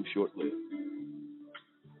is too short-lived.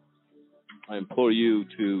 I implore you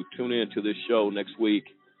to tune in to this show next week,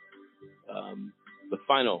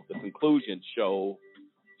 the conclusion show.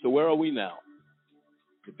 So where are we now?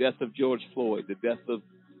 The death of George Floyd, the death of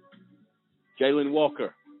Jalen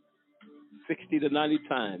Walker, 60 to 90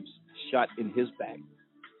 times shot in his back.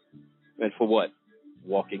 And for what?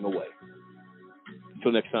 Walking away.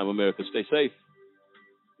 Until next time, America, stay safe.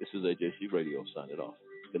 This is AJC Radio signing off.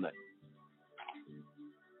 Good night.